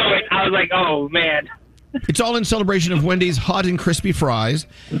Wendy's. didn't know it. I was like, oh, man. It's all in celebration of Wendy's hot and crispy fries.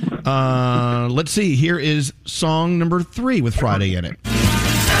 Let's see. Here is song number 3 with Friday in it.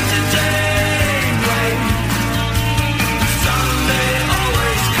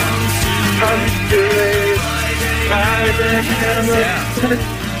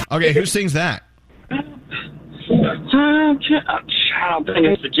 Okay, who sings that? I don't think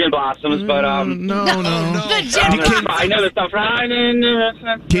it's the Gin Blossoms, but no. I know the stuff.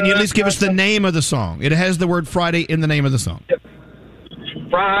 Can you at least give us the name of the song? It has the word Friday in the name of the song.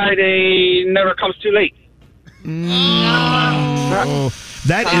 Friday never comes too late. No.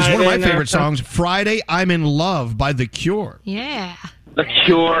 That is one of my favorite songs. Friday, I'm in Love by The Cure. Yeah. The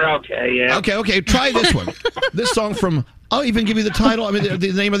Cure. Okay. Yeah. Okay. Try this one. This song from. I'll even give you the title. I mean,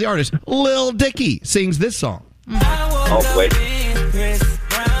 the name of the artist. Lil Dicky sings this song. Oh wait.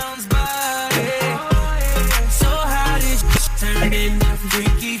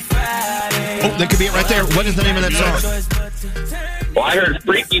 Oh, that could be it right there. What is the name of that song? Well, I heard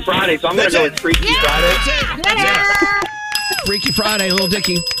Freaky Friday, so I'm going to go with Freaky Friday. Freaky Friday, Lil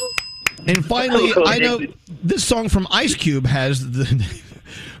Dicky. And finally, I know this song from Ice Cube has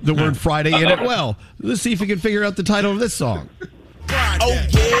the word Friday in it. Well, let's see if we can figure out the title of this song. Oh yeah,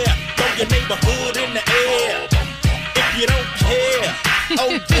 throw your neighborhood in the air. If you don't care, oh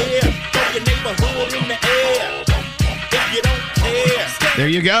yeah, throw your neighborhood in the air. If you don't care. There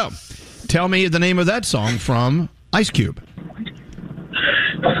you go. Tell me the name of that song from Ice Cube.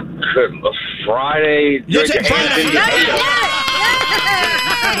 Friday. That's it.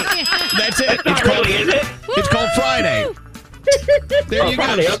 That's it. It's called Friday. There you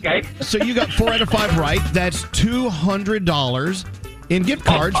Friday, go. Okay. So you got 4 out of 5 right. That's $200 in gift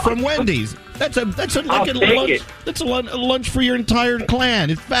cards from Wendy's. That's a lunch. That's a lunch for your entire clan.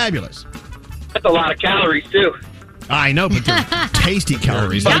 It's fabulous. That's a lot of calories too. I know, but they're tasty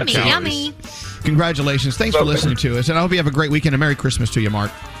calories. Yummy. Congratulations. Thanks for listening to us. And I hope you have a great weekend and Merry Christmas to you,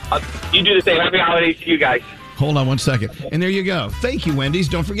 Mark. You do the same. Happy holidays to you guys. Hold on one second. And there you go. Thank you, Wendy's.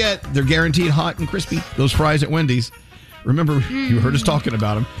 Don't forget, they're guaranteed hot and crispy. Those fries at Wendy's. Remember, you heard us talking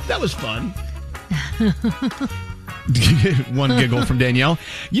about them. That was fun. One giggle from Danielle.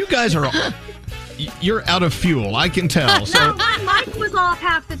 You guys you're out of fuel. I can tell. So My mic was off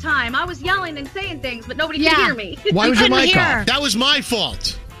half the time. I was yelling and saying things, but nobody could hear me. Why was your mic off? That was my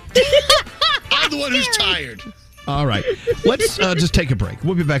fault. I'm the one who's tired. All right. Let's just take a break.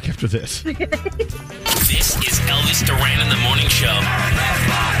 We'll be back after this. This is Elvis Duran in the Morning Show.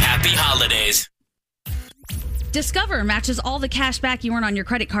 Happy holidays. Discover matches all the cash back you earn on your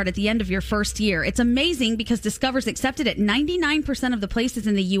credit card at the end of your first year. It's amazing because Discover's accepted at 99% of the places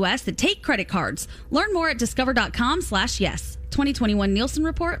in the U.S. that take credit cards. Learn more at discover.com/yes. 2021 Nielsen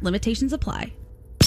Report. Limitations apply.